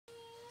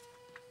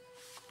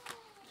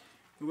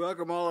We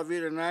welcome all of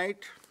you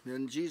tonight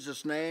in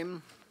Jesus'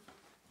 name.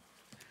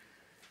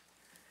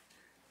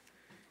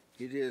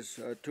 It is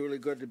truly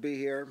good to be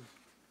here.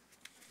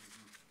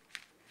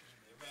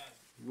 Amen.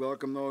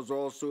 Welcome those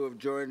also who have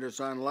joined us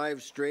on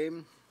live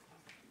stream.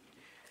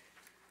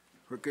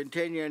 We're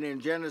continuing in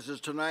Genesis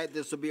tonight.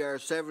 This will be our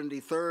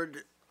 73rd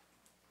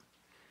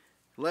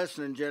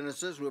lesson in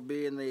Genesis. We'll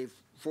be in the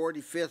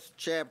 45th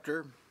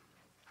chapter,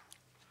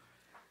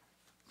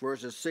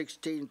 verses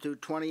 16 through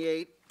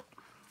 28.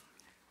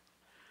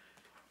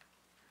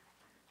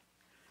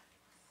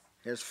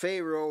 As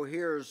Pharaoh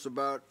hears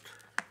about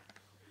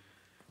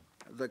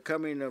the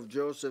coming of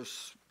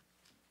Joseph's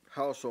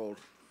household.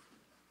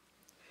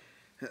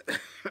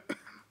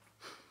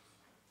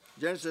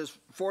 Genesis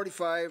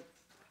 45,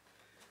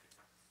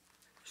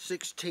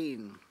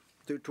 16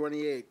 through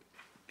 28.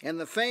 And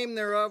the fame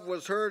thereof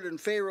was heard in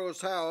Pharaoh's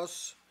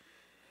house,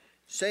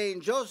 saying,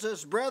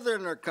 Joseph's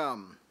brethren are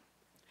come.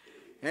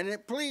 And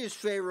it pleased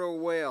Pharaoh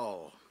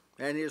well,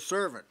 and his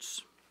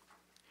servants.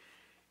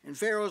 And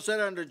Pharaoh said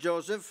unto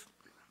Joseph,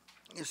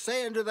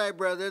 Say unto thy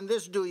brethren,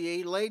 this do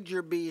ye, lade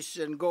your beasts,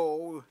 and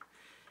go,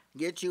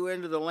 get you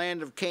into the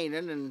land of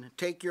Canaan, and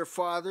take your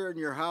father and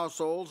your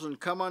households, and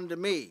come unto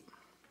me.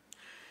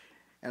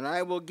 And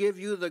I will give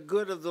you the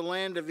good of the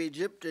land of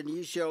Egypt, and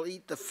ye shall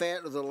eat the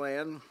fat of the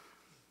land.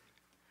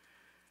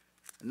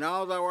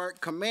 Now thou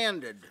art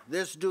commanded,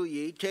 this do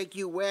ye, take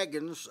you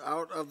wagons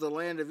out of the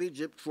land of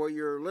Egypt for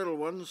your little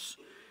ones,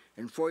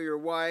 and for your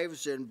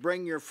wives, and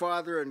bring your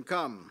father, and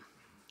come.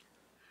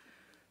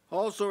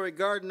 Also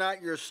regard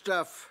not your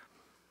stuff,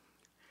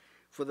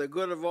 for the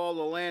good of all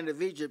the land of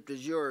Egypt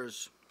is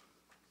yours.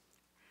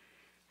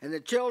 And the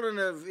children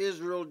of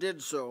Israel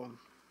did so.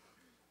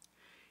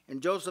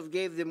 And Joseph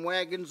gave them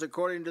wagons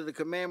according to the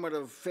commandment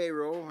of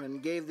Pharaoh,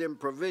 and gave them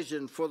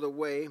provision for the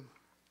way.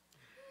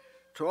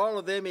 To all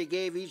of them he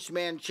gave each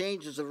man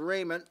changes of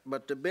raiment,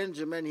 but to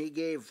Benjamin he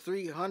gave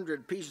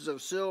 300 pieces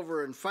of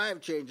silver and 5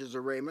 changes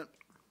of raiment.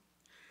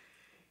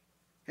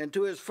 And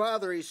to his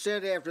father he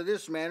sent after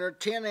this manner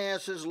 10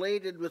 asses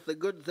laden with the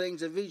good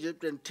things of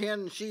Egypt, and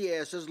 10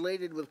 she-asses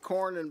laden with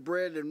corn and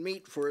bread and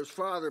meat for his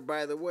father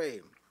by the way.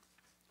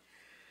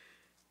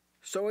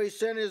 So he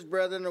sent his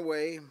brethren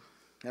away,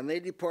 and they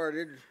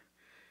departed.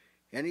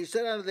 And he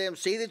said unto them,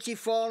 See that ye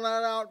fall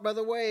not out by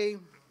the way.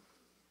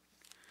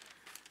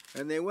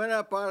 And they went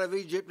up out of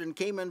Egypt, and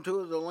came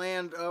into the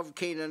land of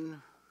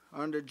Canaan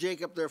unto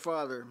Jacob their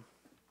father,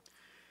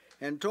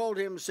 and told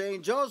him,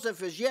 saying,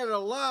 Joseph is yet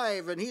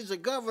alive, and he's a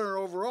governor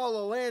over all the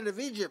land of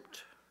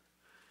Egypt.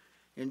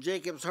 And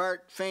Jacob's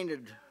heart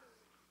fainted,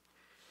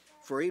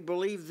 for he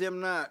believed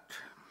them not.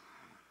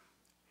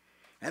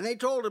 And they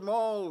told him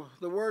all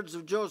the words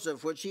of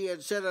Joseph, which he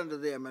had said unto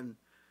them. And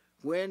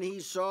when he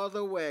saw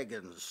the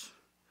wagons,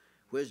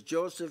 which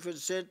Joseph had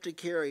sent to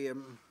carry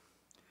him,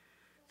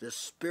 the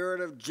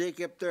spirit of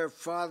Jacob their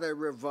father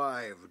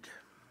revived.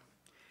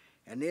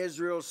 And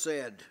Israel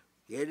said,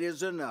 It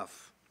is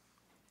enough.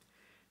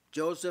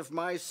 Joseph,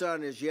 my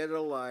son, is yet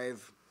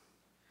alive.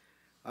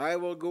 I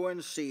will go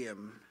and see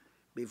him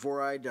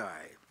before I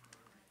die.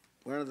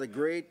 One of the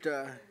great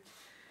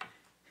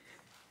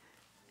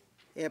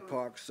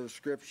epochs of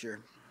Scripture.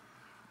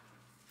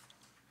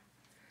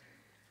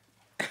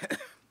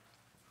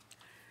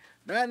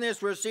 Now in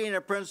this we're seeing a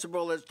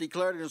principle that's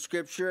declared in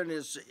Scripture and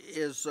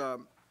is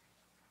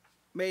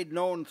made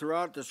known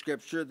throughout the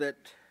Scripture, that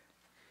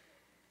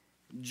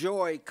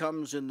joy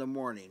comes in the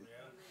morning.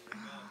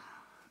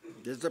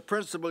 There's a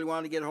principle you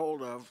want to get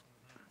hold of.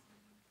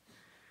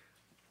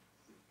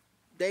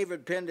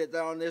 David penned it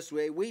down this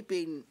way: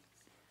 weeping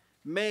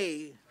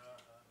may,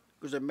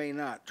 because it may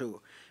not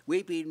too,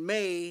 weeping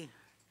may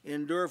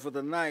endure for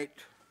the night,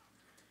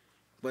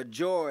 but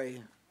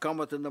joy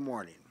cometh in the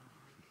morning.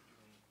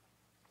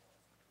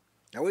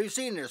 Now we've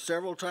seen this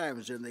several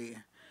times in the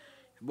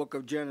book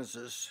of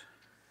Genesis.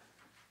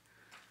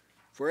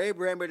 For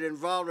Abraham, it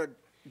involved a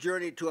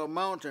journey to a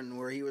mountain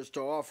where he was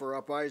to offer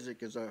up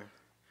Isaac as a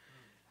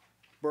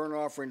burnt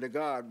offering to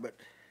God, but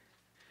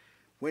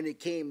when he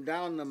came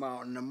down the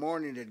mountain, the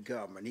morning had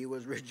come, and he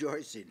was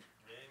rejoicing.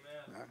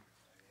 Amen.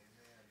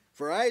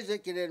 For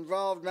Isaac, it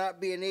involved not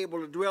being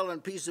able to dwell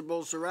in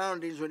peaceable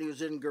surroundings when he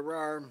was in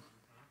Gerar,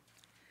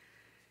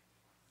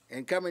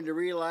 and coming to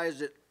realize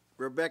that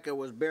Rebekah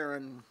was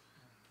barren.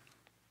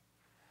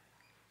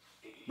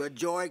 But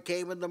joy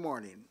came in the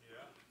morning.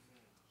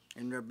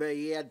 Yeah. And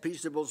he had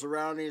peaceable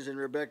surroundings, and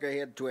Rebekah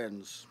had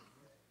twins.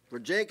 For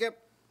Jacob,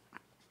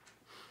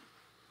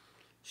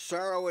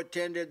 sorrow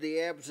attended the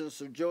absence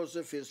of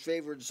Joseph, his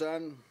favored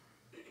son.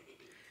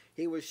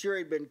 He was sure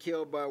he'd been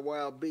killed by a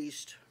wild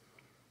beast.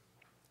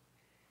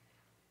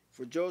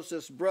 For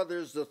Joseph's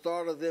brothers, the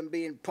thought of them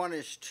being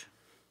punished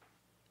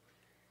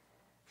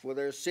for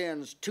their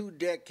sins 2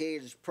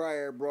 decades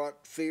prior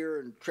brought fear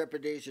and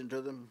trepidation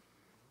to them.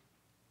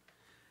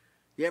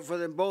 Yet for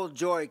them both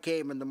joy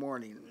came in the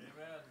morning.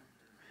 Amen.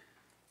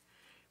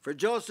 For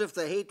Joseph,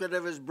 the hatred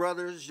of his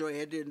brothers, he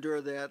had to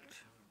endure that.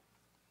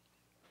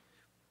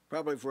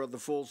 Probably for the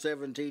full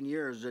 17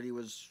 years that he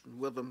was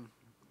with them.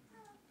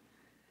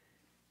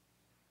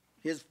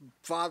 His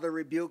father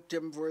rebuked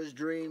him for his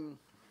dream.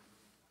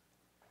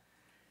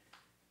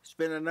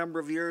 Spent a number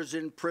of years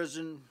in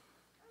prison,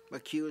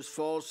 accused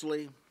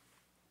falsely.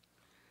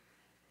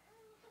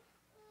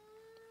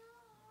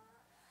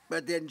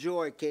 But then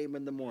joy came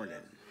in the morning.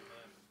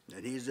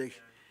 And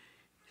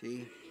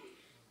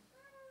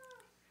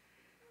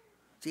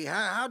see,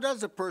 how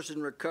does a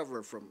person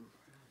recover from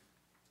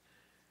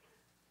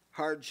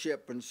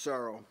hardship and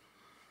sorrow?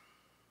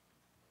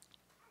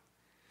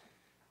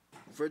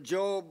 For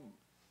Job,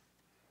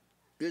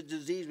 his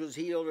disease was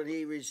healed and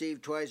he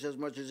received twice as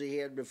much as he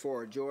had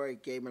before. Joy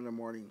came in the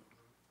morning.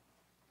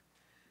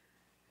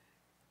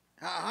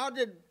 How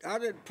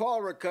did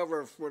Paul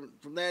recover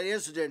from that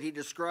incident he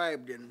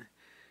described in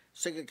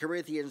 2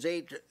 Corinthians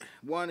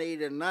 1,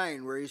 8, and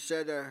 9, where he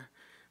said,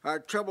 our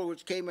trouble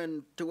which came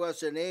into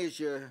us in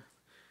Asia,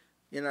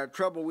 in our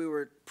trouble we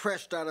were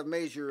pressed out of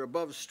measure,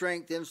 above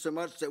strength,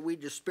 insomuch that we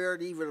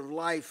despaired even of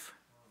life.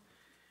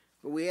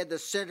 But we had the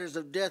sentence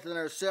of death in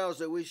ourselves,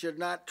 that we should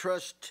not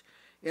trust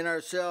in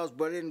ourselves,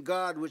 but in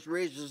God which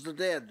raises the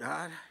dead.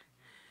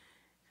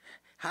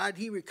 How did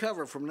he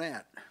recover from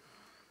that?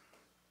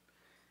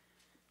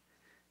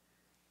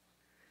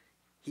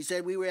 He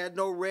said we had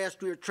no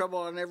rest, we were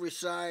troubled on every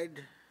side.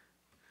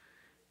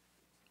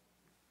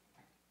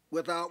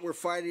 Without were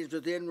fightings,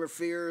 within were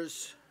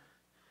fears.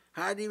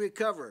 How did he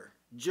recover?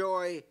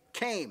 Joy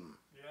came.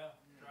 Yeah,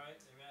 right,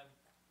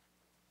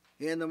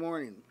 amen. In the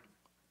morning.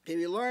 Can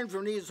we learn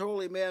from these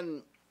holy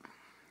men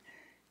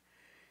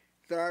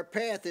that our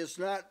path is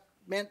not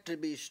meant to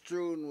be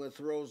strewn with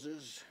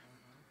roses,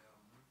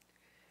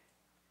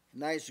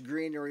 nice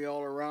greenery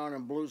all around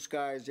and blue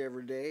skies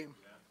every day.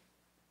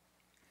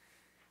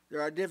 There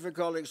are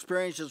difficult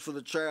experiences for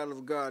the child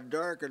of God,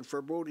 dark and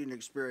foreboding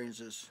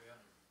experiences.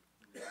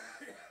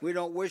 We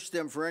don't wish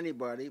them for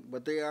anybody,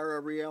 but they are a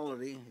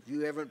reality. If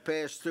you haven't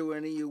passed through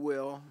any, you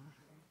will.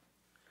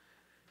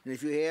 And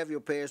if you have,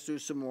 you'll pass through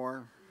some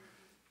more.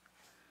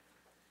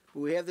 But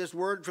we have this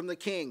word from the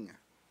King.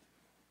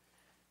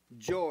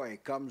 Joy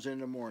comes in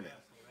the morning.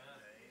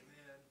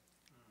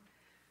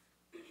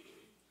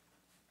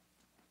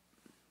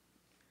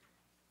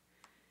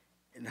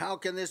 And how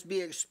can this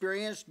be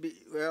experienced?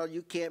 Well,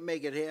 you can't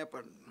make it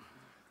happen.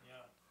 Yeah.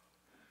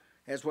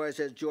 That's why it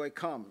says joy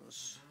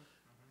comes.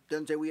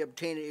 Doesn't say we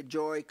obtain it,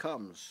 joy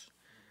comes.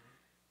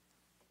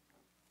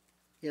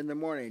 In the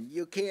morning.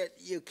 You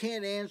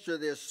can't answer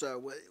this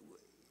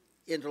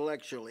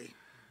intellectually.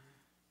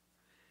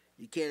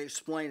 You can't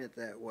explain it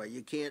that way.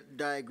 You can't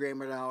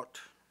diagram it out.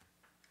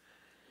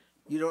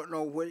 You don't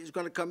know when it's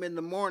going to come in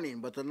the morning,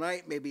 but the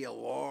night may be a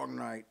long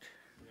night.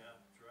 Yeah,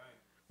 that's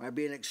right. Might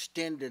be an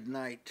extended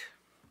night.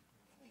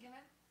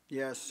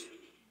 Yes.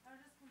 I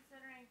was just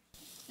considering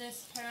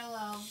this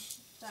parallel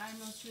that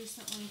I most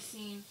recently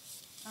seen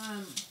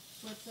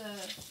with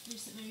the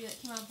recent movie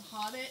that came out, The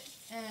Hobbit,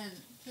 and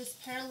this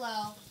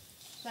parallel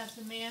that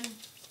the man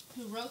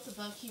who wrote the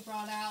book, he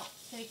brought out.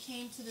 They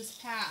came to this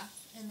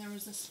path, and there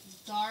was this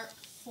dark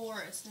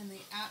forest, and the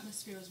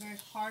atmosphere was very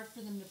hard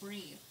for them to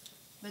breathe,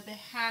 but they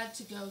had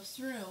to go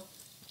through,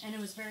 and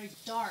it was very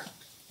dark,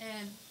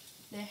 and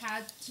they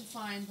had to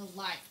find the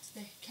light.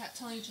 They kept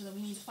telling each other,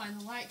 we need to find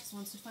the light, because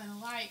once we find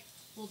the light,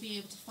 we'll be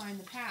able to find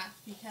the path,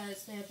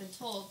 because they have been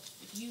told,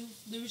 if you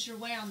lose your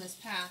way on this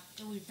path,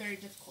 it will be very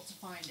difficult to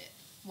find it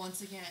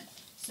once again.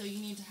 So you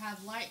need to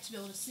have light to be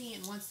able to see,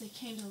 and once they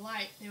came to the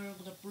light, they were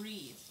able to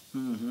breathe.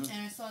 Mm-hmm.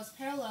 And I saw this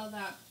parallel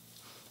that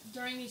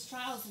during these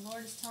trials, the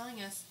Lord is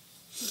telling us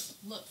to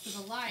look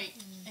for the light,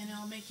 and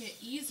it'll make it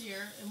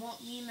easier. It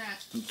won't mean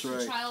that the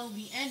trial will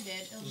be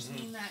ended. It'll just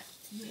mean that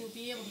you will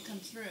be able to come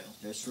through.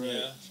 That's right.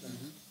 Yeah.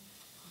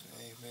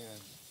 Amen.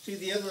 See,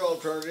 the other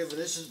alternative,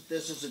 this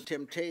is a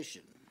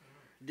temptation.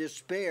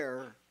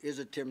 Despair is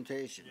a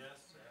temptation.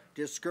 Yes.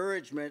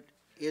 Discouragement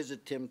is a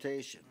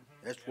temptation.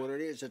 That's what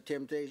it is, a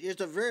temptation.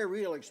 It's a very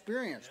real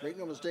experience. Make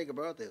no mistake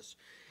about this.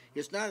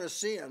 It's not a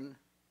sin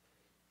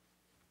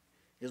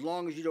as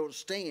long as you don't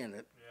stay in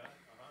it. Yeah.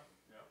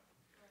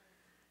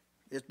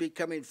 It's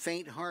becoming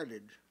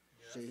faint-hearted,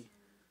 see.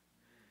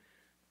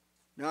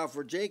 Now,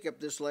 for Jacob,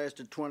 this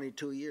lasted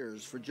 22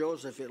 years. For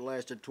Joseph, it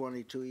lasted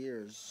 22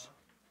 years.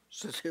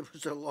 So it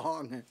was a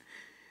long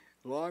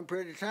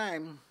period of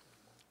time.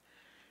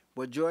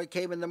 But joy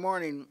came in the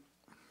morning,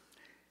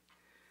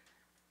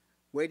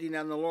 waiting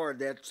on the Lord.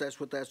 That's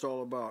what that's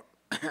all about.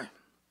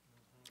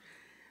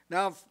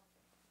 Now,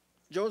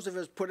 Joseph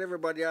has put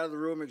everybody out of the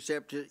room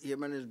except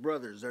him and his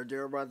brothers.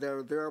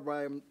 They're there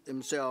by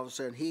themselves,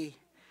 and he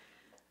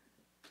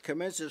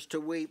commences to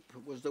weep.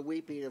 It was the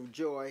weeping of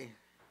joy.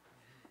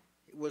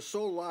 It was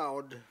so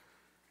loud.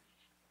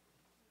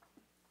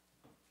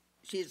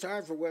 See, it's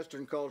hard for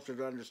Western culture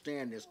to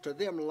understand this. To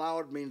them,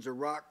 loud means a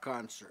rock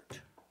concert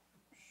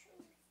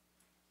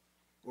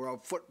or a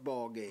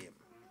football game.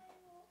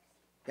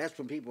 That's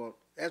what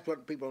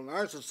people in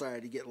our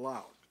society get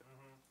loud.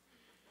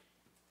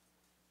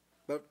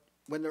 But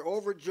when they're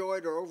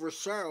overjoyed or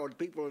oversorrowed,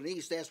 people in the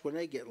East, that's when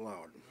they get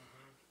loud.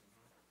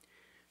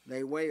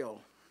 They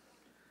wail.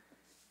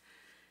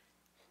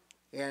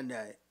 And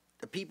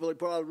the people they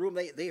put out of the room,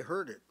 they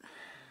heard it.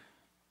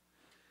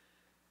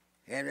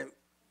 And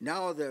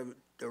now the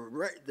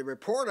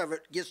report of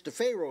it gets to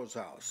Pharaoh's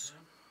house.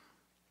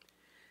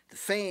 The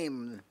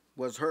fame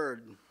was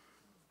heard.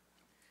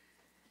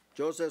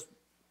 Joseph's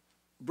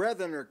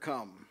brethren are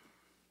come.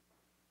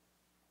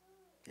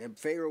 And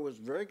Pharaoh was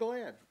very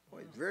glad. He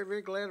was very,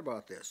 very glad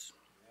about this.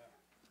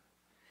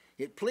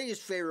 It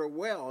pleased Pharaoh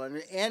well,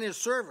 and his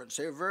servants.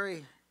 They were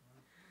very,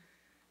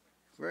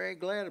 very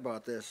glad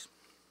about this.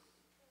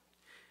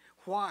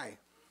 Why?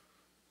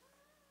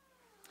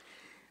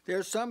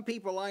 There's some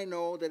people I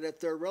know that if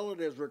their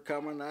relatives were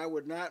coming, I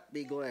would not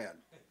be glad.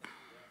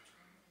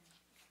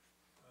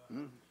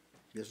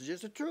 This is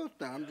just the truth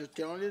now. I'm just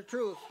telling you the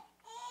truth.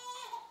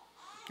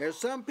 There's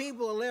some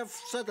people that left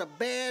such a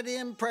bad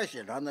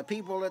impression on the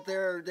people that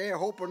they're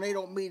hoping they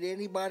don't meet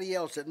anybody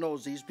else that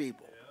knows these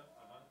people.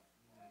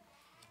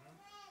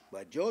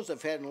 But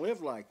Joseph hadn't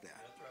lived like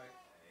that. That's right.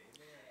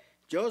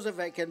 Joseph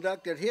had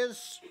conducted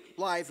his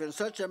life in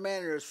such a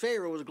manner as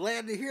Pharaoh was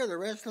glad to hear the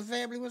rest of the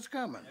family was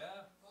coming.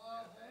 Yeah.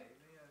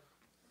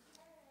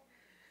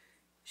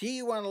 See,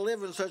 you want to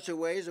live in such a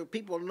way so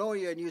people know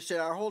you and you say,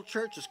 our whole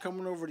church is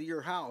coming over to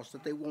your house,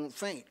 that they won't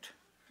faint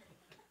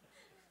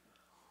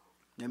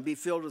and be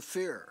filled with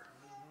fear.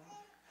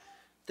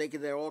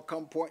 Thinking they all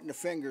come pointing the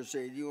finger,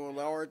 say, you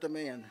thou art the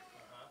man.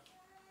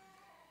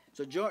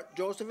 So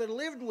Joseph had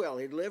lived well.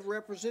 He'd lived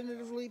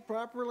representatively,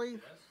 properly.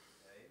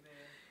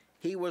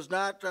 He was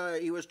not,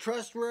 he was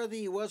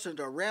trustworthy. He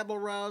wasn't a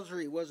rabble-rouser.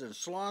 He wasn't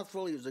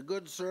slothful. He was a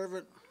good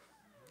servant.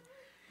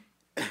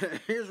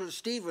 Here's what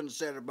Stephen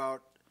said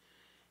about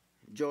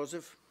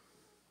Joseph.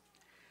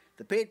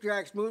 The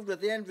patriarchs moved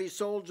with envy,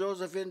 sold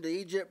Joseph into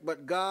Egypt,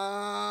 but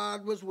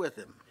God was with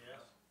him.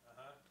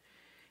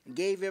 And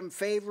gave him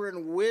favor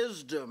and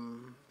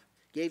wisdom.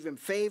 Gave him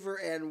favor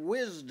and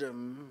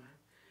wisdom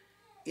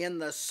in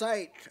the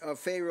sight of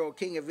Pharaoh,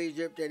 king of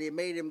Egypt, and he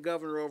made him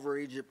governor over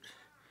Egypt,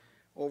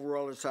 over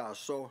all his house.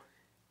 So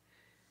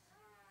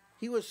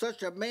he was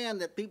such a man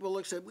that people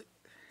looked and said,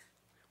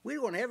 we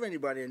don't have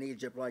anybody in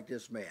Egypt like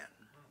this man.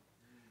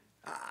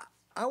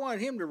 I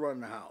want him to run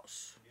the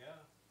house.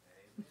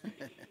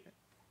 Yeah.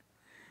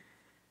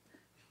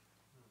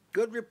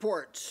 Good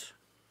reports.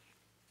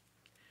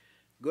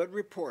 Good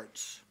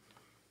reports.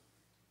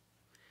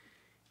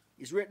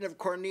 He's written of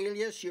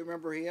Cornelius. You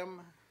remember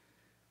him?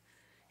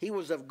 He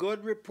was of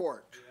good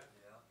report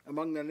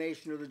among the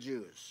nation of the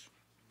Jews.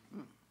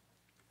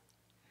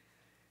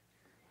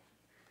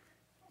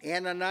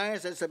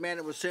 Ananias, that's the man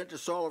that was sent to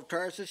Saul of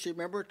Tarsus, you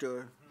remember,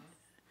 to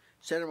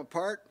set him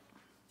apart.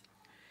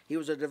 He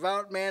was a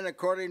devout man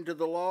according to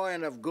the law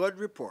and of good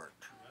report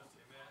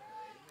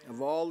of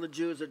all the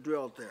Jews that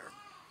dwelt there.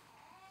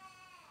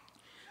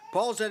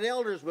 Paul said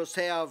elders must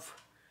have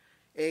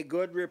a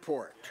good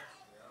report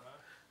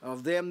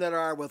of them that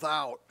are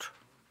without.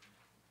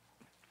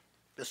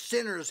 The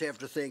sinners have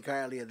to think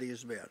highly of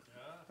these men.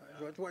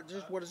 That's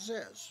what it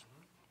says.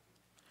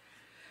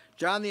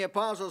 John the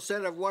Apostle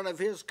said of one of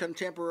his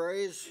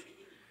contemporaries,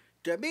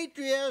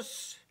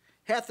 Demetrius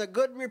hath a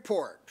good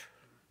report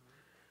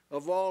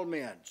of all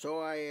men. So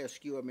I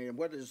ask you,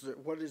 what is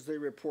the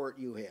report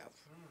you have?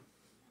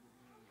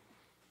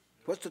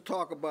 What's the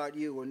talk about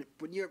you?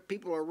 When your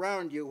people are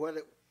around you, what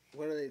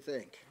do they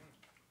think?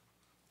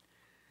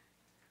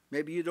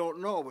 Maybe you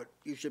don't know, but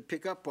you should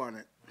pick up on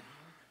it.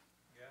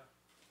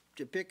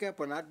 To pick up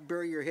on it, not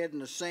bury your head in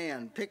the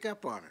sand. Pick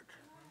up on it.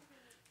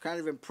 Kind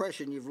of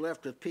impression you've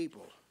left with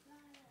people.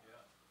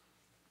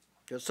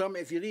 Because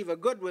if you leave a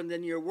good one,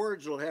 then your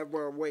words will have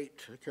more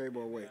weight, carry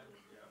more weight.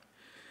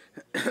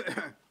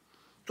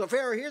 So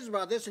Pharaoh hears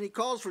about this, and he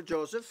calls for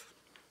Joseph.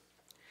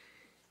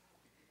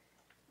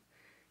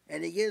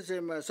 And he gives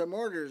him some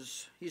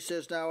orders. He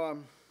says, now,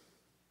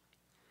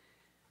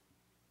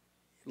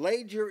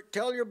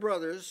 tell your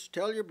brothers,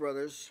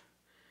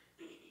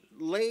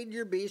 lade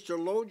your beasts or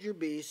load your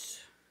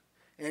beasts,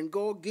 and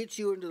go get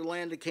you into the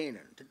land of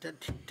Canaan.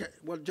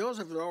 Well,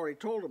 Joseph had already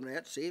told him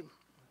that, see.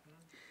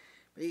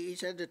 He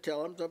said to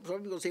tell him.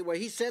 Some people say, well,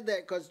 he said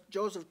that because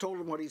Joseph told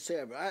him what he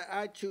said. But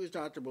I choose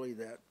not to believe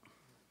that.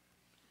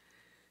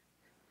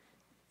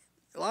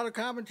 A lot of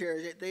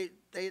commentaries,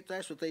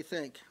 that's what they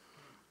think.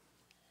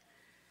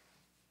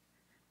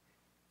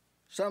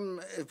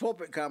 Some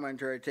pulpit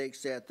commentary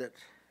takes that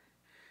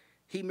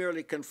he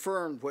merely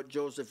confirmed what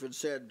Joseph had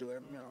said to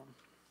him,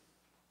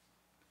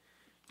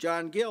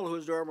 John Gill,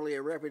 who's normally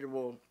a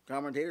reputable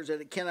commentator,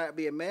 said it cannot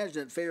be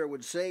imagined that Pharaoh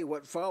would say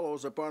what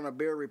follows upon a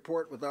bare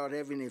report without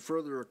having a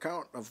further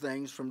account of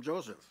things from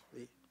Joseph.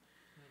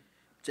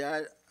 See,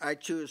 I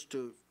choose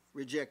to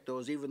reject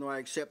those, even though I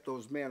accept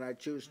those men. I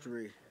choose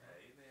to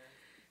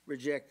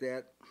reject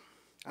that.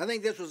 I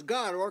think this was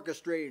God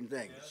orchestrating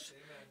things. Yes,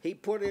 he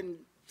put in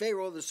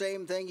Pharaoh the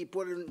same thing he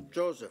put in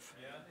Joseph.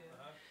 Yeah.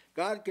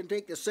 God can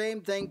take the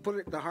same thing, put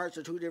it in the hearts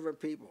of two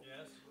different people.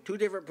 Yes. Two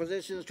different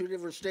positions, two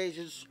different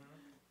stages.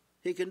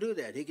 He can do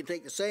that. He can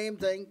take the same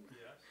thing.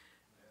 Yes.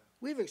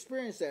 We've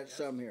experienced that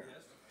some here. Yes.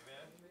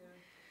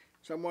 Amen.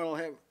 Someone will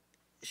have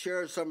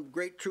shared some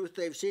great truth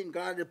they've seen.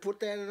 God had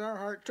put that in our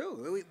heart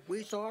too.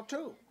 We saw it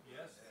too.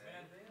 Yes.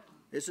 Amen.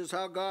 This is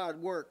how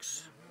God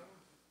works.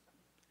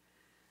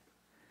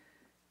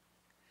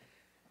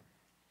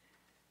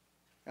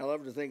 I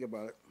love to think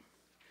about it.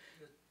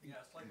 Yeah,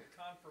 it's like a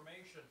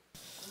confirmation.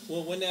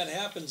 Well, when that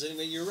happens, I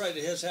mean, you're right,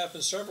 it has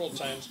happened several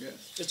times.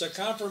 Yes. It's a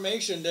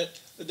confirmation that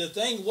the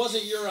thing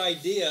wasn't your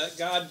idea.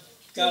 God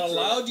That's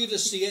allowed you to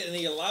see it, and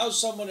He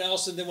allows someone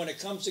else, and then when it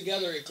comes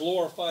together, it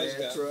glorifies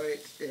That's God. right.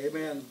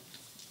 Amen.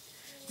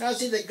 Now,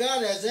 see that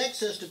God has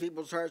access to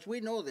people's hearts.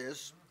 We know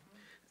this.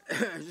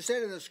 As you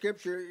said in the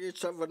scripture,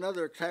 it's of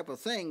another type of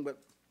thing, but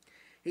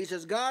He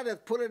says, God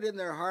hath put it in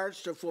their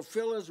hearts to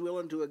fulfill His will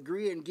and to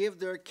agree and give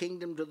their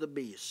kingdom to the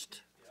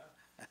beast.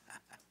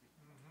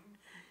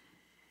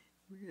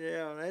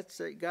 Yeah, that's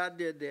it. God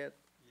did that.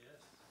 Yes.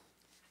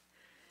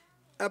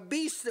 A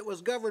beast that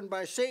was governed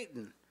by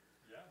Satan.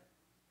 Yeah.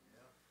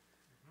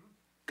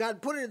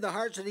 God put it in the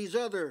hearts of these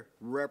other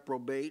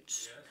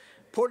reprobates. Yes.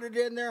 Put it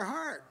in their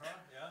heart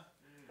Yeah.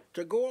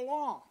 to go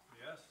along.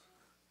 Yes.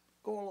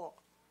 Go along.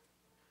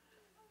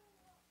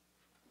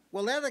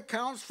 Well, that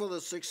accounts for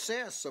the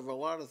success of a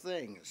lot of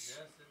things.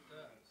 Yes, it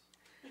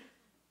does.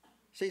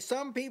 See,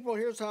 some people,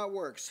 here's how it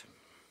works.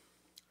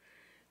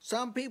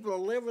 Some people are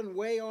living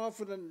way off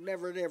in the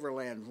never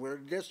land. We're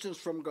a distance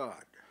from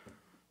God.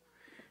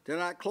 They're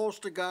not close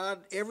to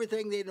God.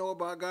 Everything they know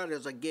about God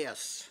is a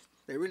guess.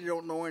 They really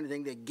don't know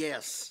anything. They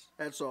guess.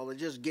 That's all. They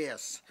just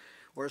guess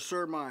or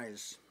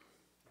surmise.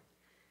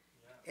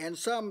 Yeah. And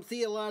some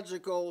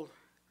theological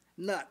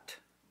nut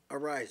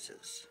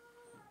arises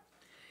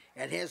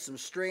and has some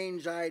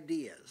strange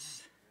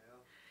ideas.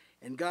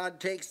 Yeah. And God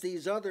takes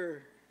these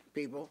other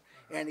people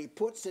and He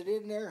puts it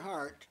in their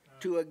heart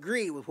to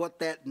agree with what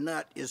that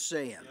nut is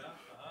saying. Yeah.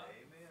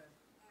 Amen.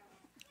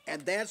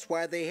 And that's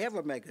why they have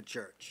a mega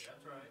church.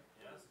 That's right.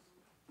 Yes.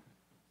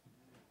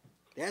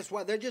 That's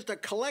why they're just a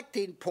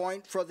collecting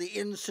point for the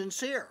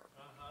insincere.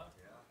 Yeah.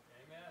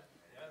 Amen.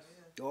 Yes.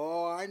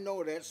 Oh, I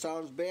know that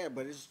sounds bad,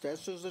 but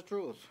that's just the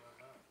truth.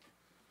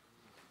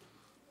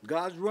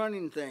 God's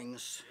running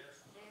things.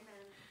 Yes.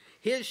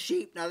 His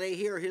sheep, now they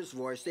hear His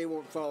voice. They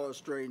won't follow a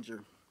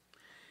stranger,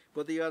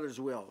 but the others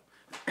will.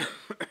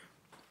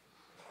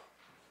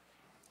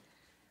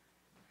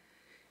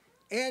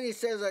 And He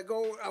says,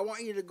 I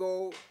want you to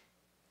go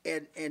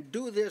and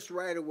do this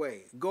right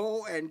away.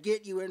 Go and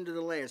get you into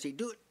the land. See,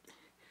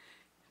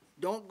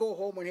 don't go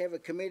home and have a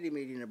committee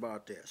meeting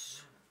about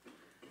this.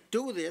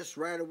 Do this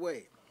right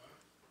away.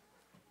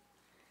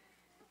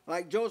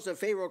 Like Joseph,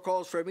 Pharaoh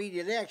calls for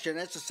immediate action.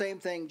 That's the same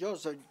thing,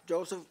 Joseph.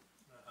 Joseph,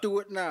 do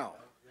it now.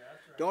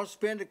 Don't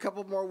spend a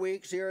couple more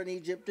weeks here in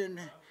Egypt and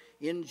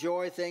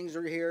enjoy things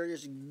are here.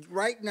 Just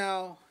right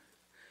now,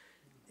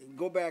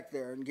 go back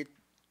there and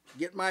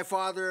get my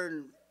father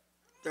and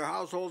their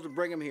households and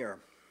bring them here.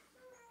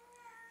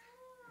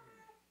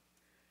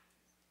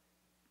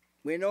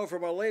 We know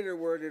from a later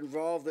word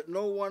involved that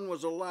no one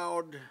was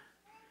allowed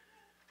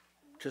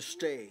to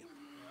stay,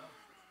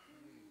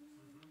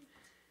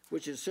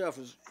 which itself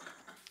is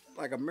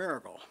like a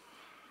miracle.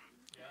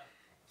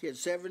 He had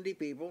 70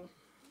 people,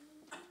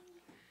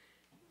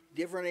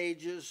 different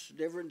ages,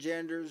 different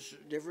genders,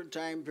 different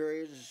time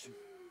periods,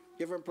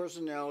 different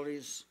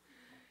personalities.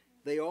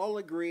 They all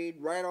agreed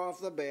right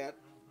off the bat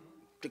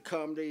to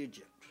come to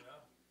Egypt.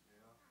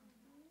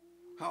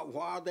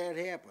 How'd that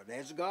happen?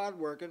 That's God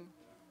working.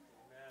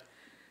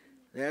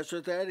 That's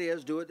what that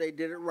is. Do it. They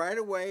did it right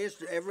away.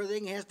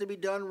 Everything has to be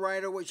done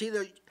right away. See,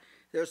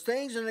 there's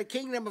things in the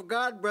kingdom of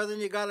God, brethren,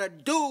 you got to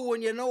do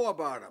when you know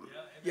about them.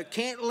 You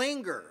can't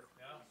linger.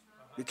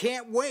 You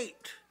can't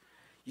wait.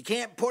 You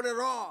can't put it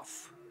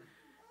off.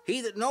 He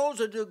that knows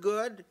to do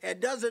good and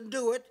doesn't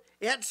do it,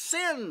 it's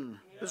sin,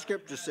 the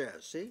scripture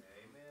says. See?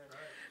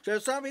 So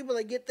some people,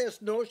 they get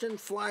this notion,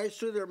 flies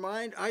through their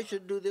mind, I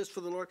should do this for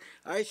the Lord,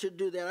 I should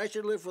do that, I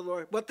should live for the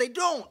Lord, but they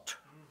don't.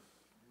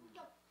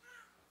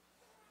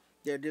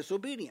 They're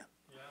disobedient.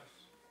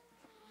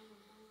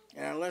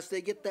 And unless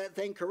they get that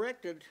thing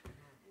corrected,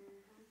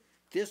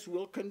 this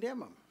will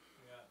condemn them.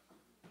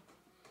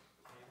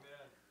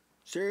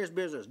 Serious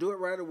business. Do it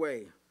right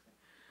away.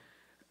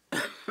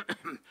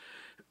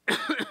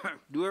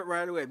 Do it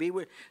right away.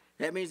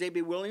 That means they'd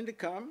be willing to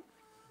come.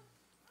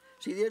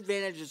 See the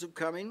advantages of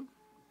coming.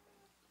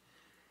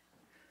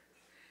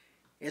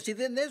 And see,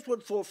 then this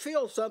would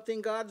fulfill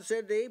something God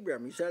said to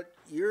Abraham. He said,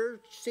 your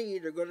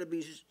seed are going to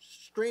be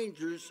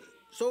strangers,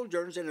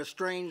 sojourners in a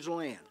strange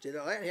land. See,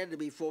 that had to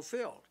be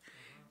fulfilled.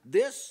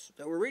 This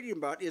that we're reading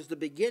about is the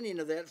beginning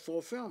of that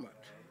fulfillment.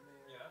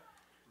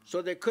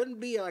 So there couldn't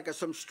be like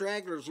some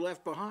stragglers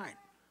left behind.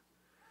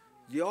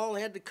 They all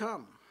had to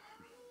come.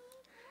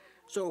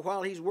 So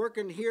while he's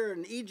working here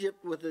in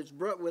Egypt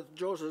with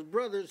Joseph's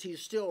brothers,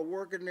 he's still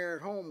working there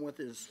at home with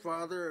his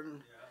father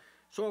and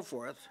so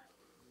forth.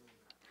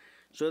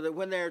 So that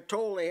when they're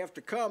told they have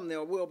to come, they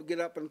will get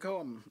up and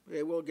come.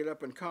 They will get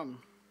up and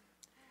come.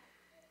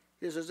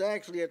 This is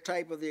actually a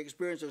type of the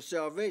experience of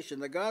salvation.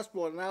 The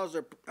gospel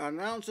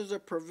announces a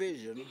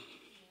provision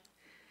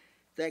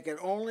that can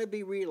only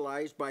be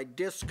realized by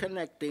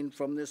disconnecting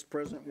from this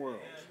present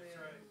world.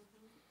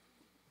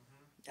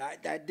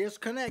 That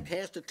disconnect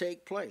has to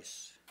take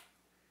place.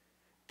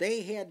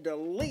 They had to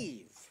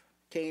leave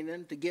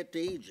Canaan to get to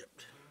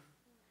Egypt.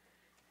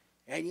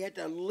 and yet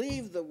to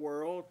leave the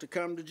world to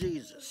come to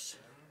Jesus.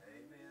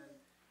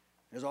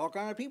 There's all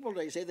kind of people,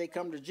 they say they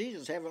come to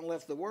Jesus, haven't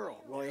left the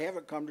world. Well, they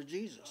haven't come to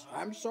Jesus.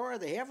 I'm sorry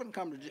they haven't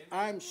come to Jesus.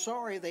 I'm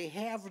sorry they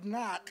have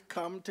not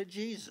come to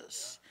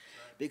Jesus.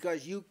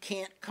 Because you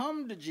can't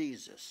come to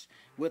Jesus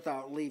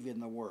without leaving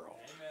the world.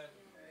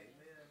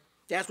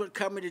 That's what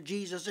coming to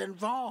Jesus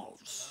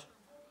involves.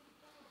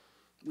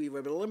 We've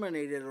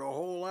eliminated a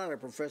whole lot of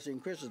professing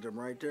Christendom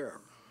right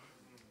there.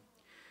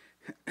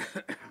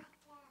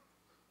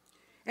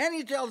 And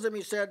he tells them,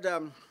 he said,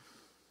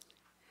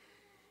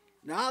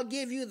 now I'll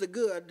give you the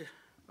good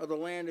of the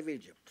land of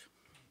Egypt.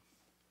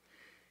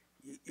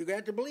 You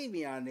got to believe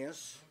me on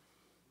this.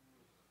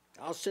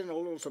 I'll send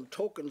some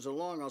tokens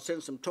along. I'll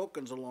send some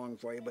tokens along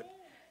for you, but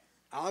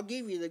I'll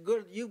give you the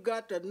good. You've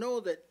got to know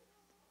that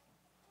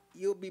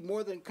you'll be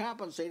more than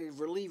compensated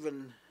for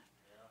leaving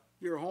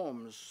your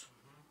homes.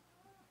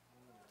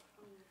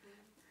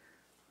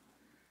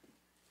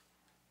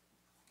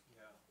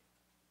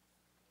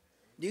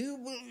 Do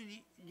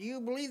you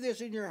believe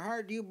this in your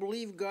heart? Do you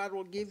believe God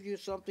will give you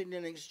something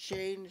in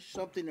exchange,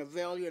 something of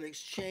value in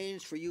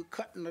exchange for you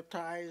cutting the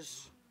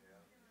ties?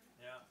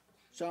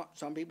 Yeah.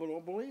 Some people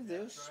don't believe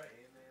this. That's right.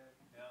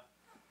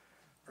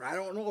 Yeah. I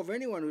don't know of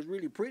anyone who's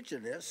really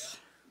preaching this,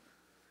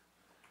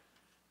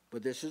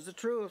 but this is the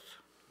truth.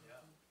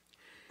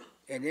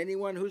 Yeah. And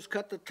anyone who's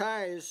cut the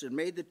ties and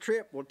made the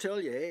trip will tell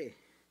you, hey,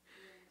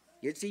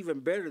 it's even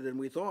better than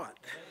we thought.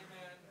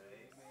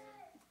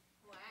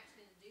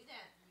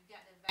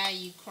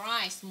 Value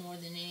Christ more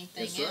than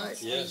anything That's else,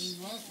 right. yes.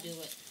 You won't do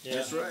it. Yeah.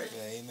 That's right.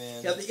 Yeah,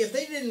 amen. Yeah, if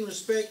they didn't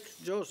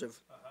respect Joseph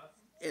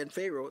and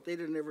Pharaoh, they'd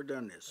have never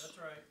done this. That's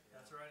right.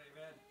 That's right.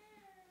 Amen.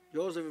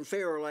 Joseph and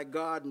Pharaoh are like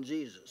God and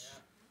Jesus.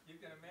 Yeah. You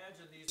can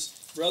imagine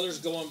these brothers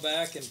going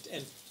back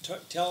and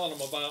telling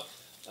them about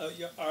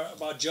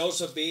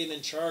Joseph being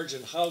in charge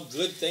and how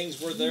good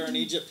things were there in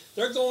Egypt.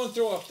 They're going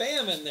through a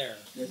famine there.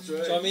 That's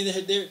right. So I mean,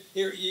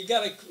 here you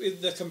got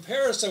the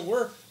comparison.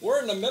 We're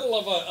in the middle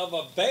of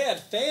a bad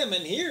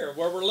famine here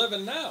where we're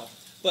living now.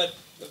 But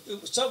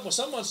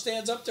someone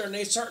stands up there and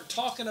they start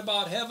talking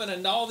about heaven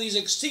and all these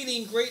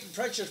exceeding great and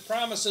precious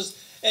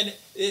promises, and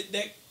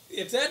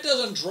if that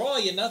doesn't draw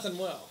you, nothing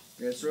will.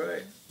 That's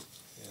right.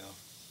 Yeah.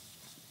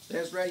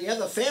 That's right. Yeah,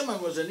 the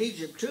famine was in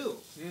Egypt too.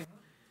 Mm-hmm.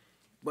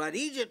 But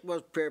Egypt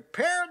was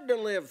prepared to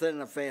live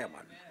in a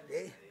famine.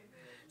 Okay?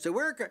 So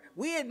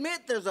we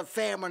admit there's a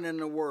famine in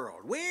the world.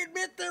 We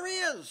admit there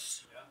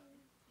is. Yeah.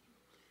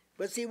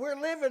 But see, we're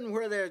living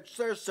where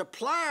there's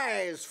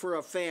supplies for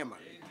a famine.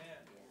 Amen.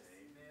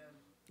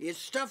 It's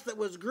stuff that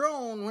was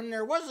grown when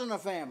there wasn't a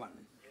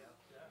famine.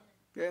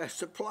 Yeah,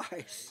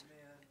 supplies.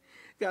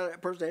 God,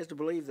 that person has to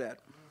believe that.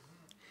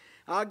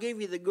 I'll give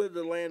you the good of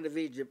the land of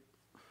Egypt.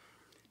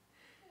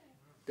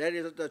 That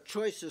is, the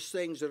choicest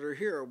things that are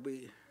here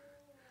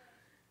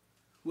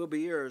will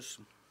be yours.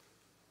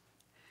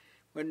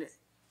 When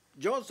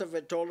Joseph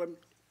had told him,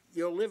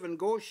 you'll live in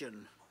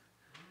Goshen.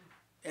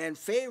 And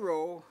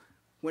Pharaoh,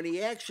 when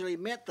he actually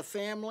met the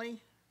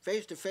family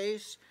face to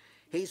face,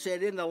 he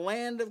said, in the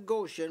land of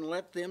Goshen,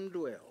 let them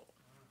dwell.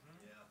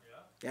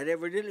 That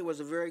evidently was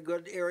a very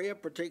good area,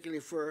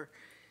 particularly for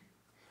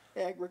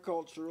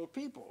agricultural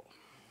people.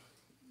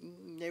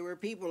 They were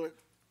people that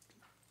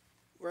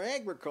were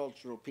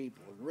agricultural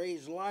people,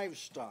 raised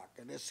livestock,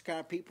 and this kind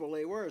of people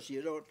they were. So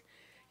you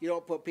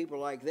don't put people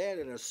like that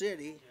in a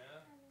city.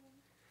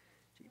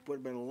 You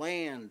put them in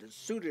land that's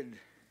suited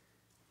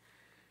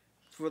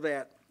for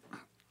that.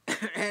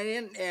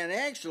 and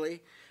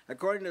actually,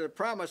 according to the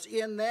promise,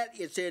 in that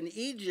it's in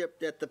Egypt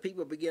that the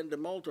people begin to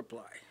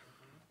multiply.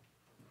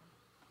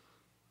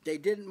 They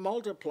didn't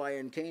multiply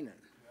in Canaan.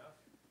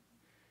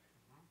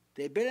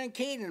 They've been in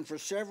Canaan for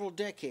several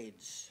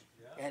decades,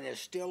 and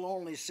it's still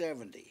only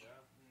 70.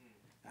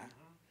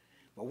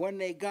 But when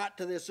they got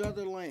to this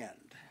other land,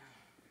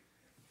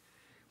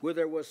 where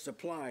there was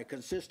supply,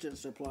 consistent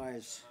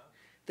supplies,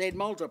 they'd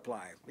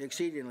multiply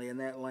exceedingly in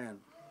that land.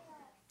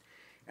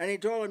 And he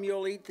told them,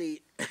 you'll eat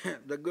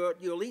the good,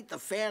 you'll eat the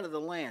fat of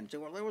the land. So,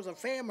 well, there was a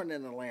famine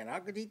in the land. How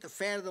could you eat the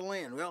fat of the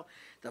land? Well,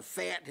 the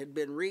fat had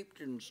been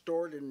reaped and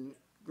stored in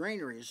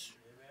granaries.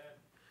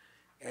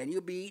 Amen. And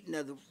you'll be eating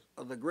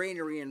of the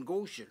granary in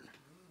Goshen.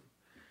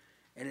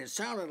 And it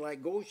sounded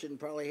like Goshen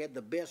probably had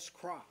the best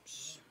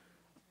crops.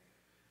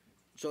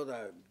 So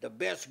the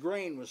best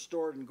grain was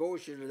stored in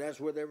Goshen, and that's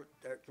where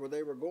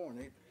they were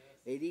going.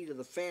 They'd eat of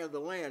the fat of the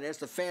land. That's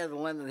the fat of the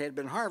land that had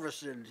been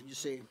harvested, you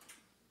see.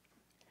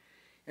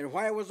 And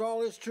why was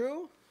all this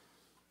true?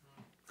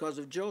 Because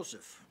of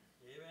Joseph.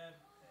 Amen.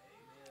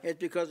 It's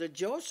because of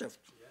Joseph.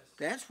 Yes.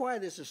 That's why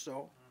this is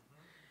so.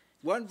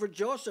 Wasn't for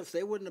Joseph,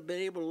 they wouldn't have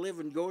been able to live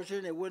in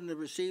Goshen. They wouldn't have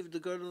received the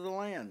good of the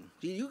land.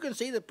 You can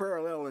see the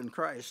parallel in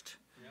Christ.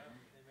 Yeah.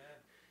 Amen.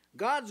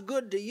 God's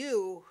good to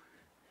you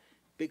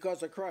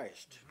because of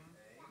Christ.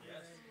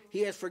 Yes. He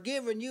has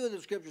forgiven you,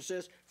 the scripture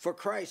says, for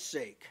Christ's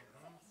sake.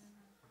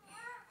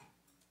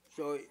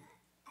 So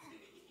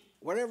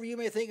whatever you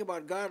may think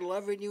about God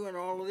loving you and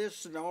all of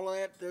this and all of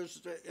that,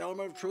 there's the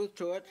element of truth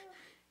to it.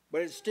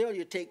 But it's still,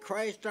 you take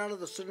Christ out of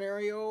the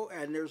scenario,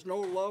 and there's no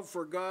love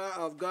for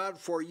God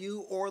for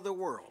you or the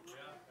world. Yeah,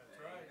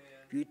 that's right.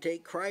 If you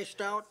take Christ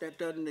out, that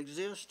doesn't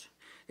exist.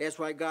 That's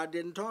why God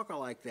didn't talk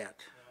like that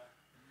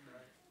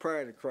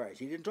prior to Christ.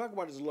 He didn't talk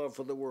about his love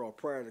for the world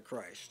prior to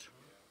Christ.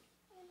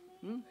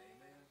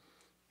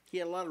 He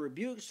had a lot of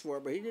rebukes for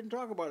it, but he didn't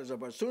talk about his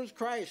love. But as soon as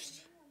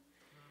Christ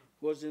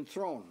was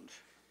enthroned,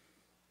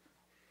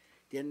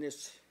 then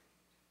this,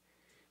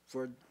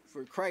 for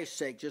Christ's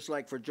sake, just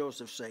like for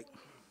Joseph's sake.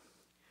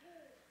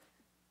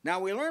 Now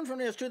we learn from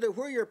this too that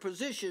where you're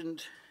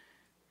positioned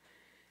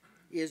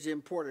is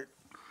important.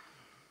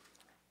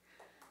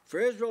 For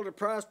Israel to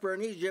prosper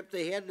in Egypt,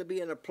 they had to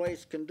be in a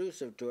place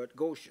conducive to it,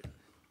 Goshen.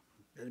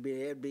 They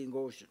had to be in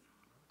Goshen.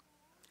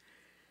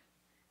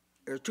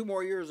 There's 2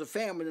 more years of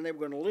famine, and they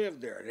were going to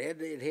live there.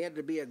 It had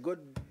to be a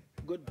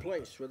good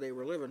place where they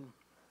were living.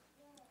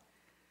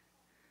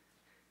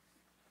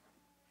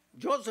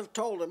 Joseph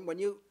told him, when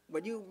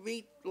you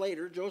meet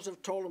later,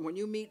 Joseph told him, when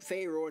you meet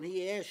Pharaoh and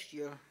he asks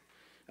you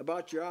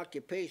about your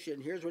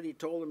occupation, here's what he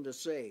told him to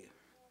say.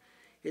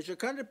 It shall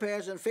come to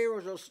pass, and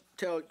Pharaoh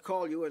shall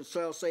call you and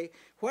shall say,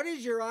 what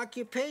is your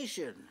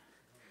occupation?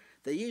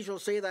 That ye shall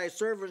say, thy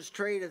servant's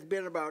trade hath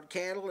been about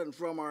cattle, and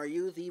from our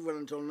youth even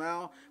until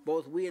now,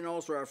 both we and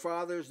also our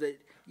fathers, that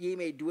ye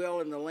may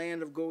dwell in the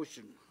land of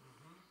Goshen.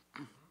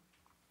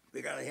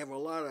 We got to have a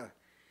lot of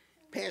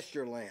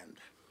pasture land.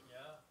 Yeah.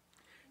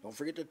 Don't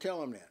forget to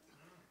tell them that.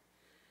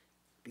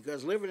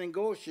 Because living in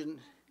Goshen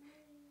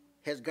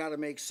has got to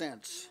make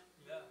sense.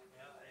 Yeah,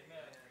 yeah,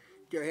 amen.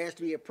 There has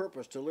to be a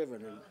purpose to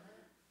living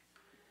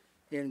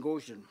in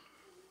Goshen.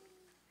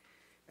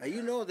 Now,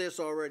 you know this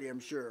already, I'm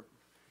sure.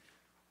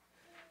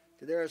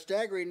 There are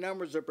staggering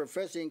numbers of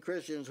professing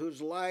Christians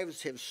whose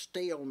lives have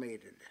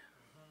stalemated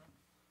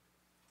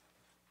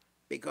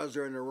because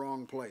they're in the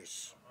wrong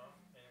place.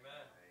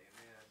 Amen.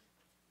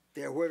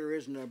 They're where there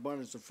isn't an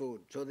abundance of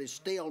food, so they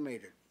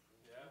stalemated.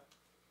 Yeah.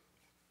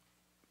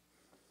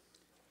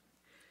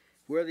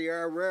 Where they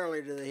are,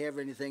 rarely do they have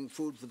anything,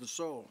 food for the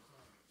soul.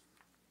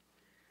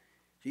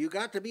 So you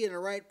got to be in the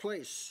right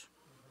place.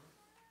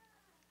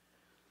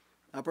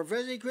 Now,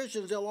 professing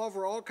Christians, they'll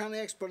offer all kind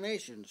of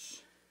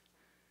explanations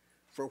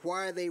for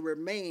why they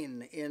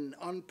remain in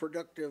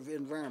unproductive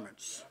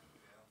environments.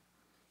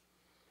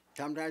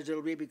 Sometimes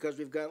it'll be because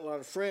we've got a lot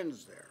of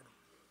friends there.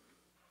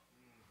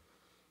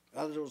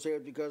 Others will say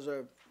it's because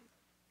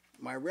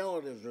my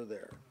relatives are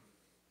there.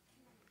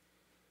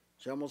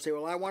 Some will say,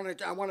 well, I want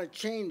to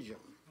change them.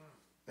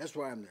 That's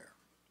why I'm there.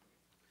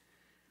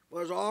 Well,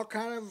 there's all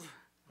kind of,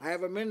 I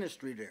have a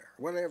ministry there,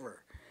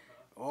 whatever.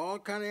 All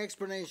kind of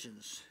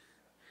explanations.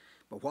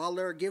 But while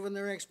they're giving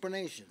their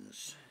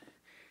explanations,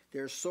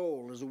 their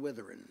soul is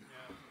withering. Yeah,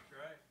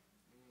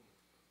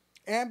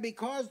 that's right. And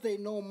because they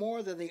know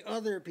more than the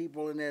other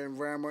people in that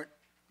environment,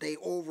 they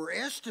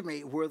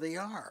overestimate where they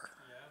are.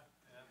 Yeah,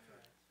 that's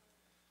right.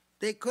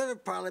 They could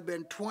have probably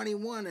been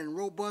 21 and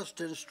robust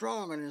and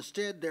strong, and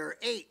instead they're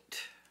 8.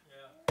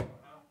 Yeah.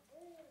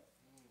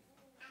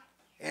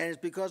 And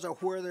it's because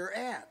of where they're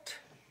at.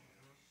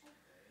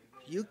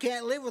 You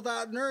can't live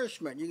without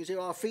nourishment. You can say,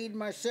 well, I'll feed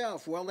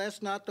myself. Well,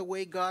 that's not the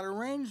way God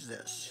arranged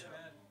this.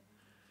 Amen.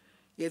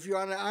 If you're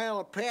on the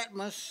Isle of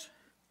Patmos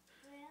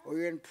or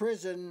you're in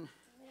prison,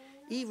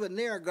 even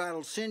there God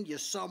will send you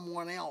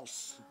someone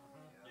else.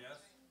 Yes.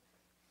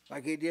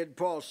 Like he did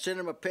Paul, send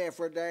him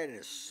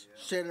Epaphroditus,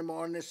 send him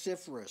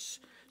Onesiphorus,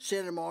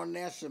 send him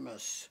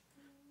Onesimus,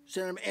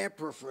 send him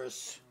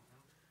Epaphras.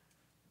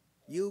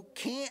 You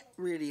can't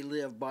really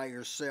live by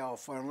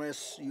yourself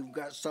unless you've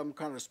got some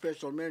kind of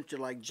special ministry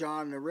like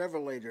John the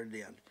Revelator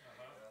did.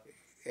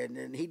 And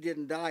then he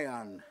didn't die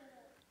on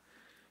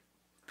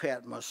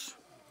Patmos.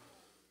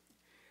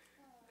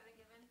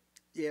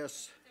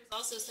 Yes. There's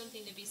also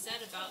something to be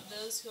said about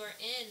those who are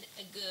in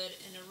a good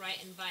and a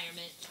right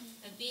environment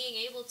of being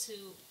able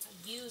to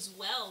use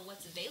well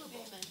what's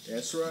available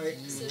That's right.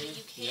 so that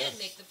you can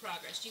make the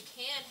progress. You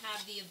can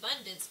have the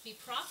abundance be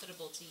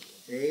profitable to you.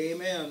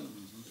 Amen.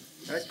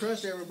 I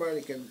trust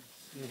everybody can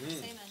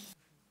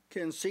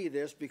see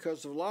this,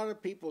 because a lot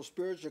of people's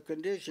spiritual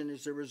condition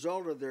is the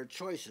result of their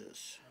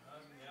choices.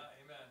 Yeah,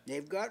 amen.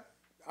 They've got,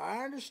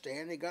 I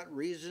understand, they got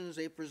reasons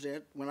they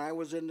present. When I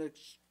was in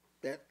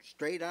that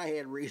straight, I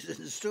had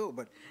reasons too,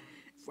 but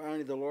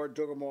finally the Lord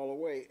took them all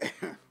away.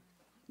 And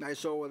I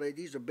saw, well,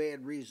 these are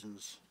bad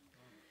reasons.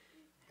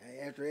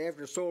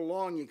 After so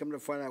long, you come to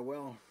find out,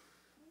 well,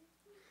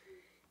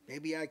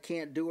 maybe I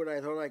can't do what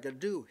I thought I could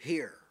do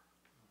here.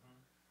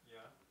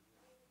 Yeah.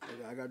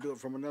 I got to do it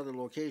from another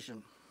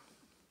location.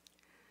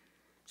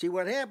 See,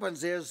 what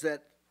happens is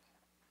that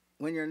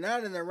when you're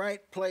not in the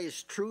right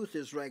place, truth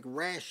is like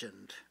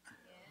rationed.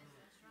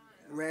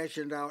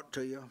 Rationed out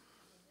to you.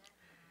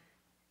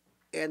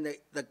 And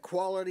the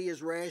quality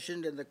is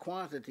rationed and the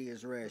quantity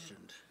is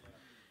rationed.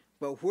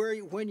 But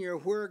when you're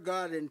where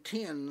God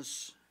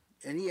intends,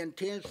 and he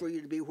intends for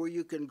you to be where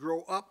you can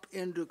grow up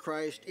into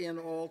Christ in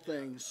all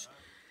things,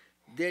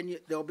 then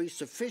there'll be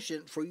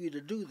sufficient for you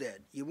to do that.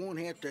 You won't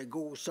have to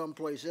go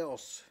someplace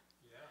else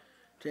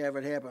to have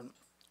it happen.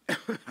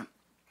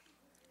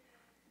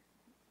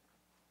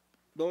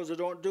 those who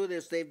don't do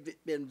this, they've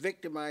been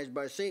victimized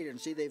by Satan.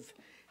 See,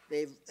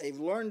 they've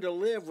learned to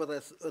live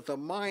with a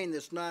mind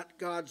that's not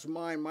God's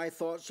mind. My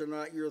thoughts are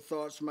not your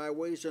thoughts. My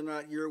ways are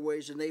not your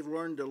ways. And they've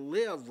learned to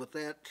live with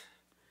that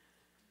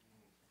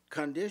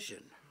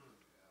condition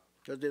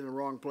because they're in the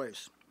wrong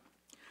place.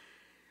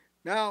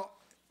 Now,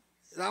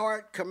 thou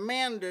art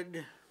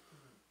commanded,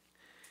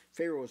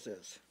 Pharaoh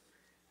says.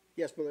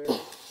 Yes, Brother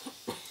Eric.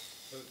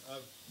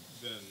 I've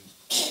been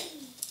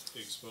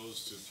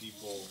exposed to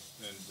people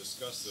and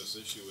discussed this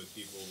issue with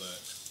people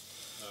that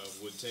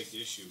would take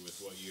issue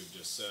with what you've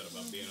just said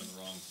about being in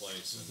the wrong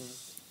place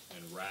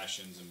and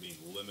rations and being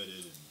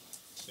limited and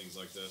things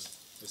like this.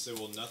 They say,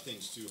 well,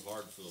 nothing's too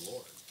hard for the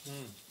Lord.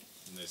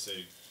 And they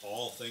say,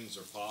 all things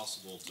are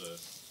possible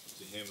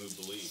to him who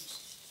believes.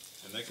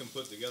 And they can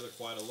put together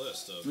quite a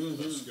list of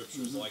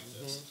scriptures like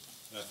this.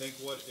 And I think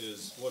what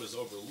is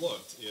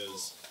overlooked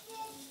is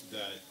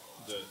that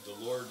the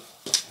Lord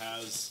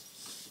has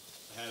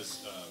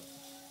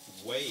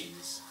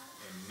ways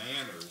and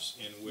manners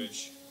in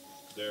which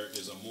there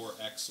is a more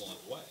excellent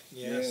way.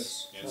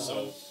 Yes. And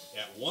so,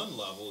 at one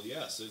level,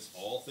 yes, it's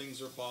all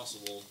things are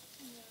possible.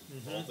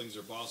 All things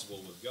are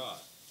possible with God,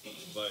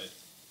 but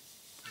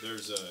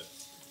there's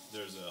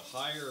a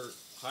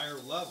higher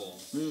level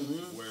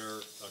where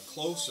a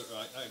closer,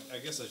 I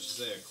guess I should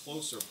say, a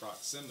closer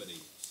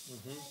proximity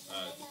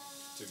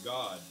to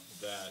God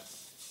that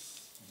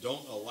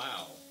don't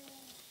allow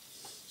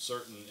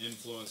certain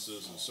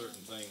influences and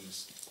certain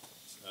things.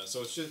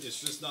 So it's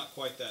just not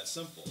quite that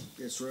simple.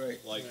 That's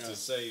right. Like to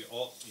say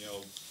all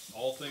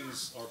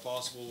things are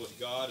possible with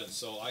God, and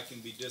so I can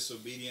be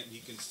disobedient and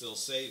He can still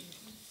save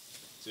me.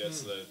 See,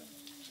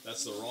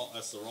 that's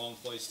the wrong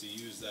place to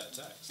use that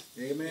text.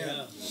 Amen.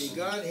 Yeah. See,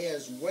 God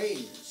has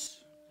ways.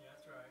 Yeah,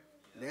 that's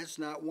right. That's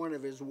not one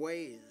of his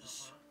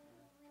ways.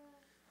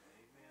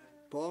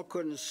 Paul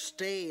couldn't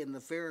stay in the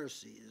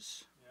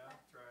Pharisees. Yeah,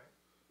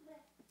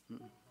 that's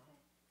right.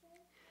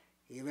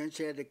 He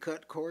eventually had to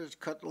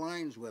cut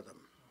lines with them.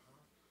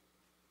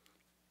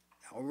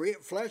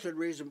 Flesh would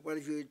reason, but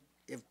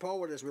if Paul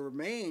would have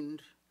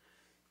remained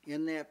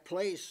in that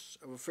place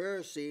of a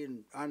Pharisee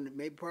and on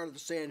maybe part of the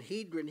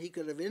Sanhedrin, he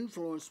could have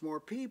influenced more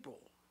people.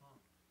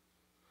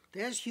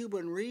 That's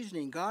human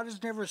reasoning. God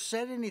has never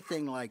said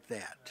anything like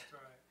that. That's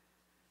right.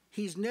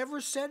 He's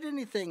never said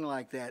anything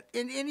like that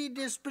in any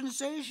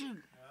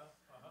dispensation.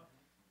 Yeah.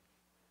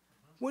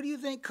 What do you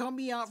think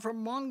coming out from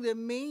among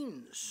them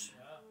means?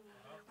 Yeah.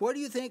 What do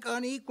you think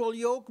unequal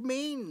yoke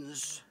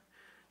means?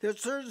 There's a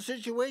certain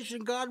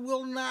situation God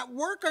will not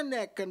work on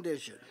that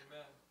condition.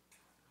 Amen.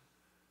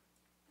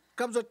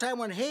 Comes a time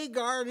when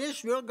Hagar and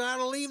Ishmael got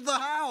to leave the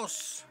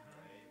house.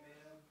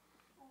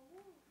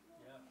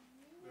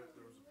 There was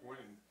a point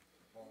in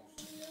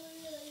Paul's,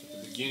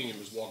 at the beginning of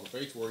his walk of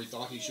faith, where he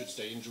thought he should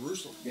stay in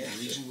Jerusalem and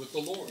reason with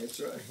the Lord.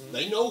 That's right.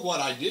 They know what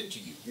I did to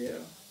you. Yeah,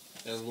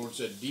 And the Lord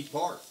said,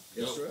 depart.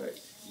 that's Go. right.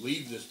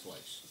 Leave this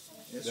place.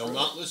 That's They'll right.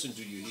 not listen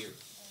to you here.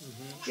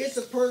 This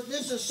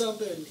is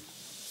something,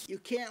 you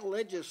can't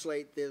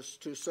legislate this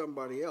to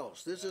somebody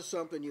else. This is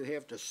something you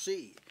have to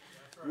see.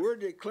 We're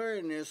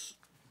declaring this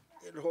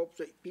in hopes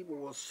that people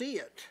will see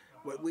it,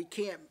 but we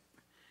can't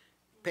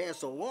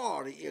pass a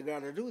law that you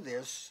got to do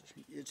this.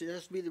 It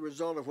has to be the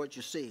result of what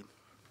you see.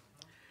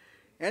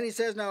 And he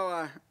says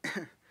now,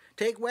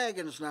 take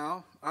wagons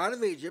now out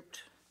of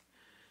Egypt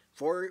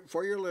for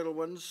your little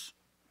ones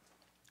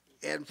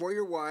and for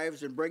your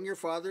wives, and bring your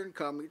father and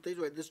come.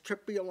 This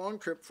trip be a long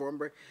trip for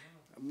them.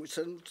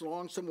 Send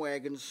along some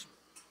wagons.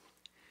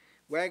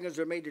 Wagons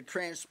are made to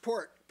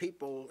transport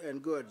people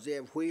and goods. They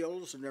have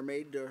wheels, and they're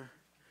made to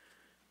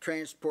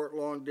transport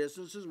long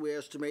distances. We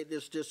estimate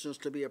this distance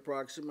to be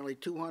approximately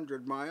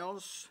 200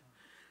 miles.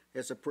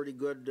 That's a pretty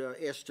good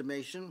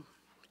estimation.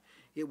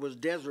 It was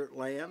desert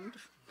land.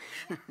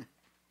 It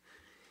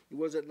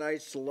wasn't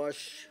nice,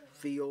 lush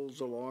fields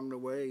along the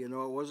way. It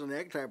wasn't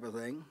that type of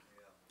thing.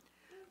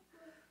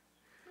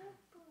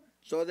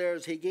 So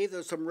he gave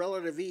them some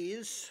relative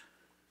ease.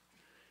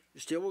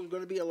 It still was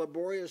going to be a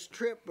laborious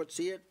trip, but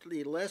see it,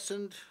 he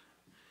lessened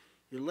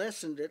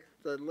it,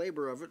 the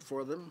labor of it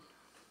for them.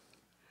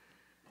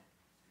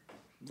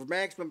 For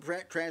maximum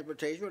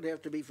transportation would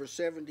have to be for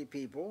 70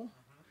 people.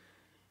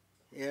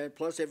 And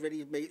plus if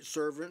any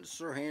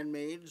servants or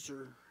handmaids,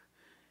 or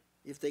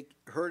if they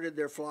herded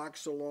their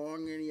flocks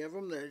along, any of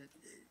them,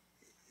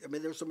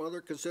 there's some other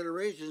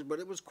considerations, but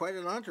it was quite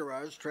an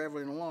entourage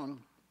traveling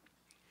along.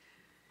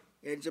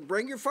 And so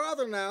bring your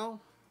father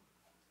now.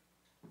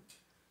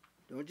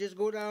 Don't just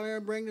go down there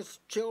and bring the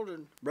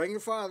children. Bring your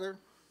father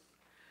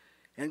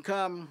and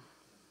come.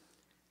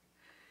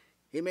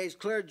 He makes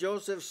clear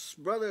Joseph's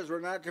brothers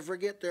were not to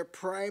forget the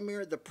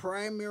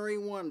primary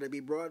one to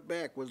be brought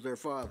back was their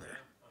father.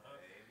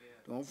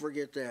 Don't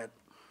forget that.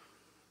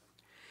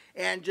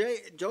 And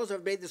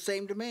Joseph made the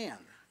same demand.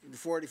 In the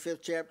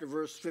 45th chapter,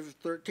 verse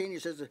 13, he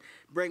says,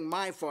 bring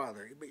my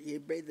father. He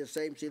made the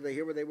same. See,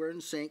 here they were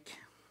in sync.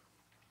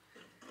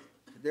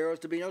 There was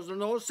to be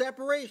no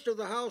separation of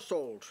the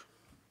household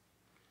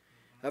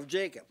of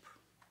Jacob,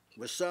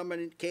 with some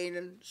in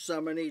Canaan,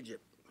 some in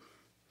Egypt.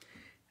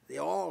 They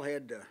all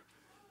had to.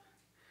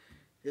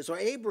 And so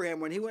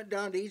Abraham, when he went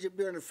down to Egypt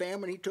during the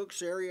famine, he took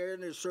Sarah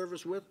in his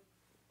service with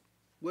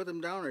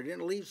him down there. He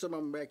didn't leave some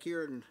of them back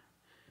here in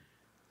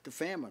the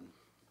famine.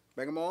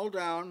 Bring them all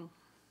down.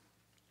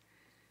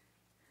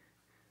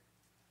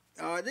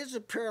 This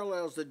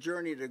parallels the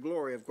journey to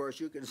glory. Of course,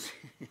 you can see,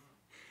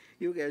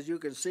 as you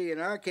can see, in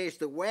our case,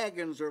 the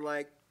wagons are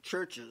like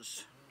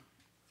churches,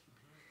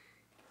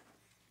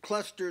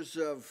 clusters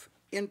of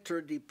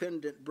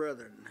interdependent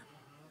brethren,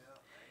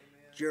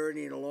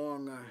 journeying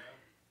along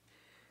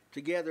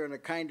together in a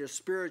kind of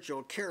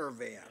spiritual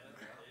caravan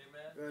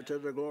to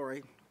the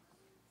glory.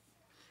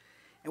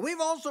 And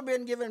we've also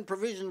been given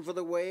provision for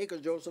the way,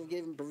 because Joseph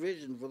gave them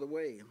provision for the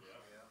way.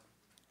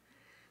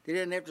 They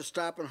didn't have to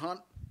stop and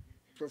hunt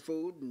for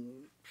food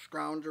and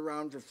scrounge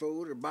around for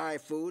food or buy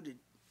food.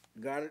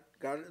 Got it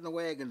in the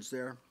wagons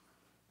there.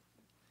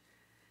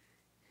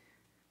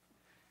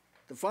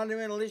 The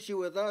fundamental issue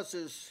with us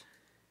is,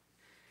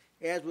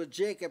 as with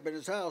Jacob and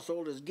his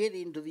household, is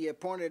getting to the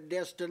appointed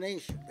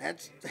destination.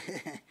 That's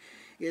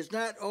it's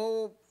not,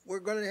 oh, we're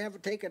going to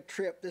take a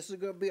trip. This is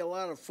going to be a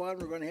lot of fun.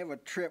 We're going to have a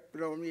trip.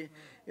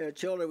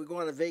 Children, we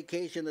go on a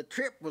vacation. The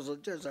trip was a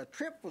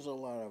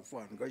lot of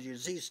fun because you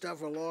see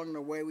stuff along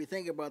the way. We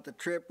think about the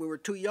trip. We were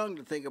too young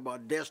to think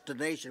about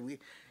destination.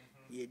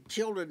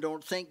 Children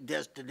don't think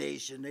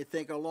destination. They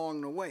think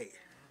along the way.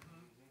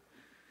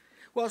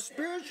 Well,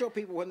 spiritual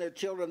people, when they're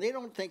children, they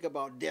don't think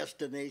about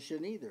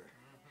destination either.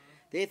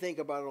 They think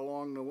about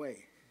along the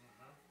way.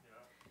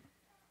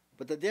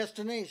 But the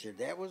destination,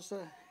 that was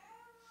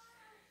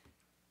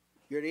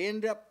you're to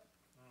end up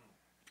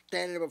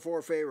standing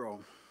before Pharaoh.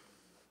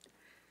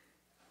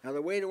 Now,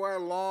 the way to our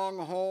long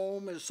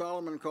home, as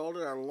Solomon called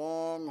it, our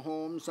long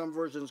home. Some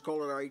versions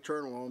call it our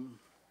eternal home.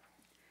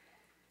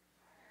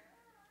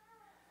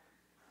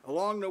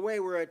 Along the way,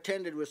 we're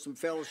attended with some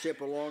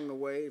fellowship along the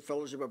way.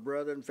 Fellowship of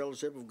brethren,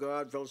 fellowship of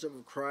God, fellowship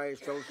of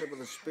Christ, fellowship of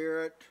the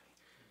Spirit.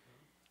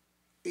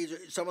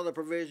 Some of the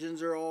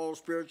provisions are all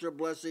spiritual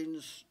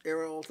blessings,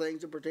 all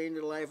things that pertain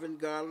to life and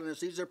godliness.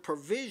 These are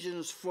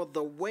provisions for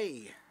the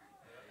way.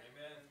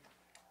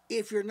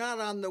 If you're not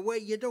on the way,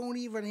 you don't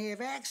even have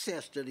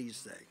access to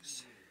these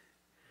things.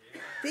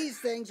 These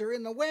things are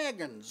in the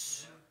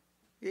wagons.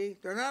 See?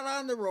 They're not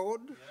on the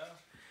road.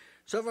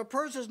 So if a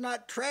person's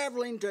not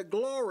traveling to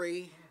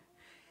glory,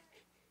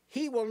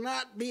 he will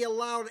not be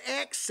allowed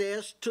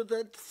access to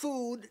the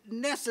food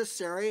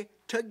necessary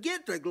to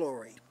get to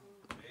glory.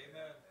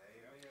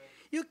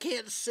 You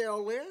can't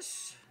sell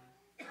this.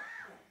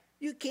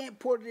 You can't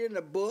put it in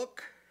a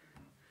book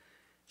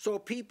so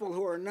people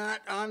who are not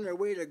on their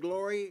way to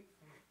glory,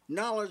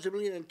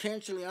 knowledgeably and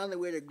intentionally on their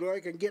way to glory,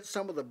 can get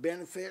some of the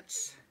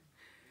benefits.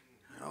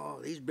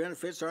 Oh, these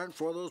benefits aren't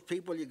for those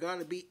people. You got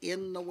to be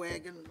in the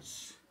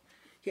wagons.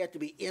 You have to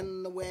be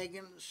in the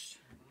wagons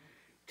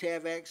to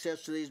have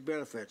access to these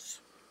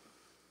benefits.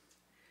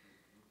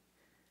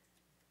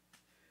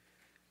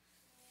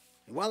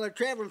 And while they're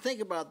traveling,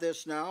 think about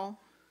this now.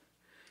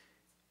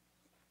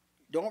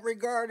 Don't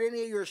regard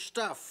any of your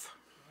stuff.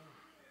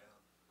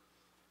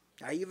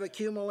 Now, you've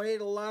accumulated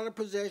a lot of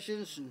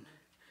possessions, and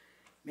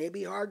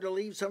maybe hard to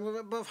leave some of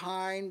it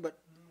behind, but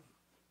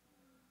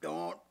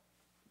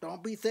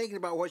don't be thinking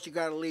about what you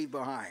got to leave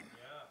behind.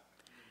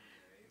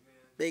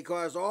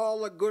 Because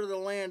all the good of the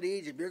land of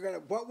Egypt,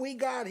 what we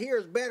got here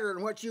is better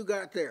than what you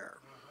got there.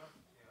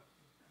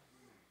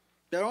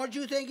 Now, don't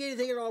you think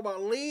anything at all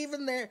about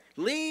leaving there.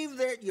 Leave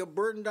there. You'll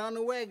burden down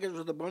the wagons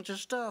with a bunch of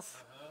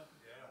stuff.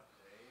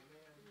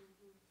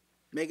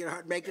 Make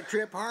the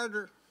trip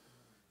harder.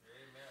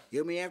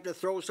 You may have to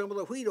throw some of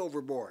the wheat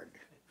overboard.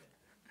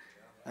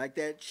 Like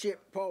that ship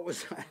Paul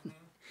was on.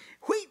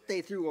 Wheat they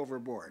threw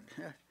overboard.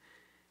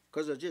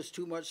 Because there's just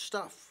too much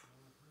stuff.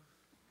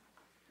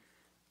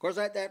 Of course,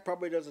 that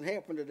probably doesn't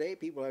happen today.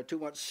 People have too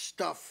much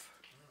stuff.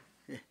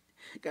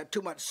 Got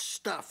too much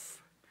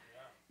stuff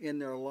in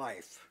their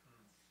life.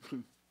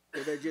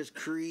 They're just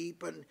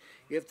creeping.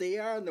 If they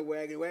are in the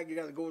wagon you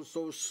got to go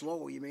so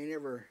slow you may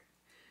never.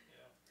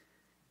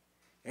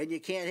 And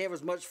you can't have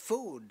as much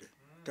food.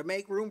 To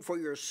make room for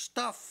your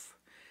stuff,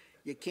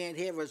 you can't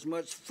have as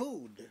much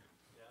food.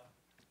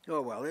 Oh,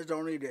 well, there's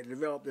no need to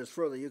develop this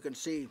further. You can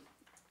see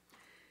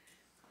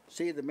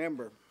the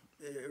member,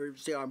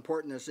 see how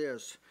important this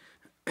is.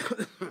 As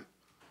you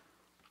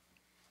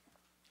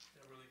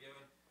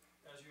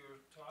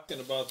were talking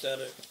about that,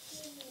 a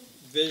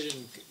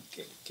vision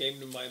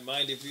came to my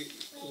mind.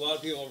 A lot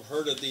of people have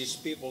heard of these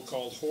people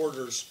called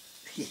hoarders.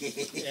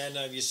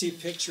 And you see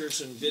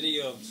pictures and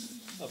video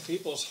of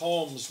people's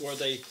homes where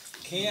they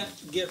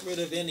can't get rid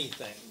of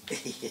anything.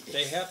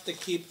 They have to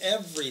keep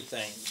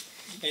everything.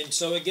 And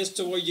so it gets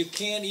to where you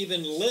can't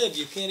even live.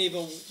 You can't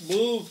even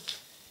move.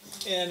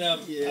 And I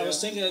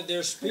was thinking that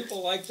there's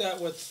people like that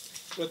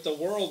with the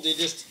world.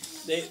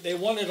 They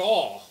want it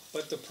all.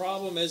 But the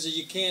problem is that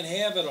you can't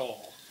have it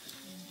all.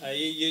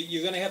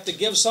 You're going to have to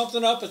give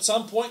something up at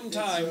some point in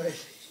time.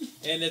 Right.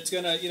 And it's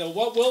going to,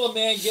 what will a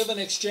man give in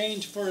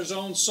exchange for his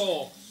own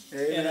soul?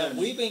 Amen. And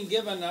we've been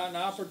given an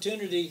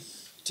opportunity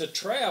to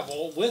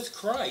travel with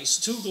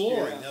Christ to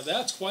glory. Yeah. Now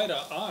that's quite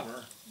an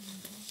honor.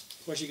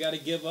 Of course, you got to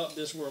give up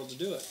this world to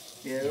do it.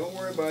 Yeah, don't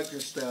worry about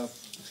your stuff.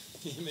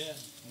 Amen.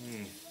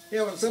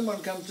 Yeah, when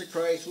someone comes to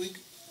Christ,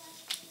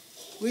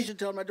 we should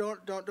tell them,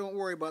 don't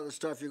worry about the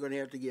stuff you're going to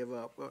have to give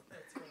up.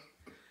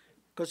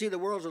 Because see, the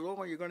world says,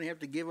 oh, you're going to have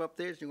to give up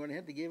this, you're going to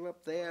have to give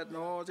up that.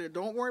 No,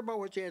 don't worry about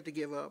what you have to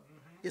give up.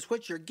 It's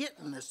what you're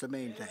getting that's the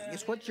main thing.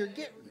 It's what you're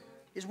getting.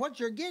 It's what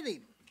you're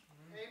getting.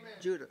 Amen.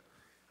 Judah.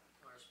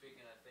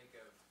 Speaking, I think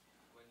of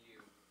when you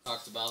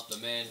talked about the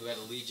man who had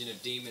a legion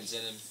of demons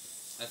in him.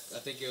 I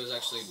think it was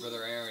actually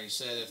Brother Aaron. He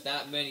said, if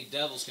that many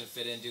devils can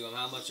fit into him,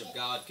 how much of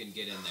God can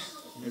get in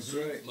there? That's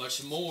right.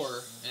 Much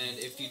more. And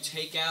if you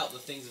take out the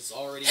things that's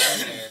already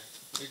in there,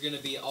 there's going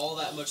to be all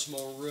that much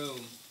more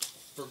room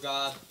for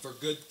God, for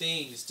good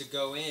things to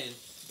go in,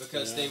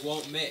 because they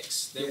won't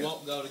mix. They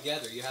won't go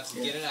together. You have to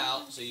get it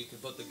out so you can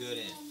put the good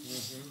in.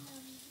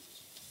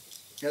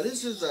 Now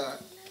this is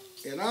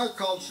in our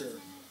culture,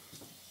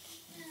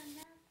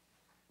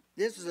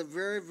 this is a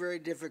very, very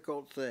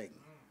difficult thing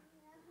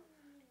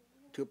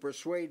to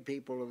persuade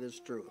people of this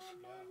truth.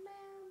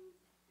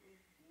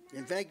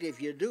 In fact,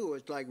 if you do,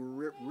 it's like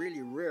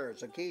really rare.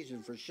 It's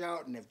occasion for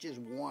shouting if just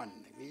one.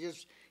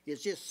 If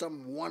it's just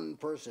some one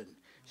person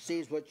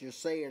sees what you're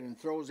saying and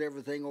throws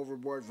everything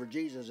overboard for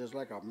Jesus, it's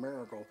like a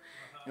miracle.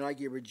 And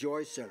like you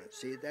rejoice in it.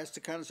 See, that's the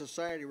kind of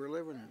society we're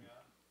living in.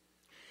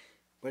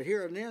 But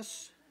here in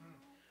this,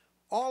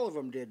 all of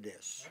them did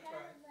this.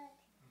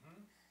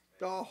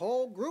 The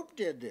whole group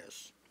did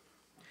this.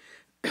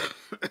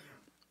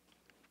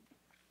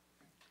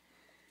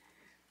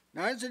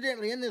 Now,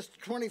 incidentally, in this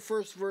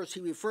 21st verse, he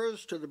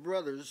refers to the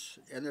brothers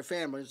and their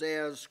families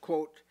as,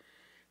 quote,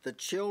 the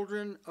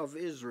children of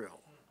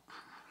Israel.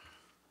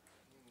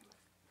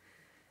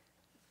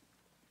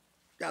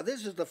 Now,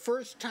 this is the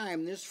first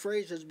time this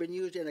phrase has been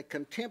used in a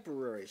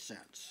contemporary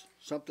sense,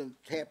 something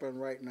happening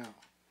right now.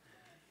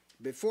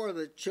 Before,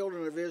 the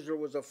children of Israel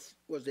was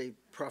a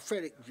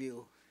prophetic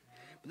view.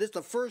 But this is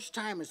the first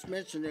time it's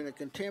mentioned in a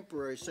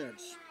contemporary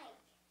sense.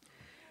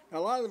 Now,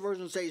 a lot of the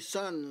versions say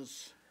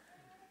sons,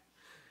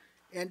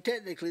 and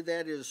technically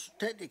that is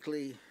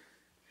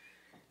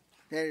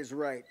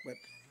right, but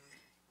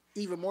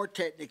even more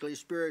technically,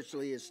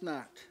 spiritually, it's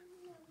not.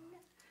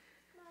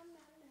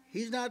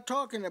 He's not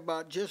talking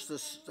about just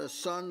the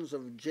sons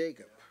of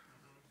Jacob.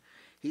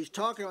 He's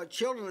talking about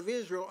children of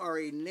Israel are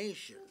a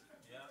nation.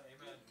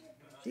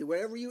 See,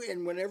 whenever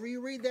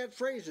you read that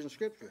phrase in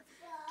Scripture,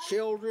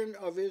 children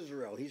of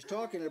Israel, he's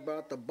talking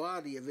about the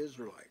body of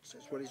Israelites.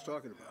 That's what he's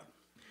talking about.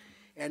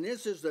 And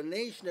this is the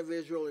nation of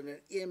Israel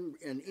in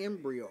an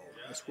embryo.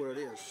 That's what it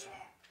is.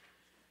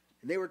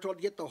 And they were told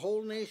to get the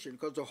whole nation,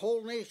 because the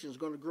whole nation is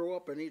going to grow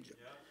up in Egypt.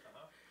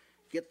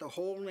 Get the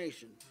whole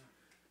nation.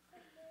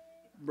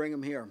 Bring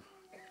them here.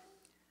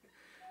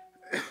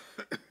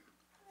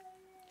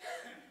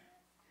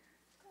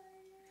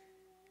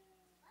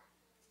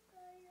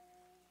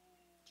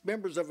 It's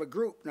members of a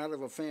group, not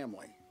of a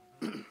family.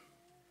 And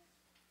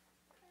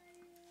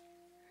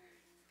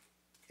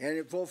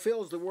it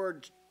fulfills the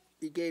word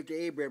he gave to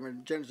Abraham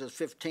in Genesis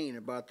 15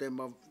 about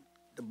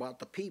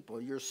the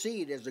people. Your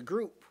seed as a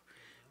group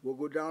will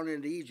go down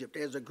into Egypt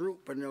as a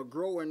group, and they'll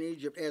grow in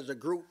Egypt as a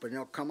group, and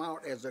they'll come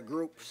out as a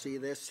group. See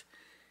this?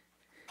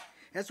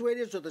 That's the way it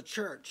is with the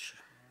church.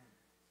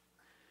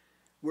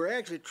 We're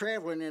actually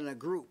traveling in a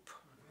group.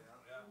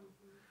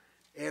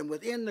 And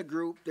within the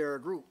group, there are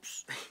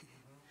groups.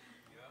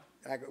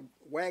 Like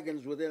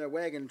wagons within a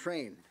wagon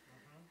train.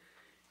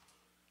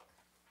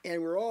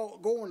 And we're all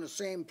going the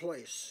same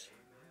place.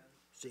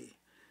 See?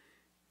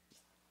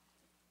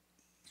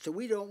 So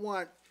we don't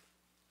want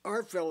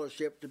our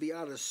fellowship to be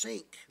out of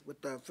sync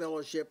with the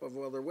fellowship of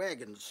other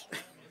wagons.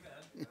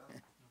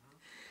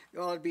 You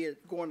ought to be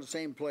going the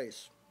same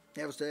place.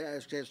 Have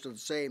access to the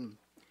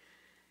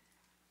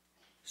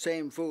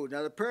same food.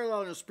 Now, the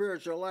parallel in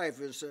spiritual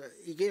life is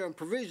he gave them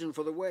provision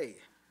for the way.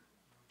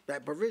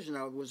 That provision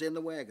was in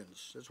the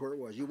wagons. That's where it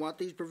was. You want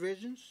these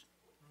provisions?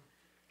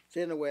 It's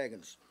in the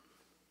wagons.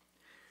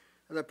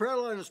 And the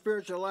parallel in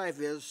spiritual life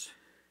is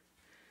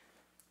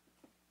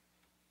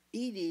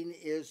eating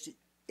is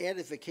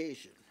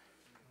edification.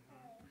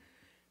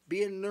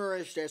 Being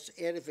nourished, that's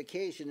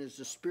edification, is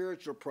the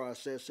spiritual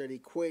process that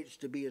equates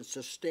to being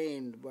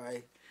sustained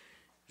by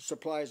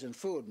supplies and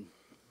food.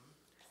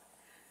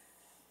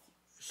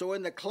 So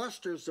in the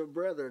clusters of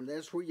brethren,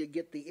 that's where you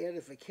get the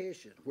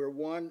edification, where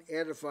one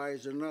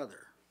edifies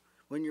another.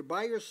 When you're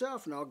by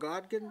yourself now,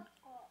 God can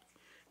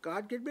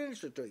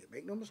minister to you.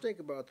 Make no mistake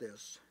about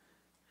this.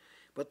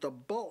 But the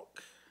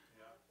bulk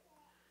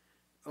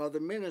of the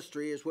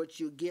ministry is what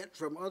you get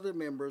from other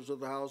members of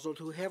the household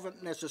who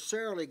haven't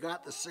necessarily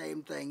got the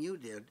same thing you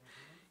did.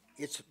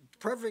 It's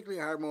perfectly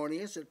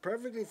harmonious. It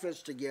perfectly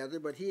fits together,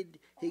 but he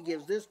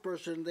gives this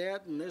person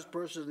that and this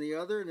person the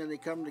other, and then they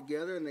come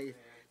together, and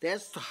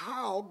that's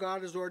how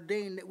God has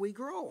ordained that we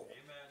grow.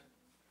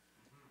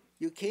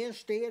 You can't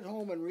stay at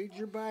home and read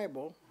your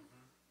Bible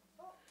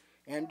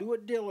and do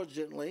it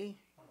diligently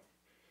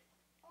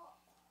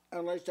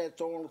unless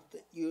that's all,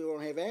 you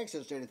don't have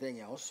access to anything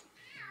else,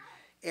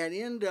 and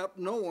end up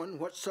knowing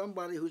what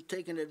somebody who's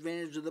taking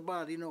advantage of the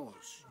body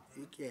knows.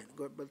 You can't.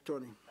 Go ahead, Brother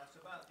Tony. That's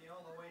about the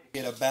only way to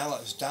Get a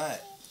balanced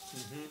diet.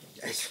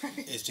 That's right.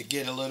 Is to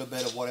get a little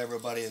bit of what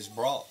everybody has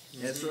brought.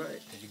 That's right.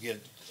 You get,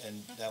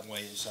 and that way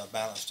it's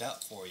balanced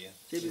out for you.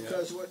 See,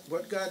 because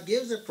what God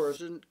gives a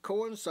person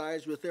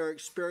coincides with their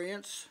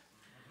experience,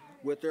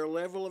 with their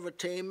level of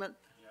attainment,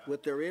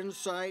 with their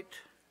insight.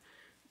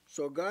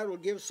 So God will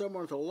give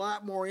someone with a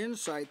lot more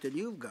insight than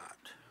you've got.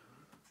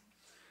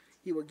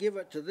 He will give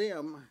it to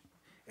them,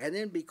 and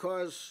then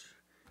because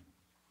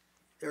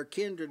they're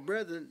kindred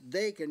brethren,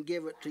 they can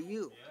give it to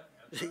you.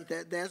 See,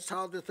 that's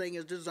how the thing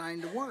is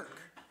designed to work.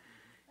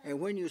 And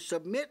when you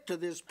submit to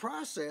this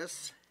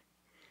process,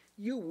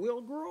 you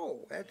will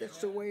grow. That's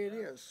the way it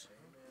is.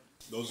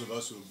 Those of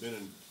us who have been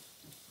in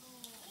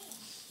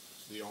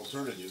the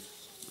alternative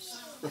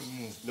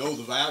know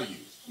the value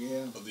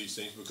of these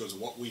things because of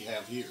what we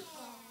have here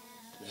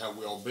and how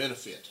we all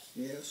benefit.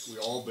 Yes. We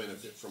all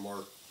benefit from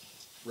our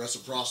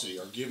reciprocity,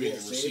 our giving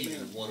and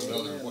receiving of one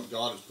another, and what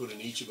God has put in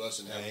each of us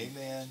and how He's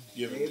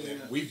given.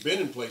 And we've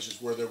been in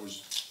places where there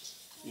was,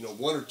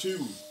 one or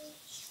two,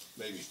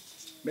 maybe,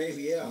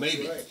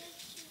 That's right.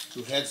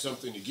 who had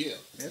something to give.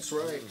 That's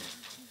right.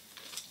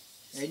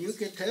 And you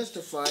can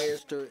testify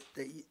as to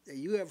that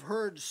you have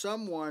heard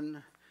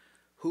someone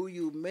who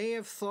you may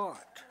have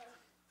thought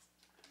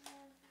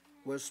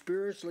was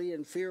spiritually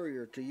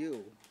inferior to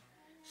you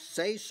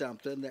say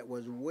something that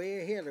was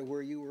way ahead of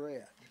where you were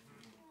at.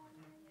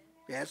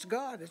 That's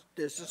God.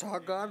 This is how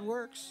God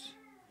works.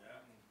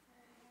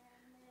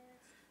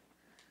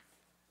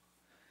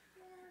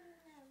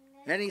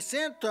 And he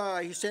sent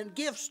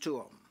gifts to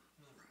them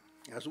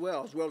as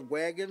well as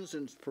wagons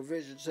and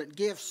provisions. Sent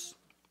gifts.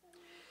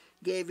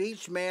 Gave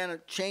each man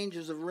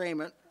changes of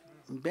raiment.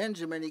 And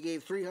Benjamin, he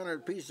gave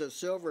 300 pieces of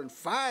silver and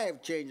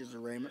 5 changes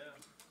of raiment.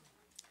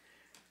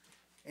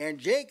 And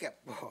Jacob,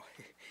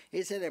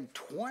 he sent him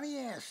 20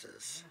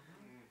 asses.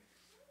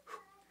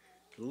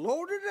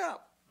 Loaded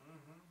up.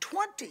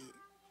 20.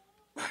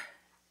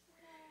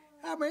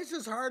 I mean, it's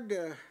just hard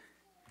to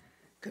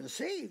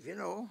conceive,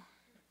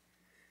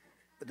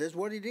 But that's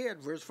what he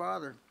did for his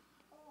father.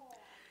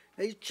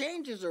 These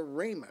changes of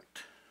raiment.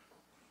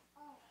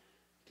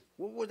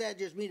 What would that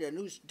just mean?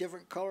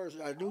 Different colors,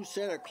 a new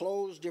set of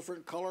clothes,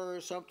 different color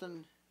or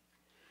something?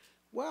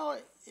 Well,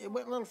 it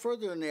went a little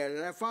further than that,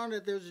 and I found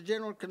that there's a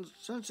general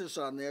consensus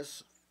on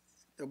this.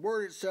 The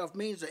word itself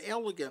means the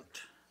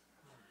elegant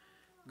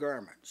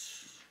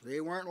garments. They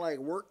weren't like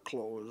work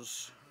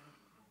clothes,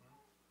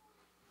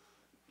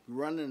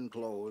 running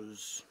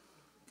clothes.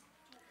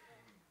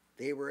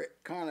 They were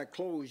kind of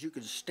clothes you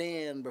could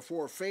stand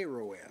before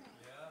Pharaoh in.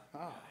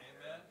 Amen.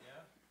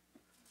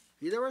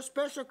 Yeah, there were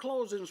special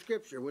clothes in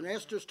Scripture. When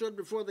Esther stood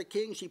before the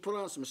king, she put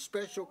on some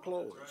special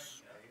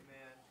clothes.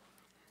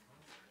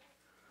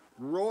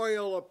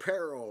 Royal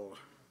apparel,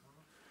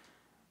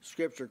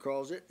 Scripture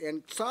calls it.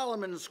 And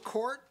Solomon's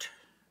court,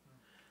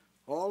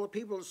 all the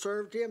people that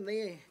served him,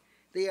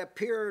 they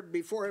appeared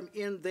before him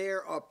in their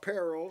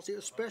apparel. See, it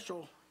was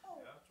special.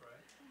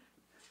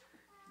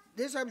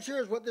 This, I'm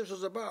sure, is what this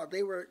was about.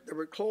 They were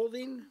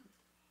clothing,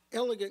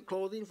 elegant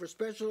clothing for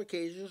special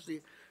occasions.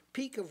 The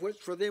peak of which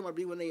for them would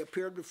be when they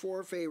appeared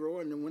before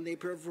Pharaoh, and then when they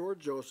appeared before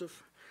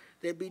Joseph,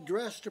 they'd be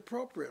dressed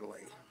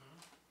appropriately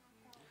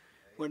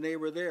when they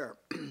were there.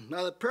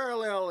 Now, the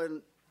parallel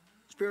in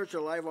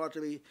spiritual life ought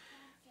to be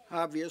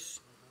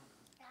obvious.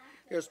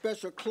 There's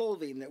special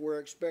clothing that we're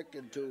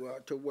expected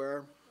to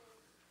wear.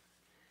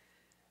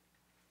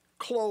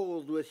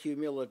 Clothed with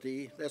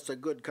humility, that's a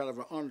good kind of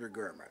an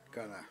undergarment,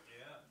 kind of.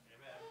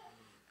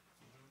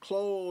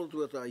 Clothed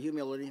with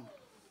humility.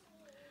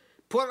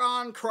 Put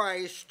on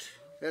Christ.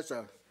 That's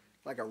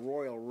like a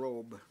royal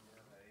robe.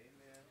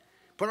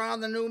 Put on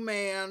the new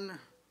man.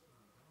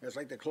 That's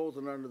like the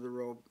clothing under the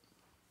robe.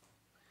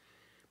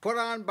 Put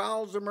on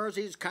bowels of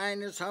mercies,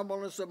 kindness,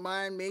 humbleness of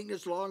mind,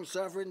 meekness,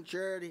 long-suffering,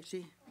 charity.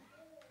 See,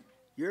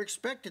 you're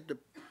expected to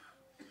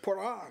put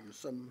on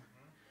some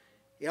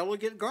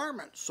elegant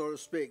garments, so to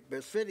speak,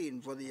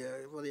 befitting for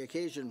the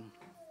occasion.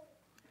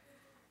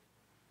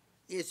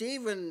 It's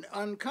even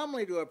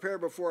uncomely to appear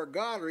before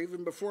God or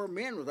even before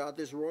men without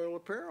this royal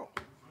apparel.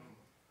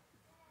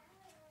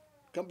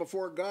 Come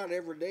before God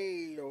every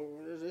day,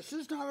 this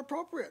is not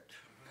appropriate.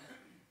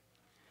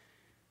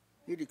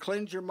 You need to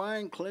cleanse your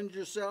mind, cleanse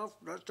yourself,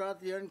 dust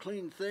out the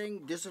unclean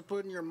thing,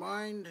 discipline your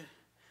mind,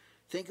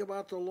 think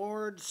about the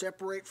Lord,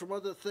 separate from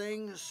other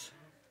things.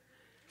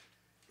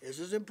 This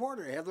is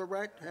important. Have the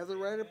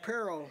right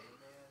apparel.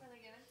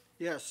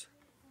 Yes.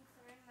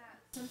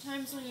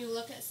 Sometimes when you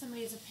look at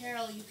somebody's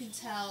apparel, you can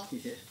tell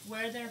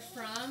where they're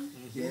from,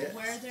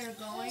 where they're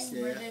going,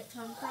 where they've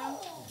come from,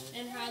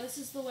 and how this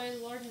is the way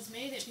the Lord has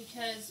made it,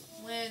 because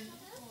when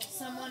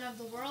someone of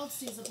the world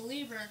sees a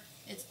believer,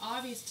 it's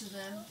obvious to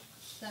them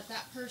that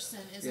that person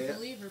is a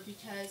believer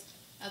because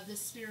of this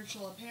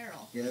spiritual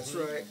apparel. Yeah, that's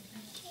right.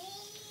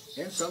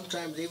 And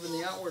sometimes even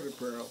the outward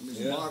apparel is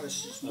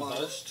modest. It's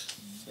modest.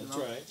 That's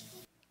right.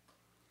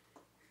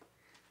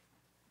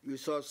 you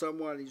saw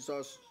someone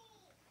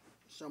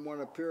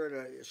appear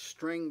in a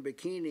string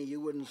bikini,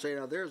 you wouldn't say,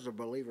 now there's a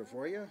believer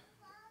for you. Yeah,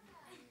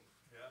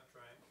 that's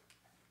right.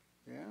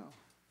 Yeah.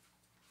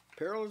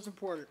 Apparel is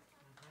important.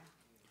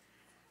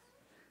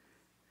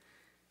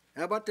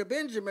 Now, but to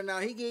Benjamin, now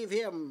he gave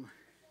him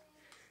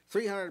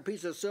 300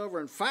 pieces of silver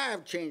and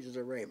 5 changes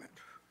of raiment.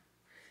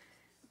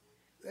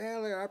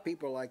 Well, there are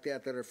people like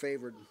that that are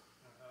favored.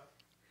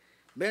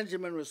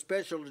 Benjamin was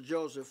special to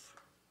Joseph.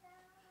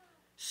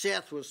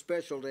 Seth was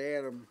special to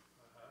Adam.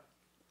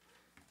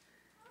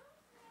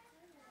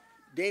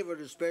 David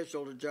is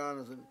special to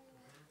Jonathan.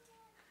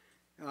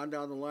 On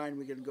down the line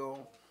we can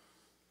go.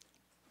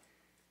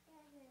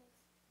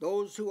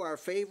 Those who are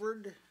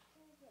favored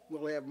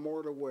will have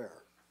more to wear.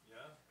 Yeah,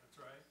 that's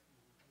right.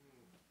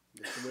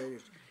 That's the way it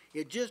is.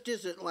 It just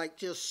isn't like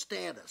just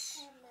status.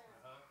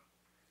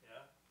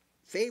 Yeah.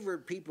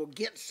 Favored people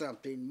get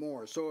something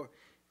more. So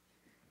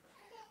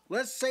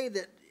let's say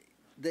that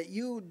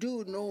you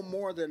do know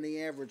more than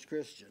the average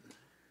Christian.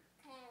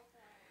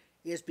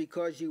 It's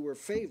because you were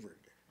favored.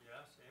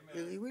 Yes,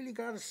 amen. You really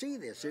got to see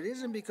this. It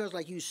isn't because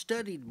like you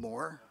studied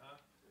more.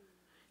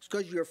 It's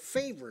because you're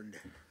favored.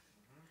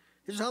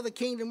 This is how the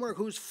kingdom works.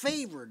 Who's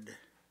favored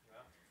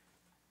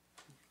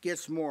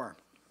gets more.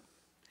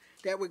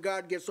 That way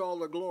God gets all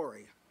the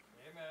glory.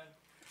 Amen.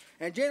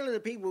 And generally the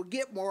people who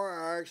get more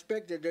are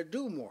expected to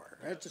do more.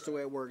 That's just the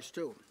way it works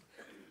too.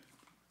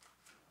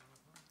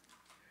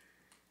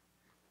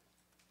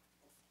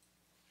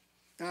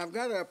 Now I've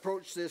got to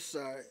approach this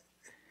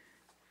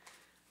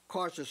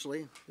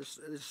cautiously, this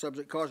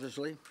subject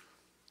cautiously,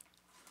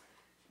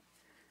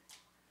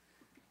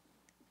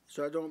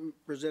 so I don't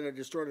present a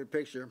distorted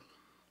picture.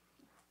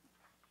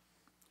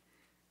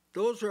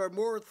 Those who are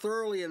more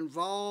thoroughly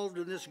involved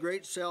in this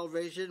great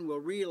salvation will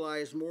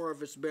realize more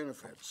of its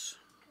benefits.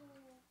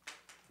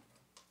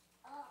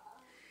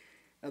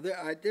 Now,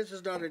 this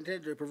is not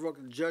intended to provoke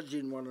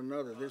judging one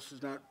another. This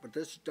is not, but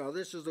this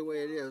is the way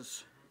it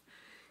is.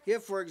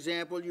 If, for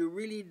example, you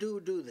really do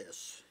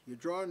this, you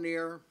draw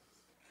near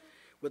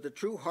with a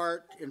true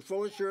heart in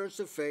full assurance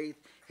of faith,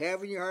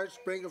 having your heart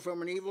sprinkled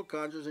from an evil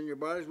conscience and your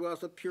bodies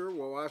washed with pure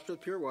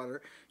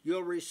water,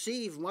 you'll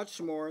receive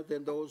much more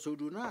than those who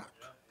do not.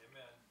 Yeah,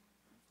 amen.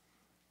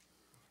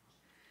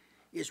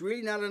 It's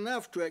really not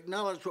enough to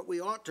acknowledge what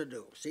we ought to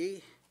do.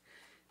 See?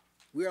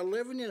 We are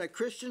living in a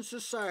Christian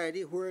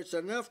society where it's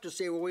enough to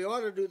say, well, we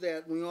ought to do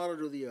that and we ought to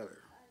do the other.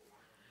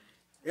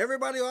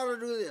 Everybody ought to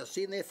do this.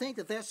 See, and they think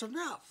that that's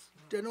enough.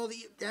 They know that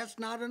that's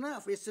not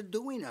enough. It's the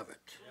doing of it.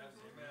 Yes,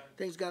 amen.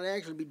 Things got to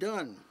actually be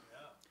done. Yeah.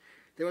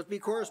 There must be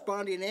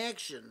corresponding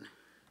action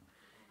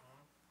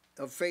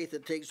of faith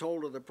that takes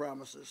hold of the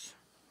promises.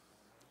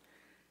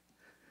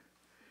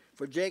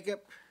 For Jacob,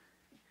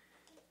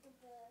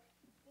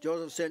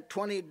 Joseph sent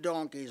 20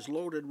 donkeys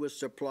loaded with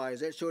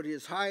supplies. That showed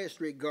his highest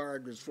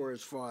regard was for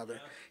his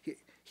father.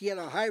 He had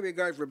a high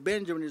regard for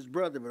Benjamin, his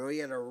brother, but he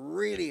had a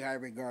really high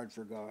regard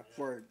for God,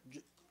 for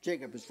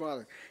Jacob, his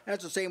father.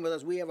 That's the same with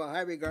us. We have a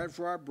high regard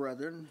for our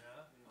brethren.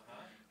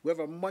 We have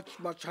a much,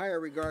 much higher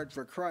regard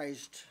for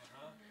Christ.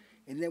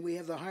 And then we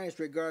have the highest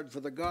regard for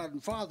the God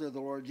and Father of the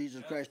Lord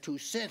Jesus Christ, who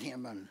sent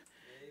him and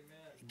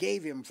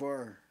gave him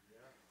for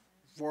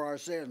our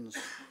sins.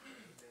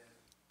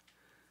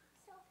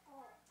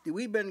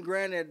 We've been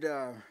granted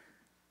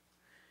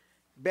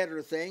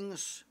better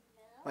things.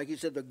 Like you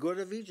said, the good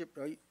of Egypt.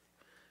 The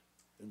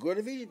good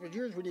of Egypt is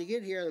yours when you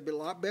get here. There'll be a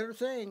lot better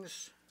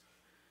things.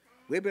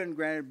 We've been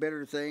granted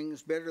better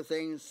things.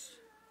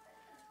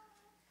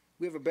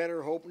 We have a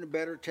better hope and a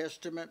better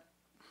testament,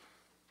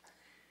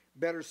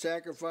 better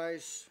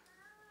sacrifice,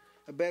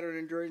 a better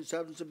enduring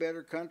substance, a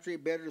better country, a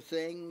better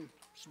thing.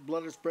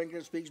 Blood of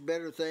sprinkling speaks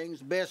better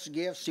things, best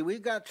gifts. See,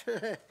 we've got,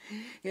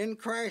 in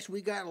Christ,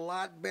 we got a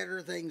lot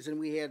better things than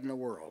we had in the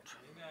world.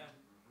 Amen.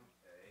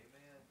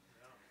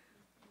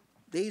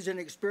 These in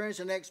experience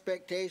and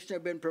expectation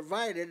have been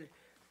provided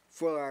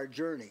for our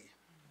journey.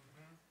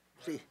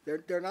 See,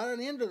 they're not an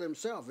end to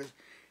themselves.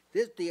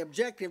 The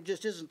objective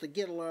just isn't to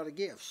get a lot of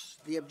gifts.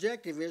 The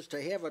objective is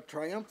to have a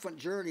triumphant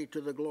journey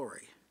to the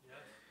glory. Yes.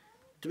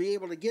 To be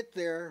able to get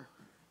there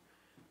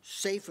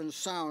safe and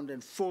sound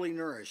and fully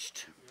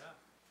nourished. Yeah.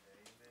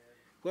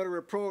 What a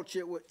reproach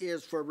it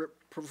is for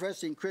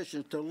professing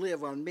Christians to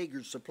live on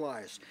meager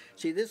supplies.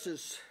 See, this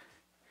is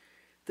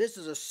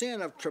a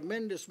sin of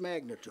tremendous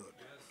magnitude.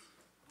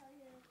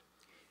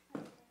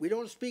 Yes. We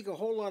don't speak a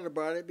whole lot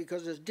about it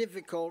because it's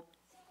difficult.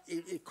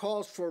 It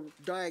calls for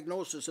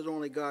diagnosis that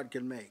only God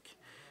can make.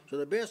 So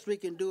the best we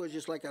can do is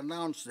just like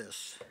announce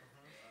this.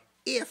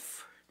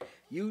 If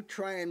you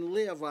try and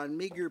live on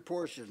meager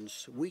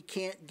portions, we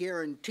can't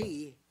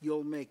guarantee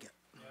you'll make it.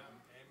 Yeah.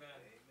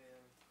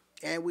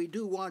 Amen. And we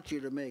do want you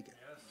to make it.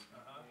 Yes.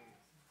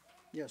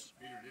 Yes.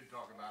 Peter did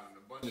talk about an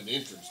abundant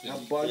entrance, didn't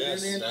he? Abundant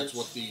Yes. entrance. That's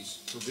what these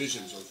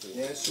provisions are for.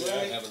 That's To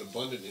right. have an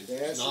abundant entrance.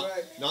 That's not,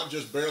 right. Not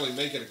just barely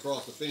make it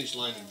across the finish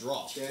line and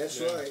drop. That's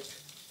right.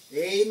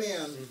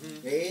 Amen.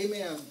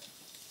 Amen.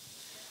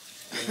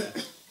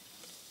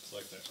 It's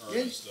like the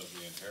earnest of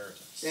the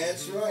inheritance.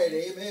 That's right.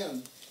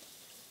 Amen.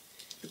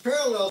 The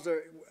parallels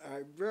are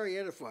very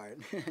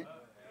edifying.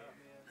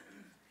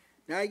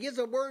 Now he gives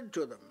a word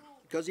to them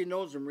because he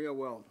knows them real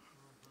well.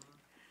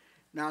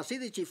 Now see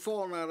that you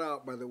fall not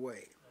out by the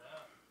way.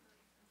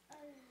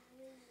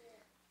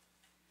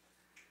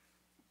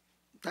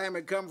 Time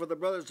had come for the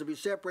brothers to be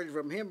separated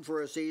from him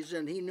for a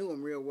season. He knew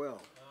them real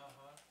well.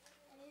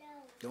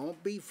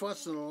 Don't be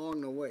fussing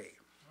along the way.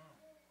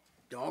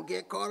 Don't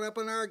get caught up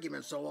in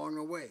arguments along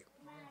the way.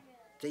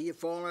 Till you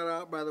fall not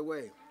out by the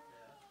way.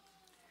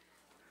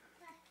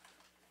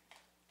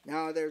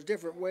 Now there's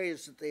different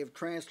ways that they've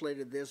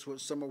translated this,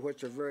 some of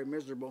which are very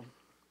miserable.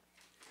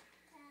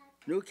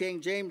 New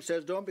King James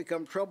says, don't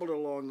become troubled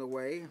along the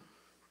way.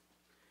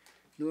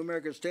 New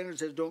American Standard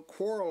says, don't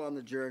quarrel on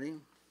the journey.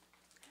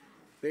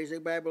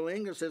 Basic Bible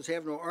English says,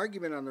 have no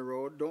argument on the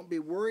road. Don't be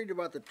worried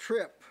about the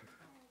trip.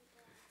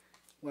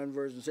 One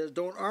version says,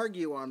 don't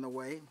argue on the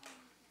way.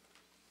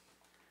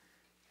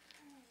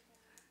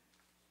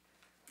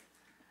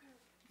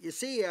 You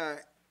see,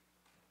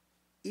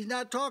 he's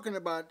not talking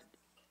about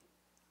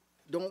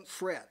don't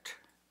fret.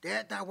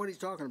 That's not what he's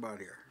talking about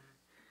here.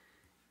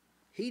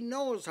 He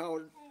knows how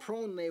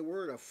prone they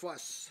were to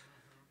fuss.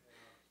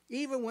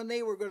 Even when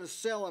they were going to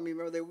sell him,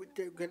 remember, they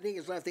could take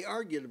his life, they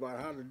argued about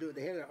how to do it.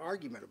 They had an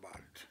argument about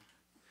it.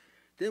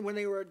 Then when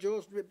they were at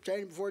Joseph,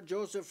 standing before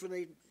Joseph,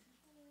 and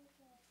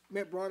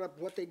they brought up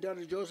what they'd done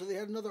to Joseph, they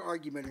had another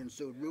argument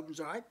ensued. Reuben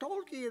said, I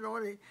told you, you know,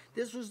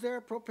 this was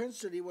their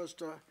propensity, was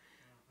to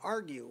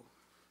argue.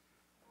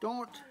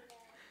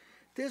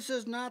 This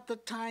is not the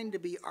time to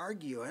be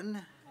arguing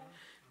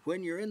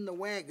when you're in the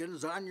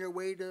wagons on your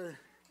way to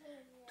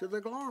the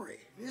glory.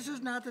 This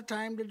is not the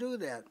time to do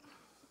that.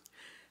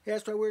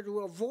 That's why we're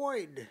to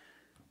avoid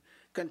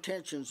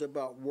contentions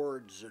about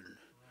words and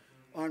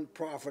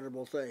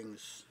unprofitable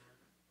things.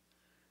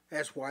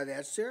 That's why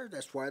that's there.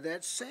 That's why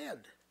that's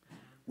said.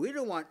 We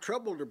don't want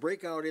trouble to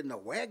break out in the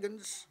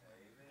wagons.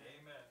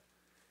 Amen.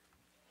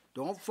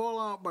 Don't fall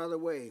out by the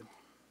way.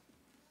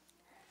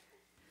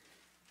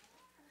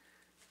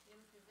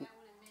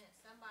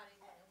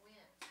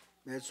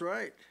 That's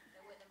right.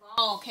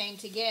 All came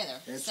together.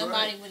 That's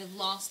Somebody right. would have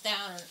lost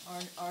out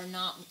or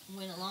not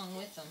went along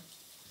with them.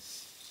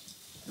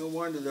 No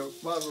wonder the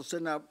apostle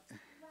said, now,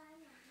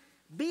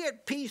 be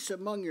at peace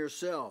among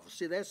yourselves.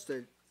 See, that's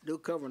the New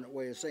Covenant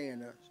way of saying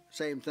the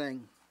same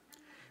thing.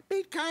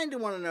 Be kind to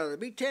one another.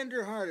 Be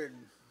tender-hearted.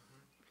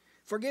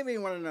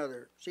 Forgiving one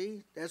another.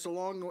 See, that's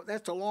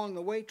along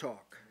the way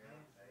talk.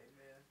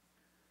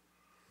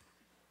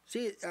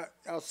 See,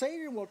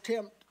 Satan will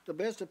tempt the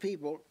best of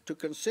people to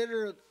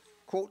consider,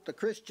 quote, the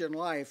Christian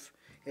life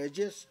as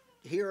just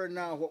here and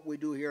now, what we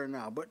do here and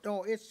now. But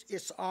no,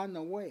 it's on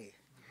the way.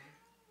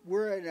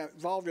 We're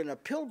involved in a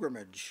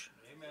pilgrimage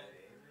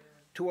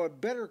to a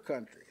better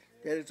country,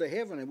 that is a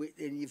heaven.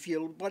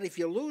 But if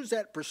you lose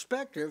that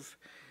perspective,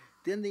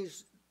 then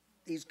these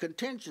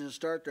contentions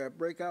start to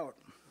break out.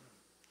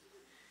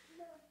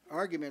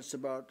 Arguments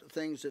about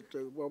things that,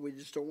 we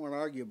just don't want to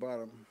argue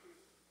about them.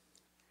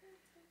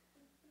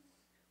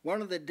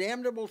 One of the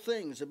damnable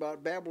things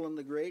about Babylon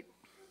the Great,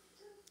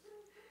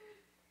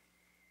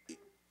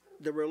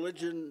 the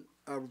religion,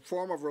 a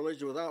form of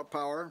religion without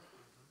power,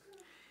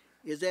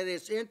 is that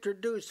it's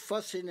introduced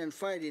fussing and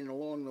fighting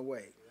along the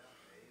way.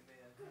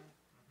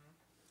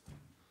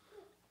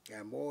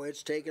 And boy,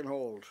 it's taken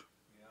hold.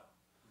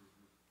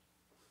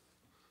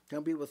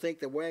 Some people think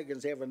the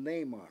wagons have a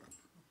name on them,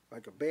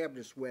 like a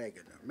Baptist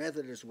wagon, a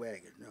Methodist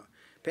wagon,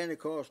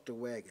 Pentecostal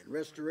wagon,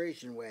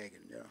 Restoration wagon.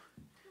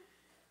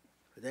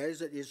 But that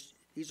is it.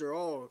 These are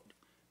all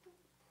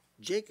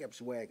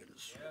Jacob's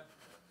wagons. Yeah.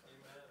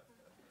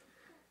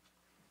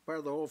 Part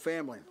of the whole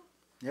family,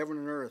 heaven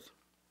and earth.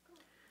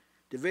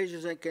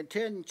 Divisions and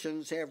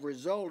contentions have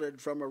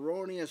resulted from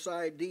erroneous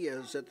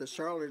ideas that the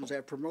charlatans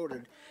have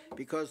promoted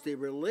because the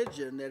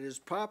religion that is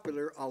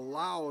popular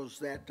allows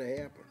that to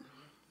happen.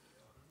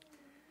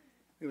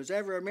 We must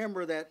ever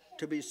remember that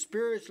to be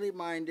spiritually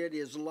minded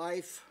is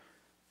life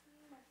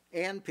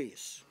and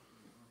peace.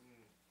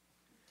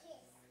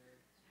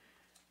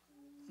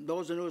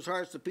 Those in whose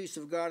hearts the peace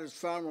of God is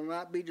found will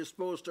not be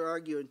disposed to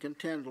argue and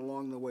contend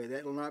along the way.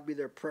 That will not be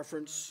their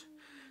preference.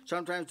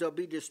 Sometimes there'll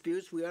be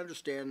disputes. We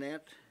understand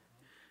that.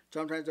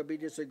 Sometimes there'll be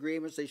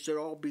disagreements. They should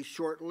all be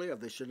short-lived.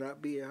 They should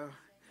not be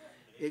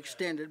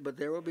extended, but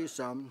there will be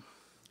some.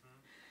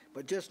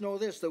 But just know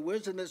this, the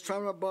wisdom that's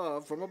from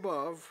above,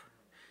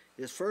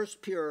 is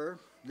first pure,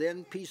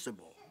 then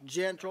peaceable,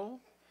 gentle,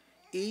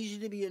 easy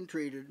to be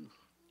entreated,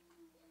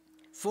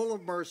 full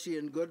of mercy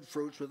and good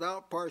fruits,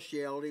 without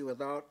partiality,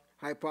 without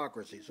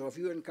hypocrisy. So if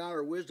you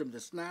encounter wisdom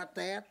that's not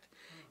that,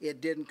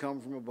 it didn't come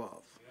from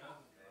above.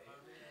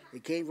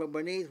 It came from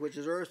beneath, which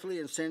is earthly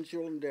and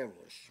sensual and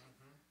devilish.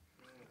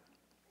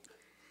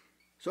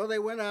 So they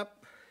went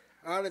up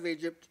out of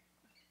Egypt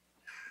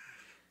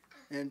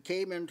and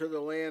came into the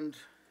land.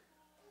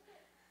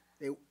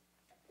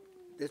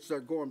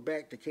 They're going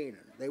back to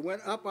Canaan. They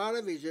went up out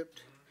of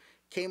Egypt,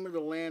 came into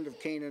the land of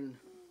Canaan,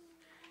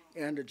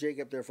 and to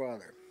Jacob their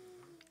father.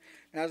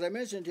 Now, as I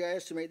mentioned to you, I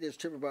estimate this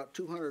trip about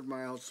 200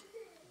 miles.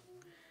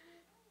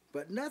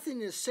 But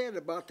nothing is said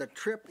about the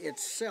trip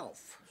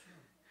itself,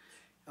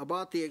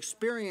 about the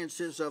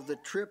experiences of the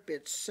trip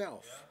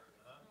itself,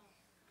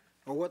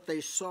 or what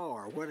they saw,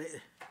 or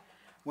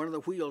one of the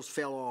wheels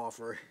fell off,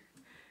 or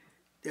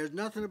there's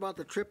nothing about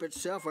the trip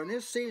itself, and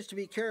this seems to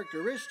be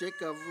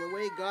characteristic of the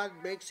way God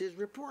makes his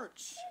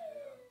reports.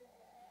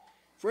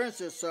 For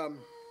instance,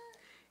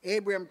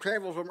 Abraham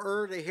traveled from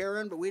Ur to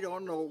Haran, but we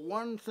don't know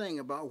one thing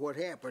about what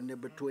happened in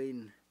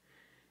between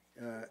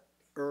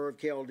Ur of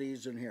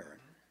Chaldees and Haran.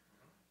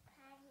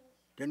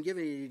 Didn't give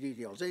any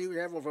details. Then he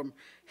traveled from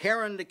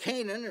Haran to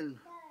Canaan, and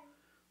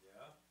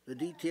the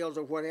details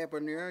of what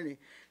happened there. And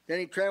then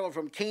he traveled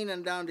from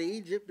Canaan down to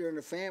Egypt during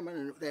the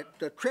famine, and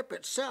the trip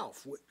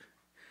itself,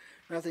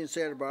 nothing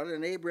said about it.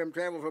 And Abraham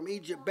traveled from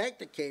Egypt back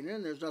to Canaan,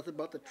 and there's nothing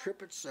about the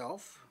trip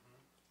itself.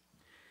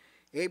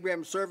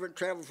 Abraham's servant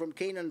traveled from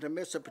Canaan to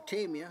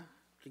Mesopotamia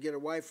to get a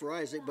wife for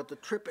Isaac, but the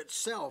trip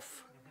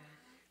itself,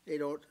 they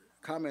don't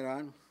comment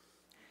on.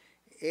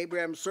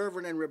 Abraham's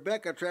servant and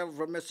Rebekah traveled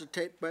from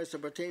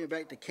Mesopotamia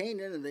back to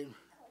Canaan, and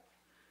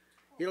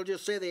it'll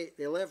just say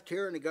they left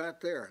here and they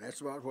got there.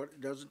 That's about what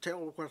it doesn't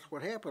tell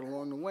what happened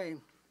along the way.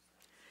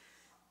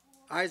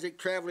 Isaac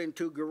traveling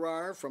to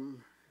Gerar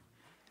from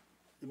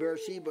the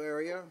Beersheba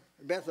area,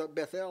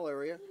 Bethel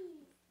area.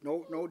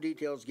 No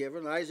details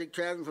given. Isaac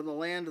traveling from the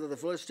land of the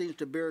Philistines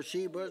to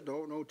Beersheba.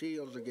 No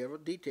details are given.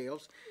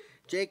 Details.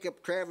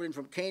 Jacob traveling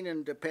from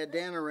Canaan to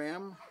Padan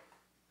Aram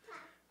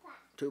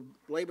to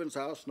Laban's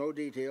house. No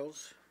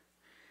details.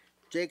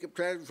 Jacob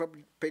traveling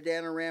from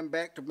Padan Aram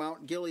back to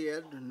Mount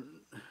Gilead.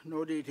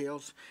 No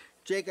details.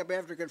 Jacob,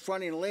 after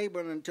confronting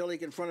Laban until he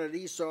confronted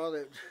Esau,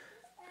 there's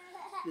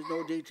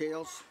no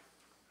details.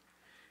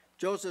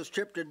 Joseph's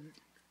trip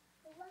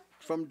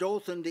from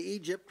Dothan to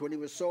Egypt when he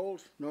was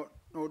sold.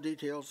 No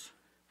details.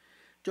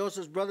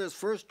 Joseph's brothers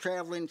first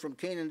traveling from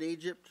Canaan to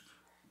Egypt.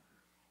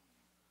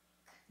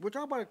 We're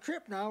talking about a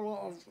trip now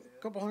of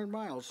a couple hundred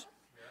miles.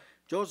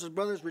 Joseph's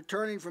brothers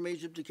returning from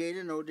Egypt to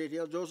Canaan, no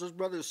details. Joseph's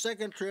brothers'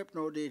 second trip,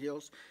 no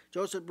details.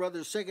 Joseph's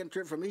brothers' second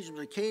trip from Egypt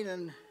to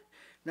Canaan,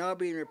 now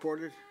being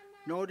reported,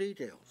 no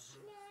details.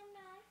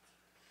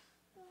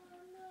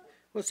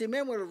 Well, see,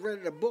 men would have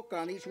read a book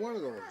on each one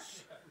of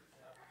those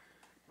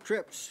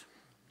trips.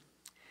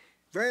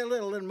 Very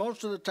little, and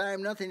most of the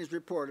time nothing is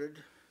reported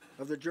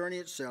of the journey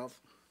itself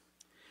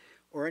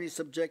or any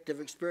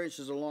subjective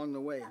experiences along the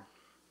way.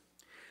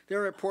 There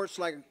are reports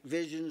like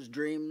visions,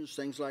 dreams,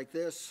 things like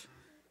this.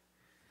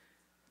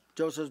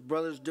 Joseph's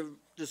brothers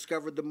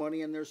discovered the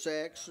money in their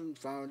sacks and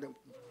found that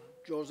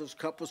Joseph's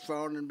cup was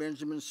found in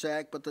Benjamin's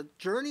sack, but the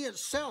journey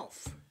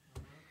itself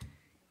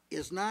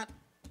is not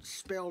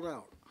spelled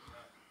out.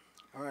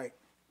 All right.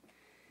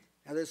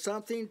 Now there's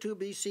something to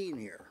be seen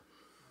here.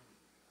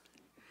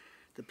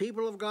 The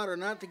people of God are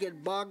not to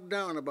get bogged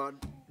down about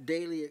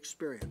daily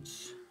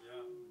experience.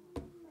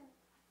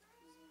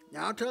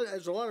 Now, I'll tell you,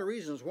 there's a lot of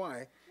reasons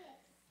why.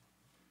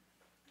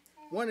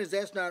 One is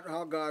that's not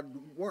how God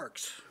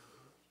works.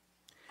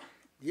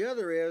 The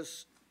other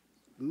is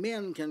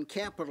men can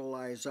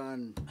capitalize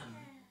on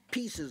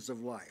pieces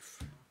of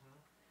life.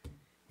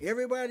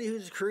 Everybody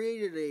who's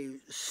created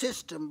a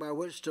system by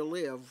which to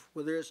live,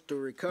 whether it's to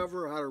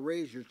recover, how to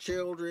raise your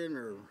children,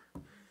 or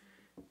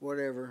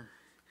whatever,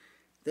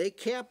 they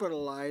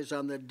capitalize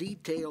on the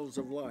details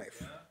of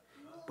life,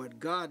 but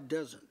God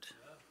doesn't.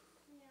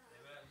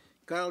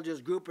 God will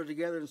just group it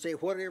together and say,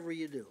 whatever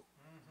you do.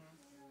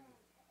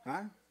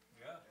 Huh?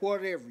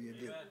 Whatever you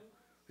do,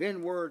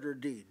 in word or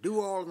deed, do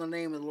all in the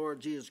name of the Lord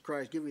Jesus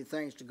Christ, giving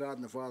thanks to God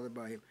and the Father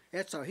by him.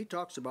 That's how he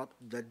talks about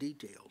the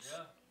details.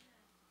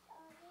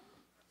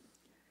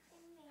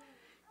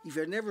 If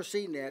you've never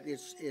seen that,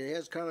 it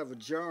has kind of a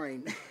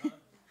jarring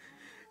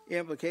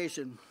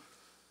implication.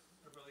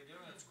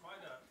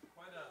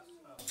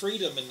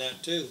 Freedom in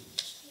that too,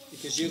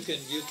 because you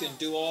can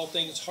do all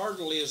things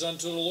heartily as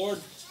unto the Lord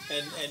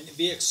and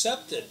be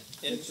accepted.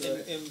 And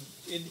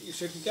if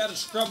you've got to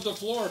scrub the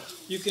floor,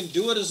 you can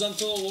do it as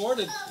unto the Lord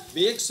and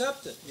be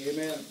accepted.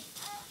 Amen.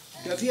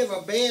 Now, if you have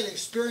a bad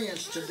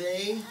experience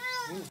today,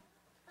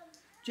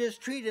 just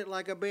treat it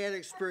like a bad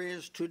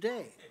experience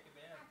today,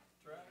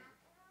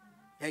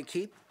 and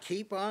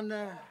keep on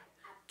the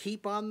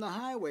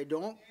highway.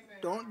 Don't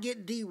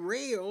get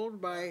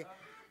derailed by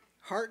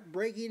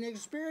heartbreaking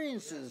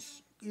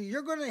experiences.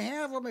 You're going to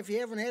have them if you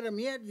haven't had them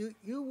yet.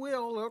 You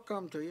will. They'll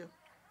come to you.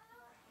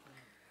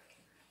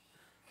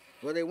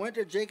 Well, they went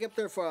to Jacob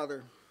their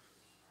father.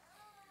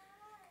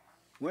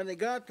 When they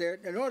got there,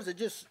 and notice it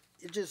just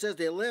says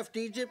they left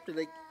Egypt,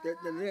 and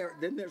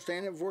then they're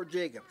standing before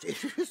Jacob.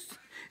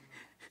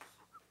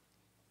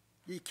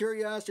 The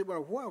curiosity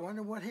about, I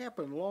wonder what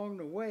happened along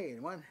the way,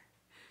 and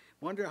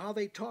wonder how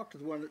they talked to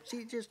one another. See,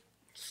 it just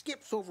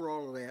skips over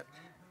all of that.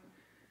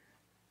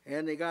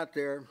 And they got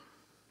there,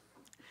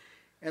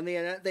 and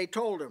they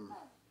told him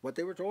what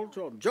they were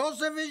told.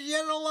 Joseph is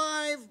yet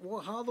alive.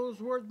 Well, how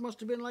those words must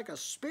have been like a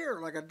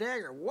spear, like a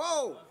dagger.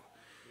 Whoa!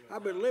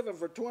 I've been living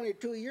for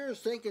 22 years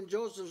thinking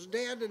Joseph's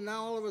dead, and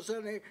now all of a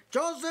sudden,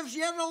 Joseph's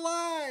yet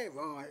alive.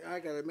 Oh,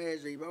 I can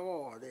imagine.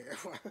 Oh,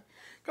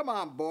 come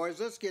on, boys,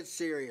 let's get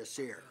serious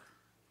here.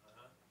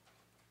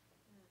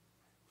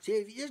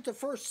 See, just the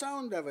first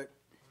sound of it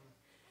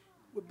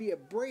would be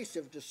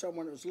abrasive to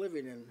someone who's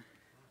living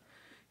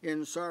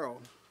in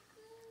sorrow.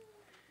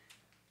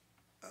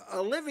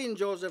 A living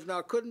Joseph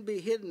now couldn't be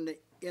hidden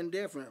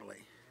indefinitely.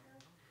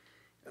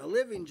 A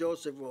living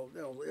Joseph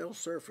will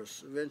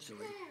surface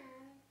eventually.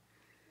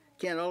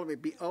 Can't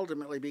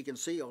ultimately be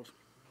concealed.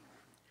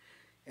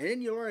 And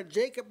then you learn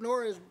Jacob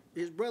nor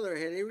his brother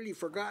had really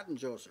forgotten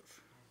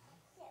Joseph.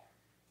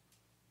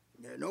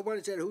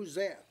 Nobody said, "Who's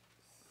that?"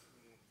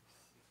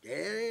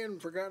 They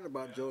hadn't forgotten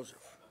about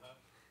Joseph.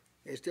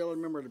 They still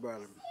remembered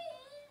about him.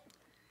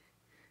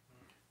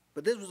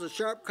 But this was a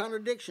sharp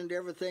contradiction to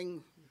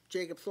everything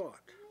Jacob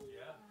thought.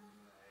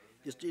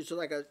 It's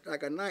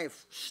like a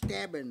knife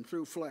stabbing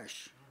through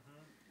flesh.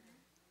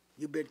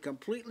 You've been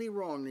completely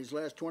wrong these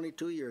last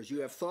 22 years. You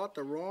have thought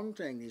the wrong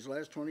thing these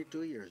last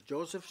 22 years.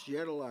 Joseph's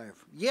yet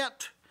alive.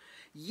 Yet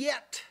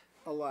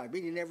alive.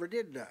 Meaning he never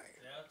did die.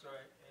 Yeah, that's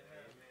right.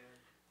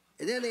 Amen.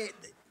 And then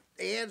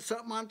they add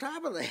something on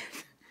top of that.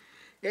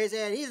 They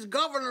said, he's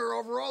governor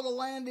over all the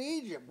land of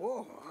Egypt.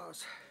 Whoa.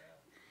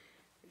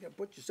 You got to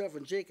put yourself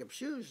in Jacob's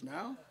shoes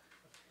now.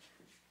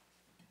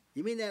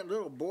 You mean that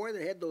little boy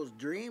that had those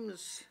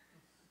dreams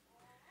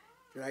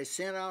that I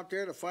sent out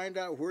there to find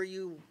out where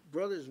you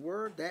brothers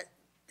were? That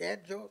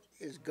Joseph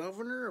is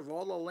governor of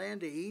all the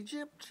land of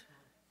Egypt?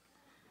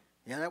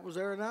 Yeah, that was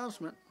their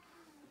announcement.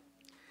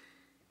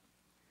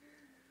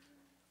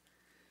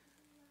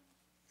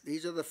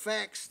 These are the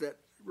facts that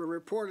were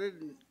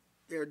reported, and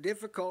they're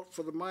difficult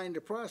for the mind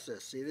to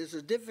process. See, this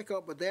is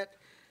difficult, but that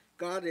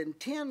God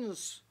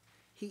intends,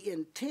 he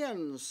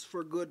intends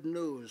for good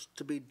news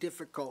to be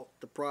difficult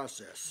to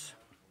process.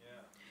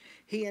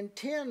 He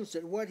intends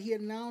that what he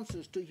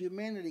announces to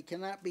humanity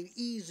cannot be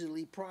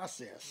easily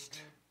processed.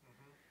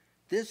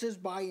 This is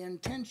by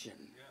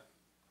intention,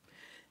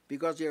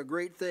 because they are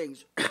great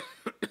things.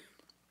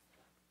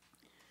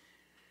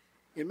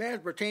 In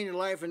matters pertaining to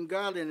life and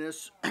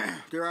godliness,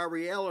 there are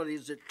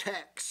realities that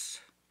tax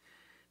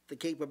the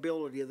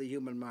capability of the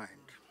human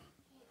mind.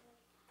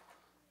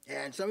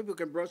 And some people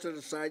can brush it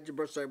aside,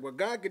 well,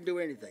 God can do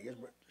anything.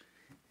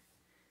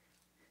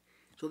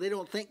 So they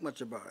don't think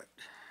much about it.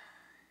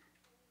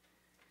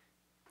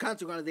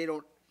 Consequently, they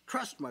don't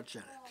trust much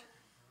in it.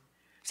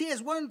 See,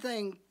 it's one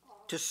thing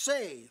to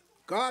say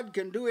God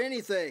can do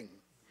anything.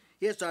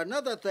 It's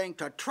another thing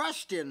to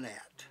trust in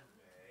that.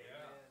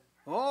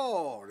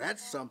 Oh,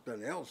 that's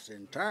something else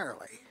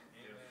entirely.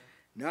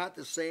 Not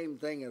the same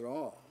thing at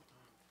all.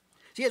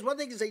 See, it's one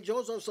thing to say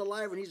Joseph's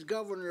alive and he's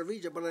governor of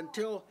Egypt, but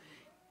until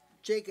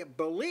Jacob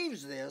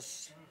believes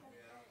this,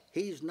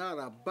 he's not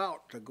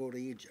about to go to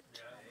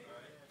Egypt.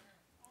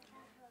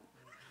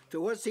 So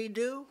what's he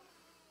do?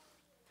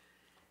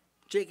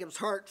 Jacob's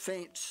heart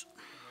faints.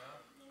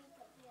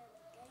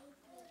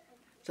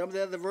 Some of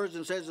the other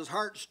versions says his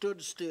heart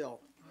stood still.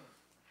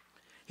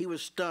 He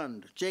was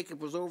stunned.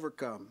 Jacob was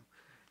overcome.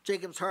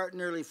 Jacob's heart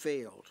nearly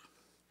failed.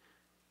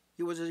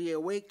 He was as he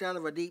awaked out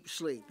of a deep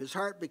sleep. His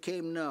heart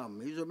became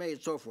numb. He was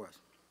amazed, so forth.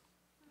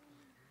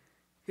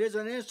 Here's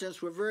an instance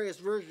where various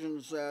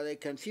versions, they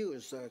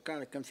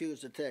kind of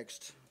confuse the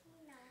text.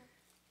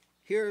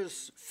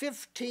 Here's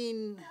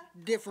 15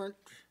 different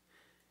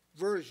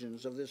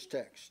versions of this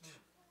text.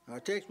 Our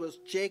text was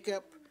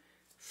Jacob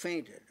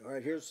fainted. All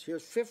right, here's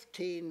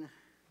 15.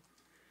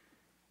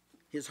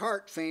 His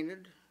heart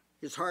fainted.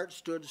 His heart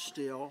stood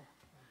still.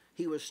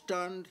 He was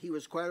stunned. He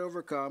was quite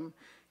overcome.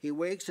 He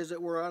wakes, as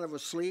it were, out of a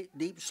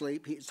deep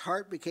sleep. His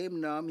heart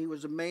became numb. He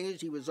was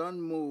amazed. He was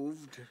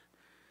unmoved.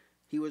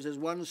 He was as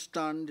one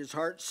stunned. His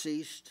heart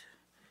ceased.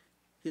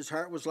 His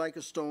heart was like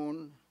a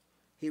stone.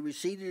 He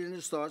receded in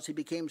his thoughts. He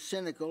became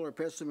cynical or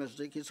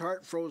pessimistic. His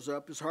heart froze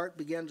up. His heart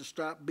began to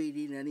stop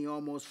beating, and he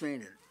almost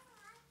fainted.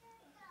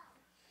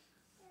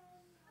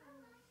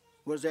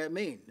 What does that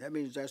mean? That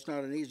means that's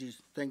not an easy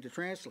thing to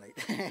translate.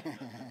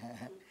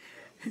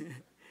 It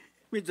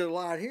means a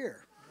lot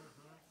here.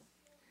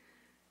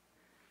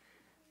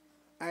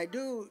 I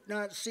do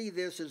not see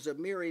this as a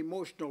mere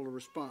emotional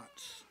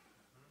response.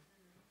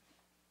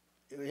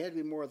 It had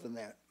to be more than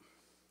that.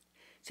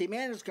 See,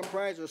 man is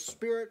comprised of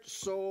spirit,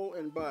 soul,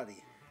 and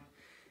body.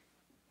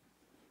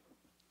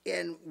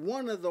 And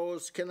one of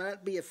those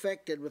cannot be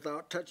affected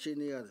without touching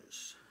the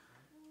others.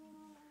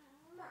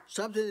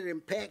 Something that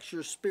impacts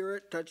your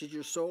spirit touches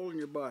your soul and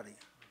your body.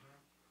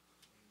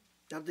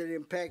 Something that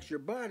impacts your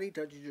body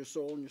touches your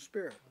soul and your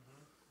spirit.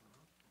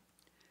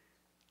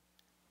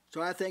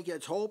 So I think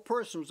his whole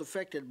person was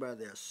affected by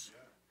this.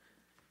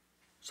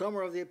 Some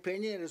are of the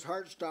opinion that his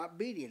heart stopped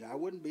beating. I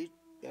wouldn't be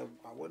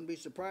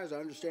surprised. I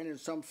understand in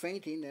some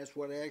fainting, that's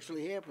what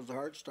actually happens. The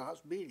heart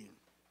stops beating.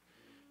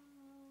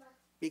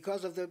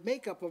 Because of the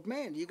makeup of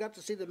man. You got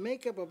to see the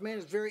makeup of man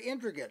is very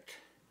intricate.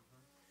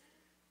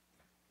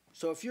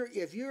 So if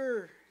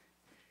you're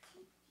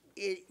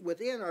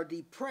within are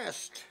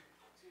depressed,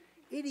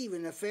 it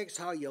even affects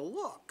how you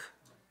look.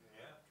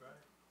 Yeah, that's right.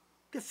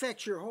 It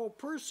affects your whole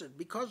person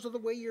because of the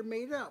way you're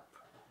made up.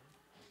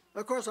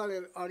 Of course, on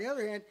the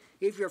other hand,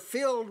 if you're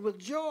filled with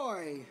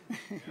joy,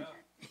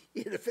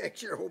 it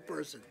affects your whole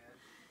person.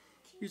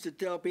 Used to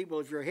tell people,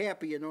 if you're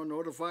happy, you know,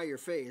 notify your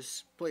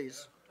face,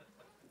 please.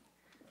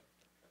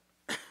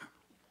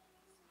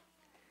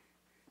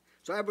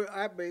 So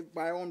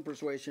my own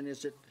persuasion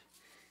is that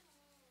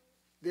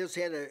this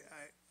had a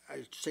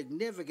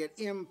significant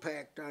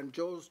impact on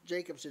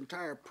Jacob's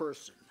entire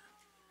person.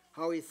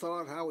 How he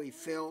thought, how he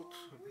felt,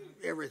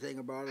 everything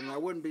about him. I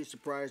wouldn't be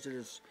surprised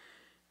that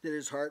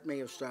his heart may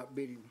have stopped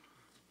beating.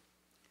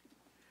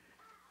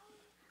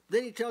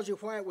 Then he tells you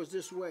why it was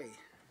this way.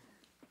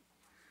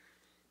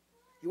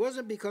 It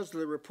wasn't because of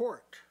the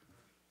report.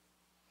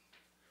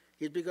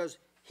 It's because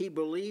he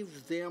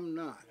believed them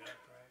not.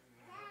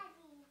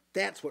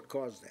 That's what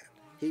caused that.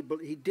 He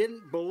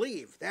didn't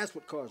believe. That's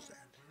what caused that.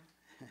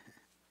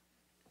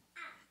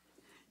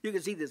 You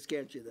can see this,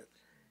 can't you? That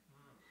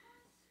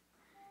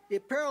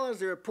it parallels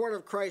the report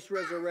of Christ's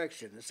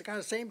resurrection. It's the kind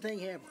of same thing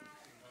happened.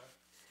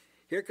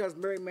 Here comes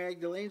Mary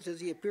Magdalene,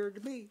 says, he appeared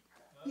to me.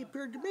 He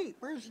appeared to me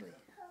personally.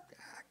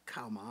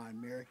 Come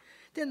on, Mary.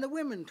 Then the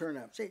women turn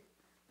up, say,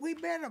 we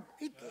met him.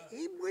 We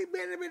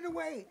met him in the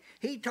way.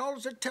 He told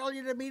us to tell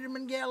you to meet him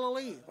in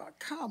Galilee. Well,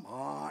 come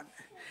on.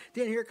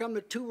 Then here come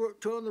the two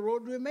on the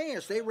road to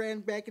Emmaus. They ran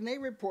back and they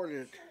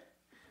reported it.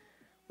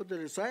 But the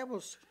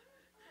disciples,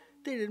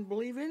 they didn't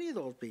believe any of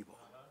those people.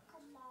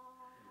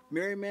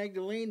 Mary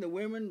Magdalene, the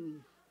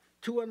women,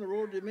 two on the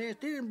road to Emmaus,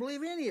 they didn't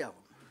believe any of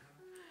them.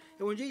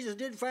 And when Jesus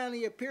did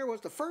finally appear,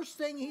 what's the first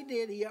thing he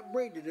did? He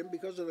upbraided them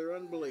because of their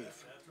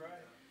unbelief. That's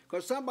right.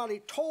 Because somebody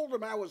told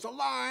them I was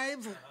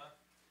alive.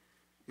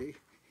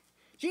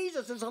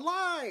 Jesus is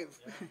alive.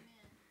 Yeah.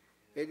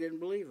 They didn't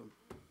believe him.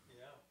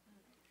 Yeah.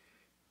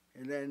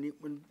 And then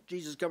when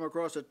Jesus come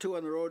across the two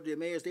on the road to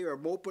Emmaus, they were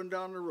moping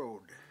down the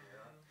road.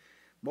 Yeah.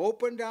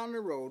 Moping down the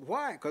road.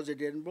 Why? Because they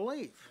didn't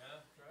believe.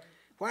 Yeah, right.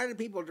 Why do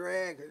people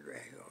drag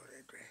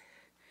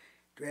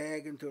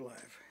into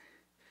life?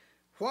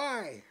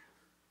 Why?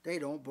 They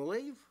don't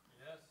believe.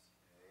 Yes.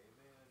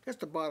 That's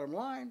the bottom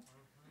line.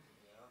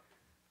 Mm-hmm. Yeah.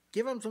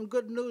 Give them some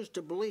good news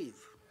to believe.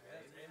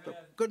 Yes,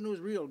 good news,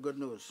 real good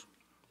news.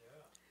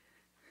 Yeah.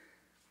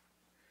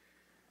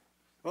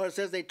 Well, it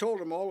says they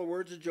told him all the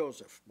words of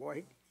Joseph.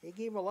 Boy, he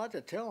gave a lot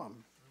to tell him.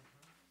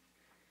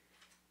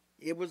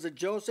 Mm-hmm. It was the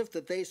Joseph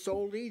that they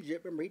sold to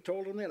Egypt. Remember, he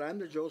told them that,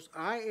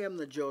 I am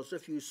the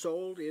Joseph you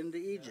sold into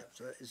Egypt.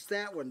 So it's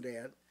that one,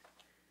 Dad.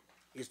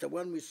 It's the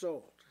one we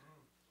sold.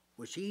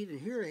 Which he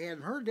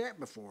hadn't heard that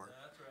before.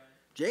 That's right.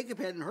 Jacob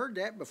hadn't heard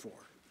that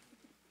before.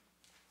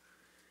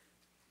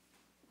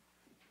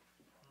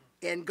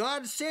 And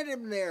God sent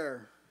him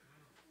there.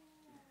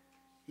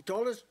 He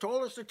told us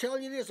to tell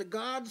you this, that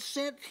God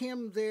sent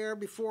him there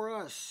before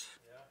us.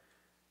 Yeah.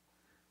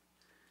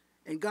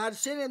 And God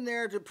sent him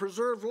there to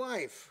preserve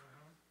life.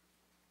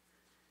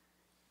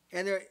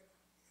 Mm-hmm. And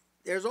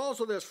there's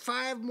also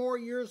 5 more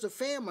years of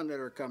famine that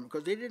are coming,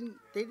 because they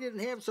didn't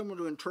have someone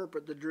to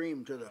interpret the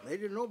dream to them. They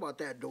didn't know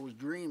about those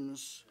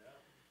dreams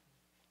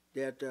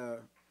that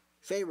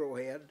Pharaoh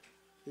had.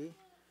 See?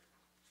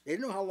 They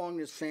didn't know how long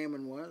this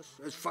famine was.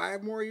 There's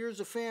 5 more years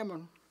of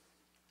famine.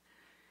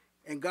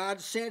 And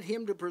God sent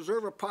him to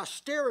preserve a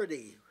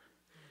posterity.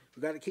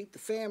 We've got to keep the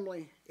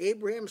family.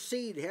 Abraham's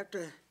seed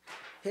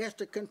has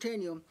to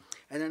continue.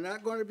 And they're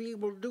not going to be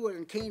able to do it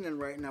in Canaan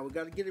right now. We've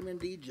got to get them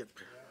into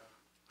Egypt.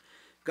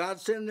 God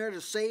sent them there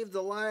to save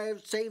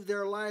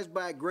their lives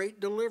by a great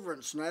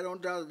deliverance. And I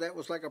don't doubt that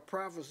was like a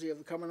prophecy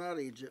of coming out of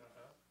Egypt.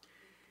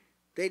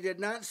 They did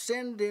not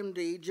send him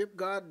to Egypt.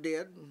 God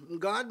did.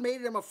 And God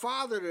made him a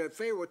father to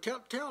Pharaoh.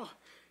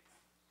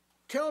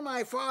 Tell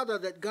my father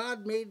that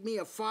God made me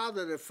a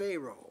father to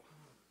Pharaoh.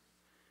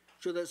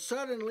 So that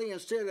suddenly,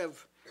 instead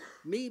of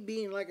me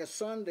being like a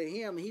son to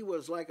him, he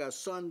was like a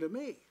son to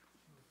me.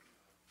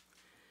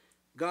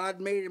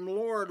 God made him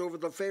Lord over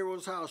the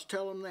Pharaoh's house.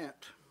 Tell him that.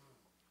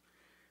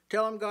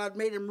 Tell him God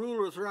made him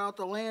ruler throughout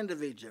the land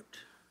of Egypt.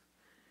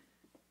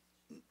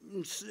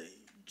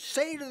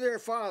 Say to their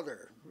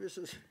father,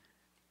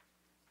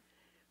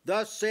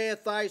 thus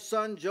saith thy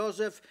son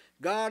Joseph,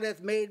 God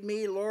hath made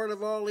me Lord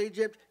of all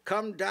Egypt.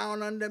 Come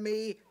down unto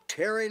me,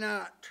 tarry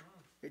not.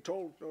 They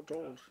told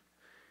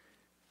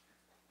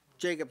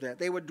Jacob that.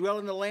 They would dwell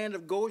in the land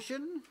of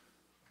Goshen.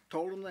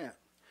 Told him that.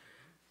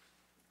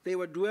 They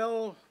would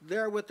dwell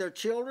there with their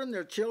children,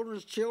 their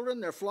children's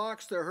children, their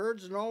flocks, their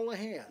herds, and all they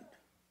had.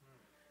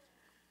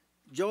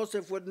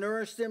 Joseph would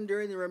nourish them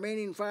during the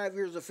remaining 5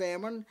 years of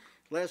famine,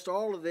 lest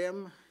all of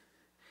them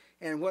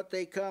and what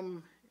they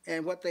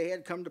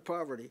had come to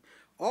poverty.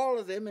 All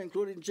of them,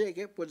 including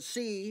Jacob, would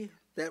see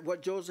that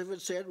what Joseph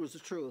had said was the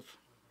truth.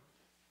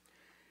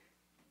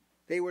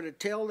 They were to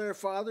tell their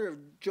father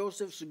of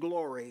Joseph's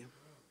glory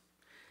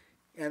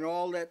and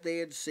all that they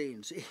had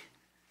seen. See,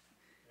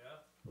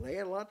 they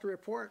had a lot to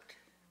report.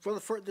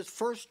 For this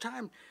first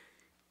time,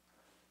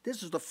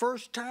 this is the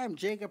first time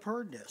Jacob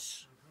heard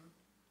this.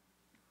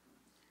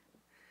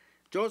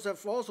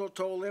 Joseph also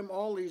told them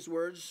all these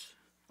words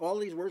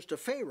to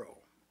Pharaoh.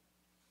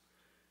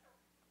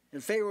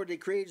 And Pharaoh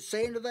decreed,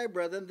 saying to thy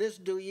brethren, this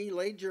do ye,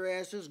 lade your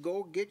asses,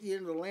 go get ye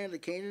into the land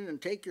of Canaan,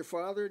 and take your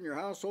father and your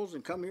households,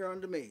 and come here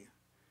unto me.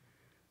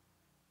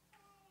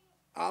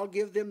 I'll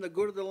give them the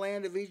good of the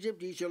land of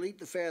Egypt, ye shall eat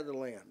the fat of the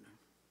land.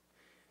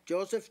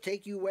 Joseph,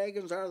 take you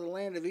wagons out of the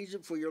land of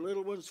Egypt for your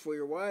little ones, for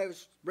your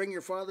wives, bring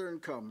your father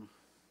and come.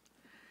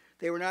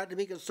 They were not to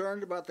be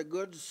concerned about the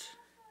goods,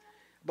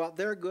 about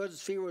their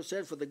goods. Pharaoh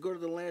said, for the good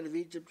of the land of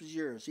Egypt is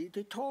yours. He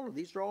told her,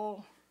 these are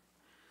all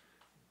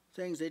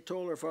things they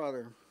told her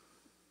father.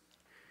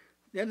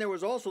 Then there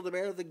was also the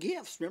matter of the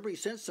gifts. Remember, he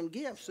sent some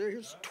gifts.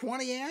 There's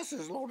 20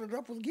 asses loaded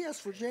up with gifts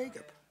for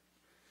Jacob.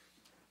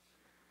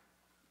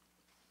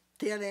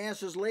 10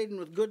 asses laden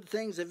with good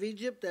things of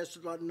Egypt, that's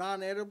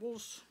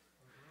non-edibles.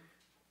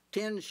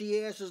 10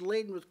 she-asses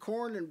laden with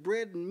corn and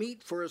bread and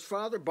meat for his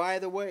father by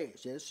the way.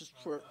 See, this is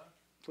for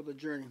the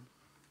journey.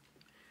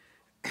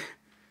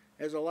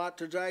 There's a lot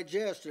to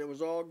digest, and it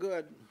was all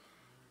good.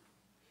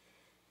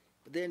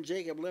 But then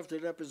Jacob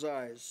lifted up his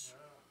eyes,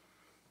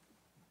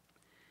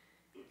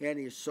 and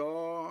he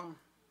saw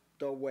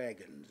the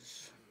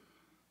wagons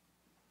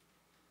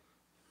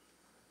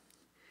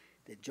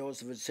that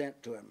Joseph had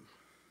sent to him.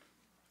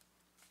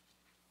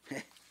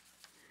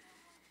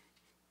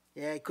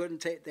 Yeah, he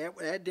couldn't take that.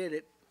 That did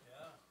it.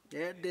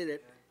 That did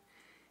it.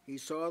 He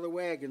saw the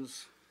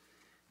wagons.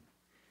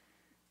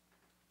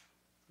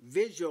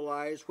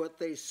 Visualized what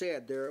they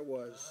said. There it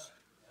was.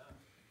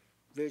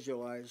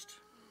 Visualized.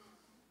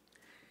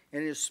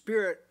 And his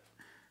spirit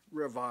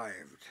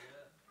revived.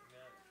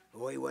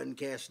 Oh, he wasn't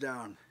cast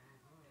down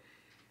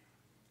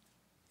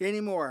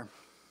anymore.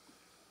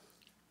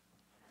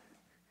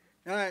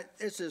 Now,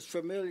 this is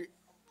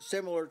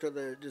similar to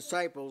the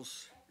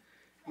disciples'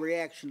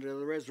 reaction to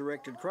the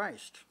resurrected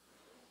Christ.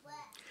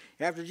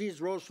 After Jesus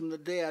rose from the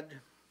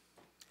dead,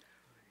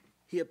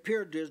 he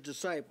appeared to his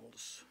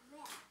disciples.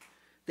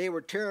 They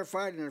were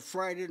terrified and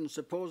affrighted and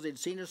supposed they'd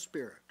seen a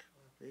spirit.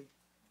 See?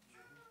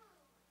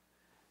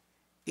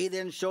 He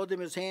then showed them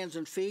his hands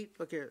and feet.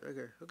 Look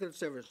here, look at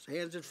the evidence.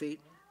 Hands and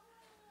feet.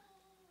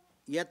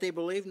 Yet they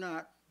believed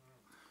not.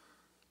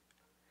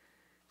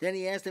 Then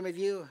he asked them, have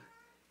you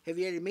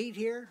any meat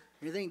here?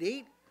 Anything to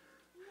eat?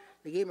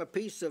 They gave him a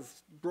piece of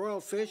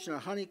broiled fish and a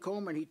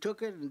honeycomb, and he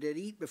took it and did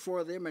eat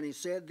before them. And he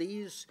said,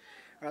 these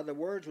are the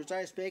words which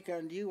I spake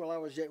unto you while I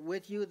was yet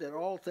with you, that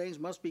all things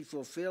must be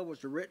fulfilled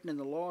which are written in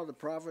the law of the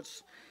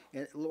prophets,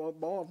 and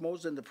law of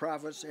Moses and the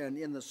prophets, and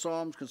in the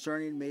Psalms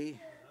concerning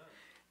me.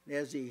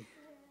 As he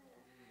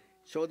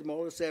showed them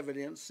all this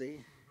evidence,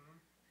 see,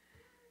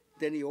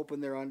 then he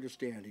opened their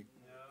understanding,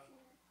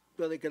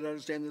 so they could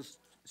understand the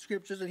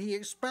scriptures, and he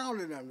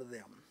expounded unto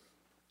them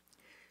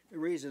the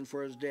reason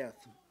for his death.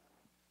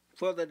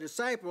 For the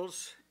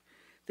disciples,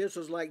 this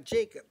was like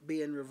Jacob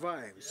being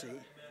revived, see.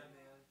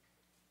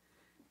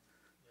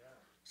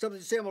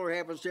 Something similar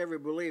happens to every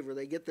believer.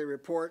 They get the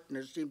report, and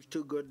it seems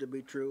too good to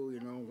be true,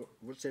 you know,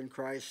 what's in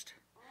Christ.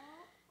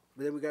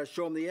 But then we got to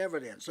show them the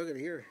evidence. Look at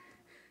here.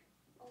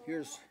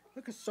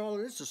 Look at Saul.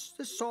 This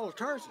is Saul of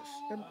Tarsus.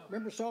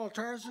 Remember Saul of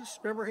Tarsus?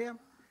 Remember him?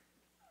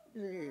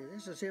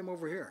 This is him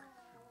over here.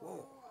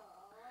 Whoa.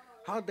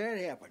 How'd that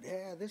happen?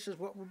 Yeah, this is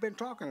what we've been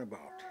talking about.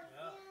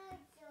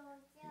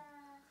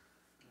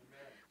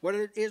 What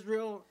did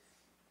Israel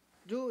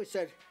do? He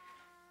said,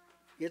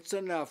 it's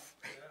enough.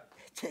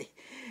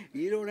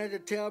 You don't have to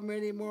tell me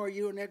anymore.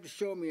 You don't have to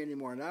show me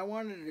anymore. And I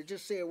wanted to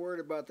just say a word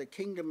about the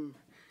kingdom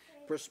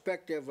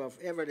perspective of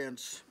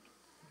evidence.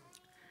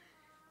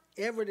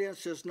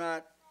 Evidence is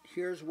not,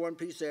 here's one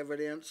piece of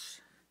evidence,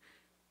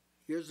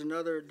 here's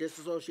another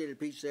disassociated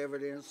piece of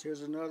evidence,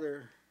 here's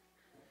another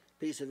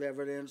piece of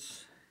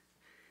evidence.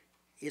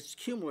 It's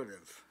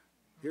cumulative.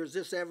 Here's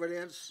this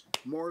evidence,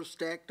 more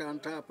stacked on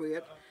top of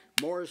it,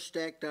 more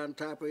stacked on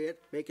top of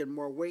it, making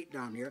more weight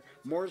down here,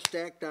 more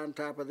stacked on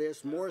top of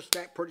this, more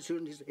stacked. Pretty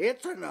soon he says,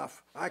 it's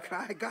enough. I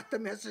got the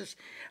message.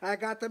 I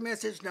got the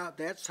message now.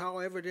 That's how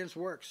evidence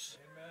works.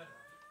 Amen.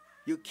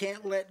 You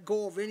can't let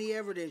go of any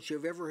evidence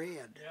you've ever had.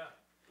 Yeah.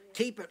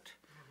 Keep it.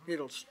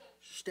 It'll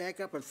stack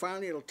up, and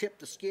finally it'll tip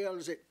the scale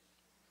and say,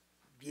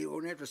 you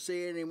don't have to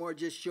say it anymore,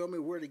 just show me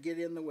where to get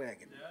in the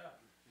wagon. Yeah.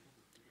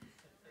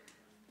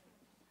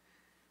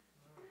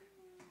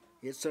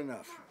 It's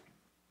enough.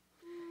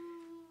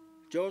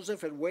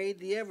 Joseph had weighed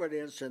the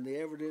evidence, and the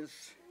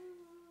evidence...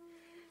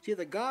 See,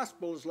 the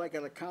gospel is like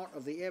an account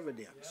of the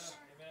evidence.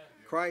 Yeah,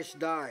 Christ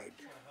died.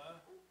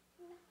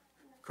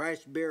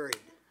 Christ buried.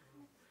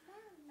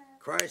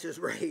 Christ is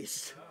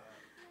raised.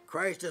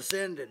 Christ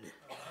ascended.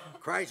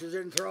 Christ is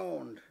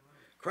enthroned.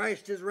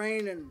 Christ is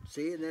reigning.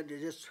 See, and then it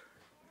just...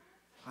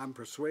 I'm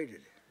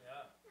persuaded.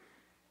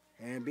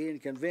 And being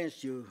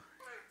convinced, you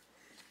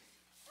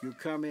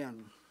come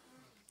in.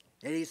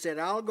 And he said,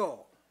 I'll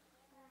go.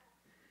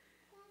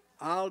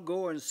 I'll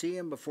go and see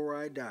him before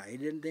I die. He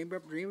didn't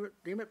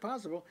deem it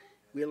possible.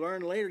 We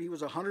learned later he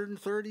was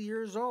 130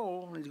 years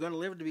old. He's going to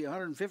live to be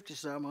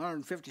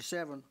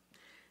 157.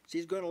 So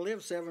he's going to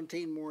live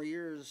 17 more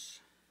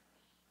years,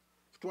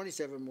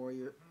 27 more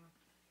years.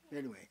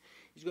 Anyway,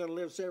 he's going to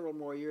live several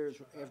more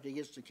years after he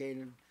gets to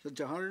Canaan. So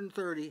to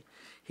 130,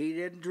 he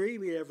didn't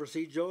dream he'd ever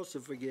see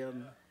Joseph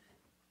again.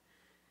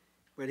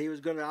 But he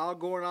was going to, I'll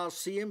go and I'll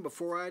see him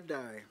before I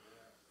die.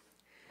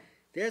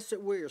 That's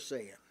what we're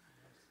saying.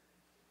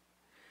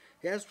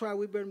 That's why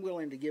we've been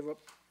willing to give up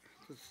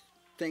the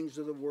things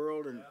of the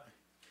world and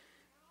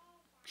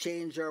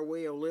change our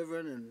way of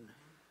living and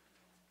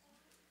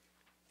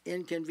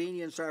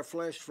inconvenience our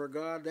flesh for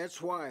God.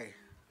 That's why. Amen.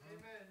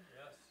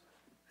 Yes.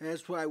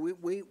 That's why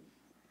we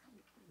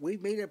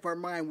made up our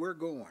mind. We're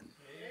going.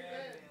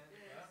 Amen.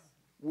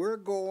 We're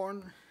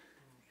going,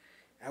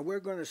 and we're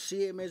going to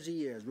see Him as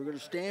He is. We're going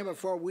to stand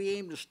before. We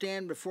aim to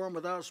stand before Him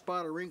without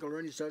spot or wrinkle or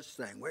any such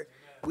thing.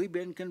 We've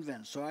been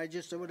convinced. So I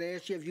just would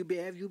ask you,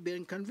 have you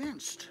been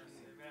convinced?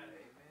 Amen.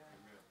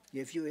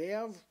 If you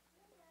have,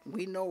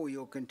 we know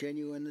you'll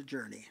continue in the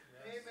journey.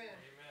 Amen.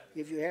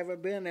 If you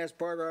haven't been, that's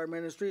part of our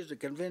ministry is to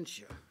convince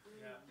you.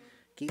 Yeah.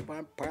 Keep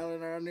on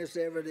piling on this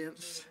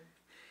evidence.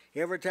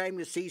 Every time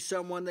you see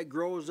someone that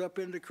grows up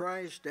into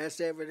Christ, that's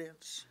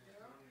evidence.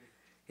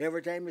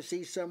 Every time you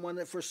see someone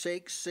that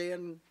forsakes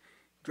sin,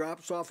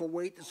 drops off a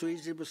weight that's so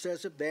easy to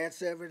possess it,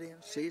 that's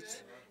evidence. See,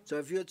 so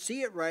if you'd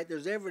see it right,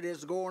 there's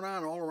evidence going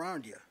on all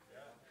around you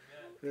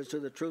as to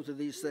the truth of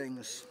these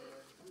things.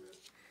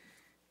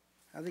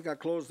 I think I'll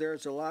close there.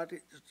 It's a lot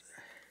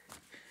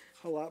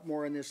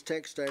more in this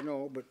text, I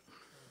know, but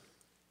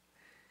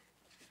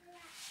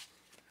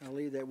I'll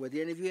leave that with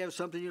you. Any of you have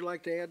something you'd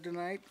like to add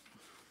tonight?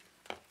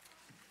 I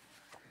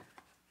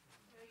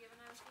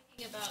was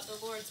thinking about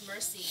the Lord's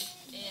mercy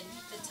in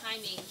the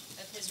timing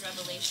of His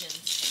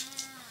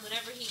revelations.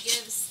 Whenever He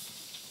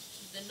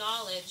gives the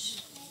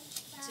knowledge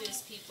to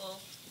His people,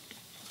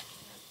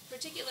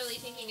 particularly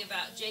thinking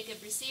about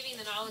Jacob receiving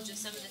the knowledge of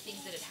some of the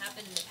things that had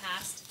happened in the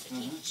past, that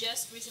he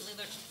just recently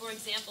learned, for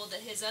example, that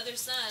his other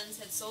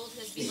sons had sold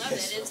his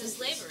beloved into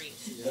slavery.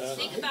 Yeah.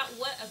 Think about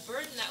what a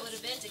burden that would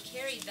have been to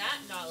carry that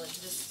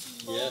knowledge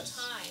this whole Yes.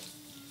 time.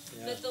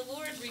 Yeah. But the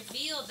Lord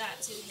revealed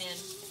that to him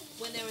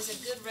when there was a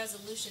good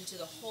resolution to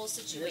the whole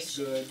That's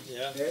situation. good.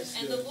 Yeah. That's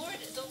And good.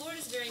 the Lord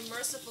is very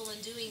merciful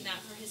in doing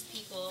that for His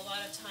people. A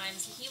lot of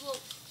times, He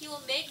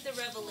will make the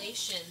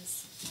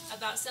revelations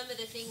about some of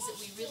the things that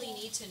we really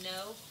need to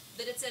know,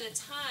 but it's at a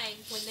time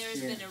when there has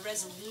been a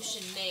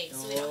resolution made,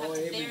 so we don't have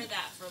to bear amen.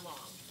 that for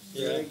long.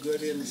 Very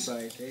good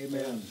insight.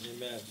 Amen.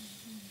 Amen.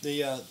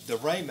 The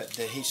raiment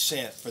that he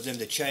sent for them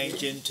to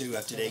change into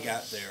after they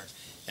got there,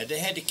 and they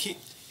had to keep.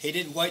 He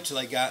didn't wait till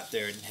they got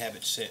there and have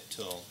it sent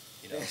to them,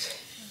 you know.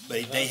 But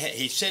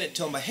he sent it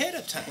to them ahead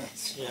of time.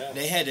 Yeah.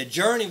 They had a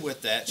journey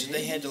with that, so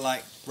they had to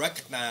like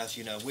recognize,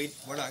 you know,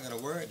 we're not going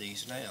to wear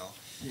these now.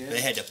 Yeah.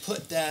 They had to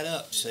put that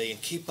up, see, and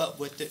keep up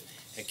with it,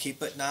 and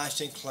keep it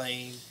nice and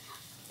clean,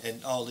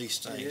 and all these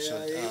things. So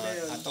Yeah,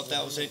 amen. I thought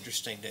that was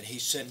interesting that he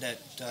sent that.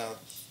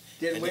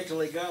 Didn't and wait till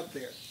he got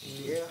there.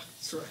 Yeah,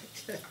 that's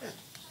right.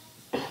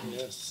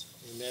 Yes.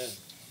 Amen.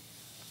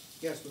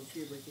 Yes,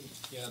 Ricky.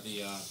 Yeah,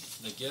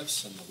 the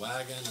gifts and the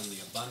wagon and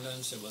the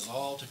abundance, it was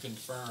all to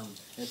confirm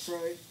That's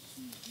right.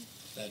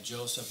 that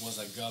Joseph was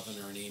a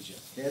governor in Egypt.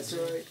 That's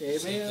right.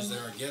 Because Amen.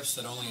 there are gifts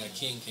that only a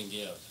king can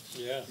give.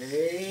 Yeah.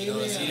 You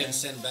notice he Amen. didn't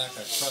send back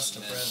a crust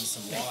of bread and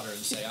some water and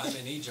say, I'm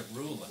in Egypt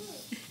ruling.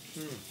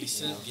 He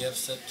sent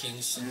gifts that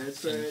kings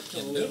That's can, right.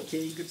 can Only do. a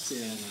king could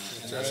sin.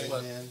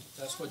 And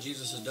that's what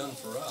Jesus has done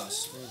for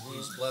us.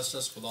 He's blessed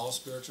us with all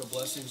spiritual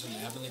blessings in the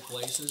heavenly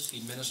places. He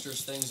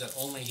ministers things that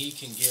only He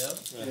can give.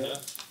 Uh-huh.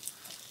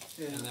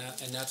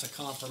 And that's a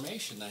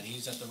confirmation that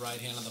He's at the right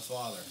hand of the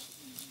Father.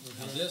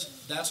 Now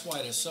that's why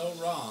it is so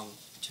wrong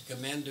to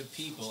commend to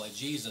people a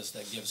Jesus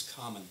that gives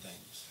common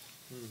things,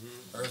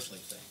 earthly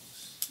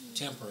things,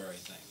 temporary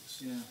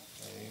things. Yeah.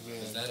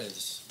 Because that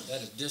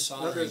is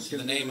dishonoring Others to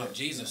the can name do of that,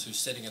 Jesus who's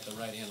sitting at the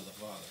right hand of the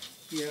Father.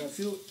 Yeah, if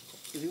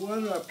you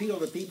want to appeal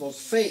to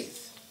people's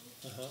faith,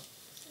 Uh-huh.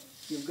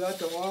 you've got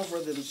to offer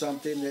them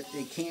something that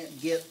they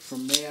can't get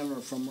from man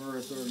or from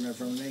earth or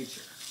from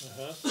nature.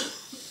 Uh-huh.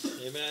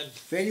 Amen.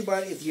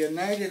 If the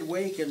United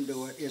Way can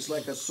do it, it's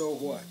like a so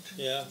what.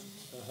 Yeah.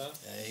 Uh-huh.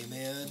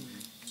 Amen.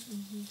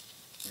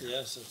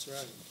 Yes, that's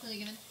right.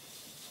 Really good.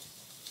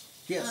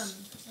 Yes.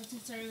 I was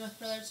considering with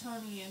Brother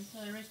Tony and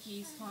Brother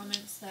Ricky's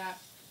comments that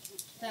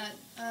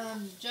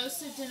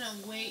Joseph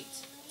didn't wait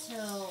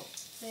till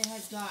they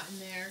had gotten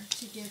there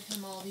to give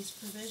him all these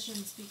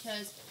provisions,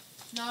 because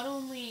not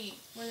only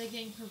were they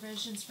getting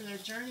provisions for their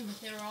journey, but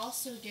they were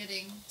also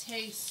getting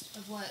taste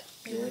of what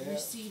they would Yeah.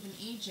 receive in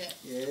Egypt.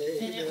 Yeah,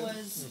 And it amen.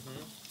 was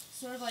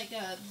sort of like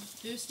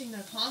boosting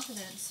their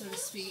confidence, so to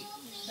speak.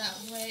 That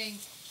way,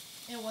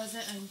 it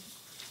wasn't a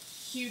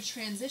huge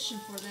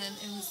transition for them.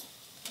 It was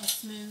a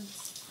smooth.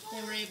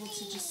 They were able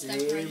to just step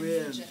right into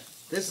Amen.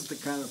 Egypt. This is the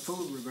kind of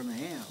food we're going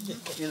to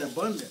have in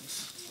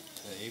abundance.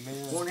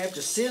 Amen. Won't have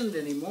to send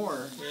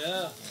anymore.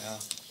 Yeah. Yeah.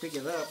 Pick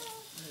it up.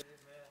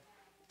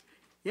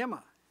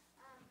 Yema.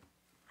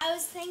 I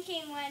was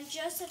thinking when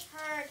Joseph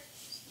heard,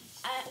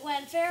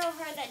 when Pharaoh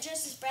heard that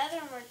Joseph's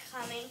brethren were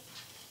coming,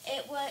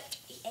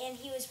 and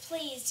he was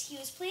pleased. He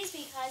was pleased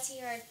because he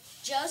heard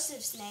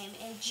Joseph's name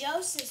and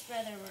Joseph's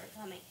brethren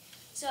were coming.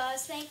 So I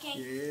was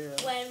thinking,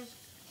 when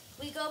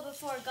we go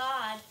before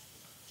God,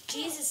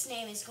 Jesus'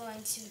 name is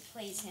going to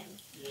please Him.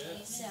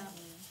 Yeah. So.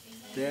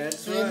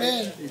 That's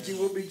Amen. right. And you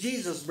will be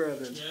Jesus,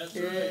 brethren. That's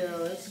yeah, right.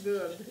 that's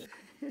good.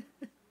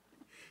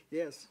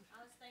 Yes.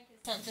 I was thinking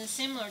Something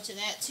similar to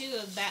that too,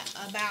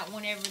 about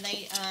whenever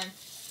they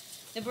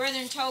the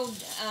brethren told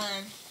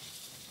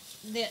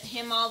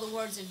him all the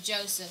words of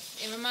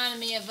Joseph. It reminded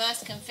me of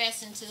us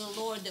confessing to the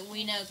Lord that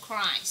we know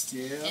Christ,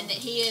 and that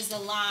He is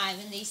alive,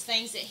 and these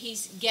things that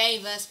He's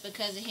gave us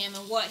because of Him,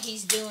 and what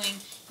He's doing,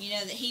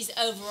 that He's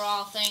over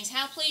all things.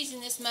 How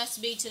pleasing this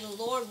must be to the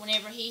Lord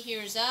whenever He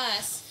hears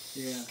us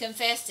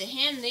confess to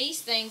Him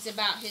these things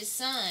about His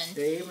Son.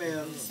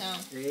 Amen. So.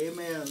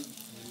 Amen.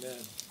 Amen.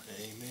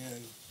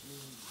 Amen.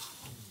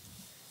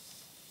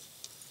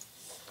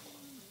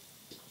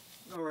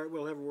 All right,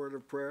 we'll have a word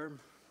of prayer.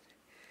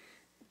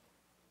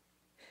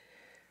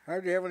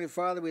 Our dear Heavenly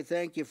Father, we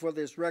thank you for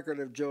this record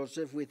of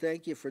Joseph. We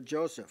thank you for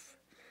Joseph,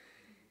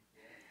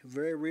 a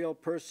very real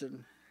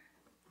person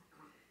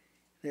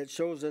that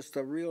shows us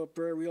the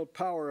very real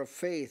power of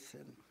faith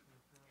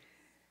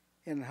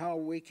and how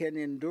we can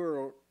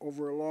endure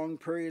over long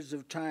periods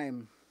of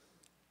time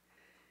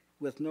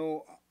with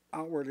no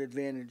outward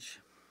advantage.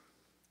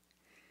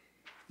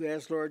 We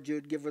ask, Lord,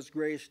 you'd give us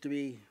grace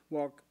to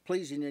walk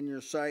pleasing in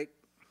your sight,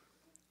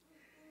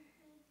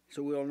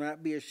 so we will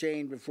not be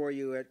ashamed before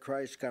you at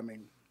Christ's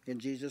coming. In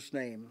Jesus'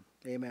 name,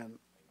 amen.